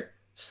half there,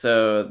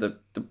 so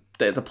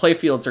the play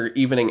fields are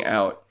evening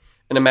out.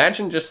 And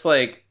imagine just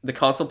like the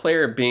console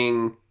player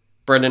being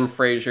Brendan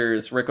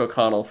Fraser's Rick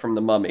O'Connell from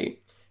The Mummy,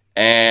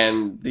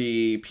 and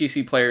the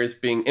PC players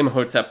being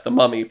Imhotep the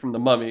Mummy from The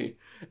Mummy.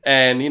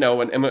 And you know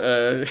when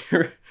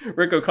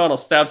Rick O'Connell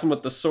stabs him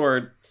with the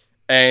sword,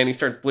 and he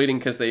starts bleeding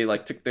because they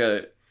like took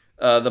the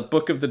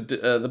book of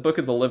the book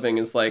of the living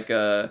is like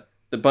the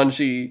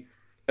Bungie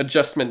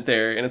adjustment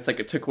there, and it's like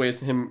it took away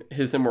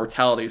his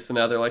immortality. So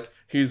now they're like,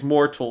 he's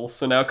mortal.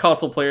 So now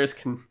console players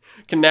can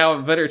now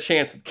have a better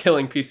chance of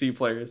killing PC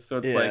players. So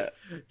it's like,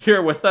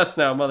 here with us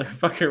now,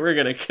 motherfucker, we're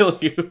gonna kill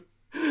you.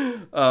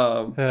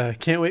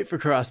 Can't wait for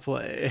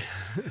crossplay.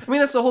 I mean,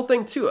 that's the whole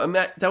thing too. I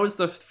mean, that was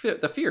the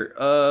fear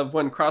of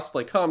when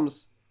crossplay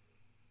comes,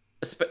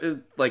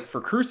 like for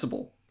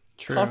Crucible.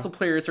 True. Console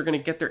players are going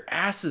to get their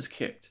asses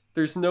kicked.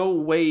 There's no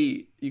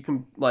way you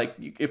can, like,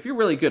 if you're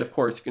really good, of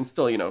course, you can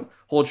still, you know,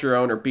 hold your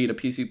own or beat a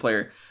PC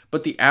player.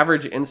 But the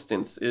average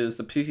instance is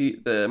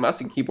the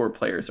mouse and keyboard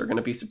players are going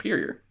to be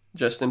superior,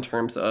 just in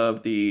terms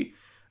of the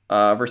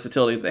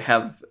versatility they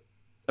have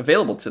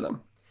available to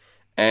them.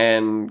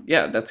 And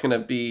yeah, that's going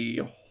to be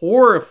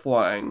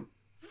horrifying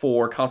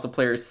for console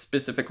players,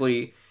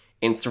 specifically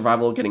in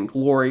survival, getting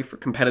glory for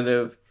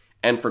competitive,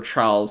 and for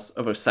Trials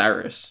of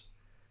Osiris.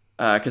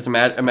 Because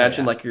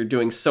imagine like you're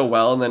doing so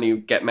well and then you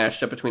get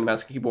matched up between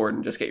mouse and keyboard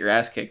and just get your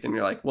ass kicked and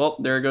you're like, well,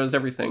 there goes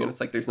everything. And it's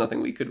like, there's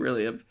nothing we could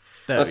really have,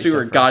 unless we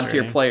were god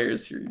tier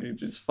players, you're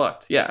just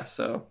fucked. Yeah.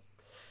 So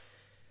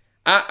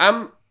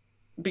I'm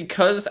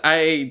because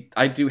I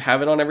do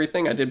have it on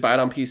everything. I did buy it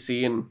on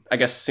PC, and I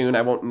guess soon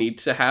I won't need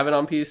to have it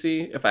on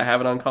PC if I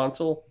have it on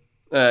console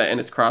and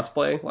it's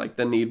crossplay. Like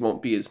the need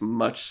won't be as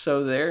much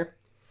so there.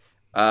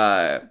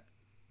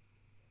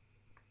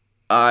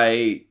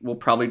 I will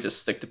probably just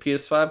stick to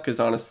PS5 because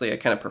honestly, I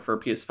kind of prefer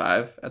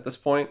PS5 at this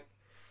point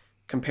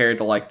compared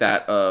to like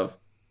that of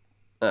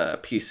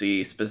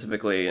PC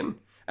specifically. And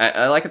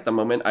I like at the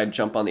moment I'd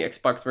jump on the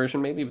Xbox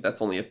version maybe, but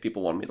that's only if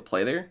people want me to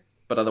play there.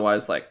 But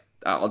otherwise, like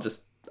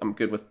I'm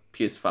good with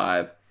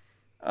PS5.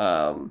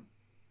 And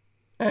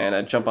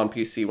I'd jump on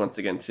PC once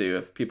again too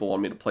if people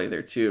want me to play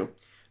there too.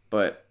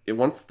 But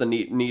once the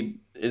need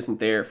isn't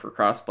there for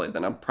crossplay,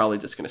 then I'm probably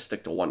just going to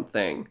stick to one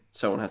thing,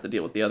 so I won't have to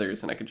deal with the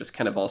others, and I could just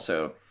kind of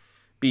also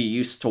be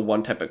used to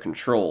one type of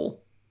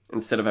control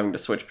instead of having to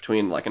switch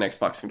between like an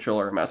Xbox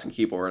controller or mouse and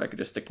keyboard. I could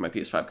just stick to my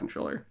PS5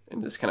 controller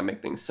and just kind of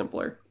make things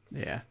simpler.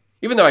 Yeah.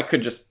 Even though I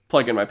could just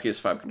plug in my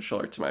PS5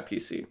 controller to my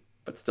PC,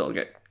 but still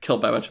get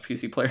killed by a bunch of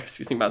PC players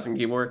using mouse and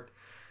keyboard.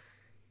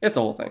 It's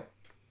a whole thing,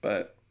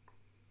 but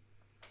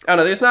I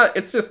don't know.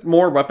 It's just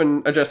more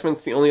weapon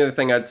adjustments. The only other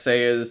thing I'd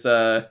say is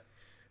they're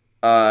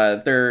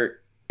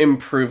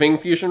improving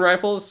fusion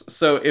rifles.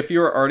 So if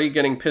you're already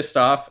getting pissed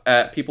off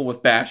at people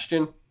with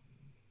Bastion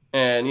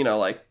and, you know,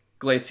 like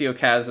Glacio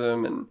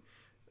Chasm and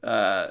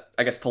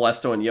I guess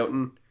Telesto and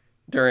Jotun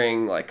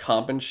during like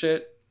comp and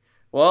shit,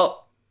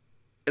 well,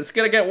 it's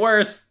going to get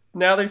worse.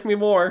 Now there's me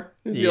more.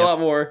 There's be a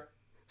lot more.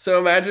 So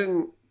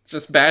imagine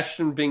just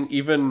Bastion being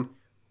even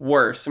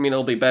worse. I mean,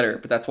 it'll be better,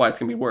 but that's why it's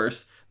gonna be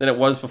worse than it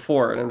was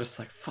before. And I'm just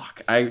like,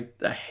 fuck, I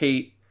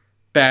hate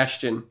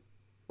Bastion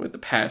with a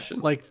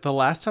passion. Like, the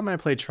last time I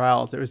played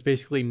Trials, it was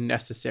basically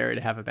necessary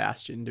to have a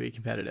Bastion to be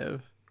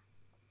competitive.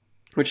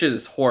 Which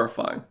is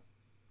horrifying.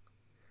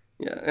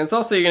 Yeah, and it's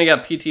also, you're gonna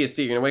get PTSD.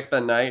 You're gonna wake up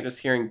at night just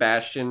hearing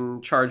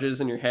Bastion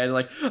charges in your head,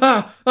 like,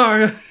 Yeah.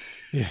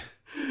 that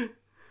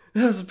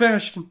was a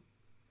Bastion.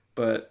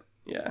 But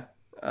yeah,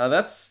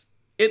 that's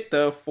it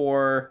though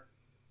for.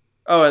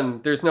 Oh,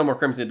 and there's no more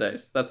Crimson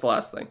Days. That's the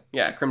last thing.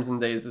 Yeah, Crimson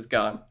Days is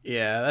gone.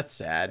 Yeah, that's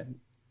sad.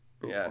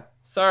 Yeah,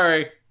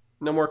 sorry,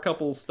 no more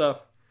couple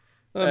stuff.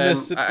 I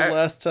missed it the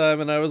last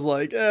time, and I was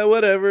like,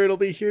 whatever, it'll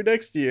be here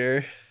next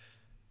year.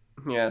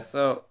 Yeah,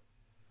 so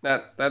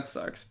that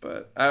sucks,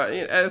 but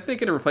I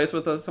think it'd replace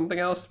with something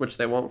else, which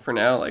they won't for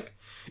now. Like,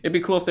 it'd be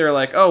cool if they were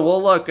like, oh,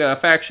 well, look,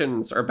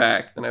 factions are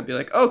back. Then I'd be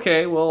like,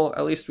 okay, well,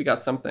 at least we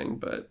got something,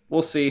 but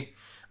we'll see.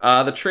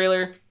 The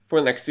trailer for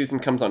the next season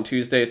comes on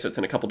Tuesday, so it's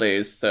in a couple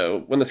days.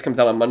 So when this comes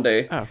out on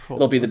Monday, cool.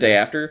 It'll be the day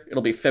after.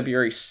 It'll be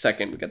February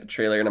 2nd. We get the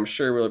trailer, and I'm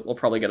sure we'll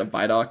probably get a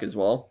Vidoc as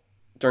well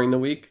during the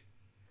week.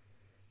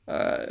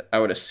 I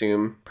would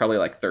assume probably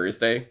like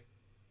Thursday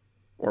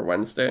or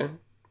Wednesday.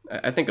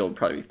 I think it'll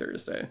probably be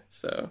Thursday.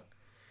 So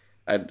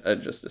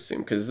I'd just assume,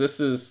 because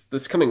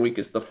this coming week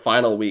is the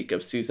final week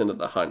of Season of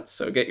the Hunt.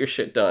 So get your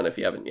shit done if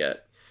you haven't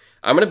yet.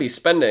 I'm going to be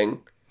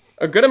spending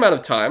a good amount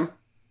of time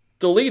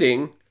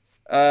deleting.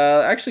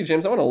 Actually,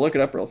 James, I want to look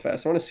it up real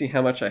fast. I want to see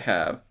how much I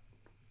have.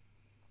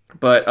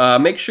 But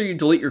make sure you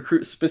delete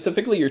your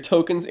specifically your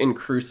tokens in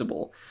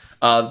Crucible.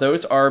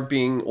 Those are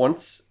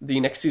once the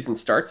next season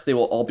starts, they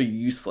will all be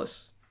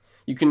useless.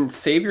 You can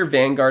save your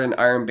Vanguard and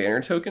Iron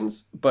Banner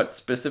tokens, but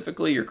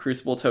specifically your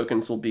Crucible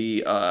tokens will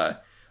be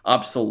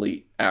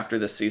obsolete after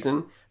this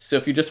season. So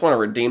if you just want to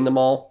redeem them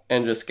all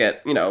and just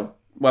get,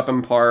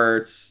 weapon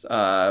parts,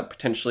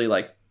 potentially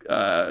like,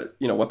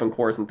 weapon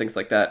cores and things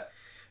like that,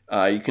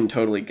 you can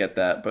totally get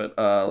that. But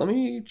let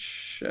me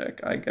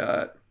check. I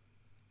got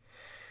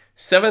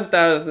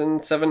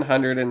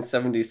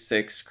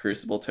 7,776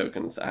 Crucible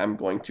tokens I'm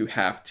going to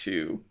have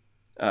to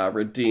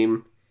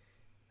redeem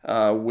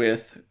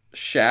with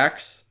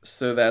Shax,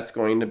 so that's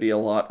going to be a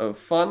lot of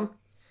fun.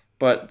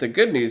 But the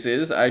good news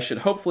is I should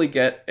hopefully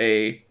get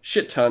a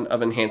shit ton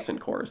of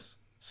enhancement cores.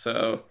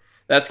 So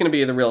that's going to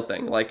be the real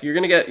thing. Like, you're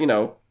going to get,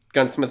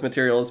 gunsmith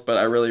materials, but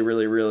I really,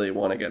 really, really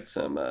want to get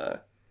some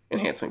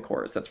enhancement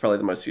cores. That's probably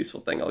the most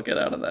useful thing I'll get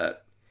out of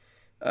that.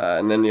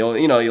 And then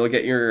you'll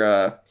get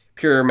your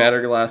Pure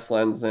Matter Glass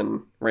Lens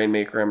and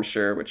Rainmaker, I'm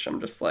sure, which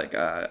I'm just like,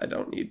 I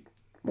don't need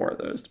more of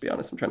those, to be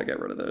honest. I'm trying to get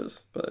rid of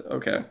those, but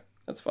okay,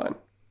 that's fine.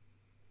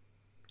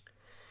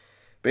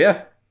 But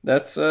yeah,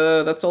 that's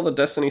all the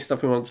Destiny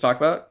stuff we wanted to talk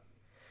about.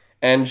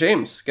 And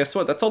James, guess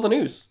what? That's all the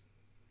news.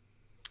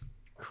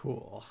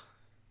 Cool.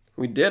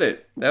 We did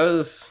it. That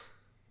was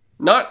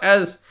not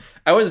as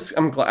I was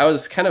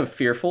kind of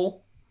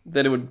fearful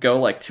that it would go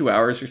like 2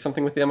 hours or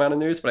something with the amount of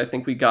news, but I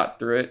think we got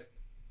through it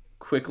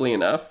quickly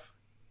enough.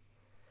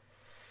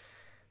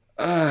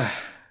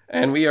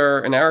 And we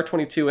are an hour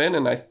 22 in,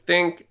 and I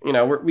think,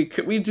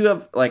 we do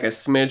have like a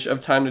smidge of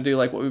time to do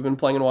like what we've been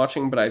playing and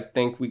watching, but I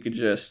think we could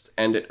just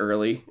end it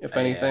early, if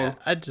anything. Yeah,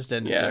 I'd just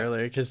end it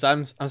earlier, because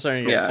I'm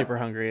starting to get super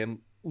hungry and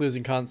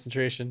losing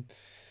concentration,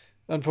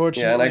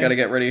 unfortunately. Yeah, and I gotta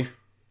get ready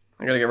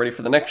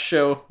for the next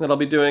show that I'll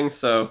be doing,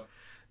 so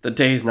the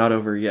day's not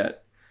over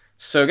yet.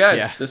 So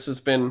guys, This has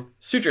been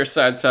Sutro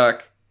Side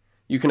Talk.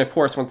 You can, of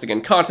course, once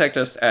again contact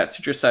us at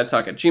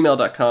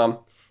sutrosidetalk@gmail.com.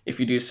 If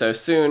you do so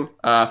soon,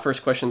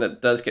 first question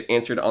that does get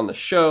answered on the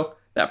show,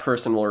 that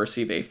person will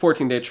receive a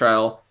 14-day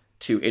trial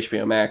to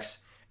HBO Max.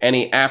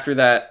 Any after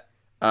that,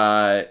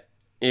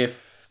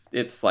 if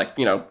it's like,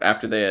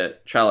 after the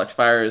trial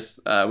expires,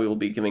 we will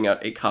be giving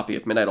out a copy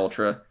of Midnight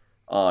Ultra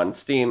on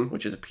Steam,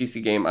 which is a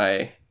PC game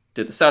I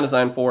did the sound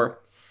design for.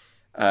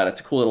 It's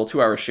a cool little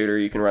 2-hour shooter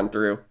you can run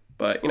through,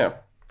 but,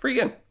 free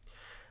game.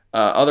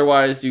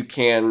 Otherwise, you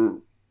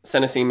can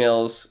send us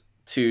emails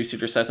to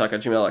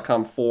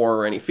sutrosidetalk@gmail.com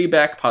for any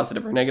feedback,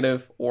 positive or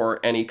negative, or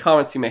any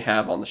comments you may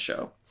have on the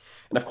show.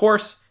 And of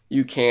course,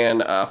 you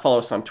can follow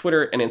us on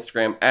Twitter and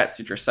Instagram at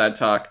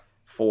SutroSideTalk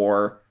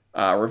for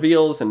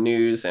reveals and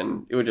news,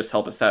 and it would just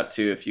help us out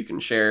too if you can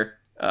share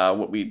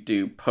what we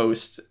do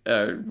post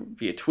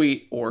via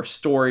tweet or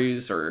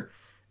stories or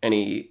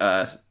any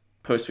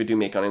posts we do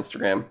make on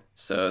Instagram.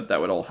 So that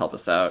would all help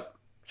us out.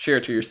 Share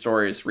it to your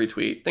stories,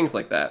 retweet, things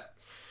like that.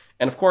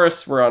 And of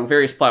course, we're on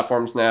various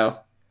platforms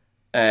now.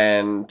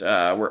 And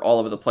we're all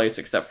over the place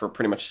except for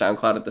pretty much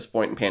SoundCloud at this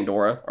point, and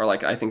Pandora are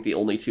like, I think, the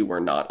only two we're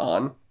not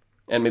on,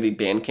 and maybe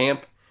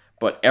Bandcamp.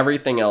 But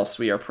everything else,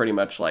 we are pretty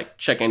much like,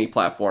 check any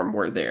platform,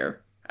 we're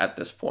there at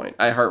this point.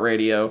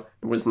 iHeartRadio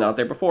was not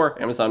there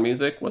before. Amazon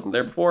Music wasn't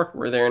there before.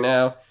 We're there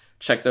now.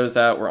 Check those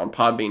out. We're on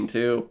Podbean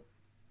too.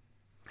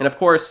 And of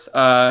course,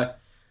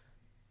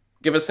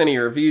 give us any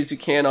reviews you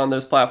can on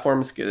those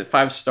platforms. Give it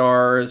 5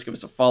 stars. Give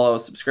us a follow,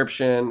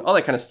 subscription, all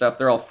that kind of stuff.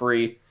 They're all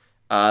free.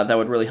 That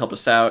would really help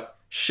us out.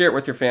 Share it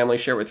with your family,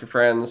 share it with your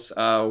friends,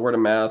 word of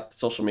mouth,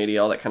 social media,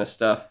 all that kind of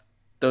stuff.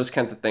 those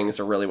kinds of things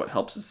are really what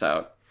helps us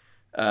out,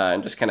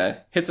 and just kind of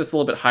hits us a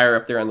little bit higher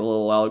up there on the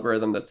little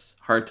algorithm that's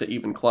hard to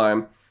even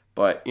climb.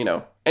 But,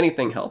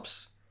 anything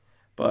helps.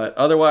 But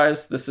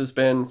otherwise, this has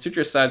been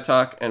Sutro Side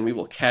Talk, and we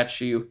will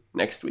catch you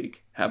next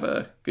week. Have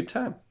a good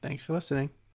time. Thanks for listening.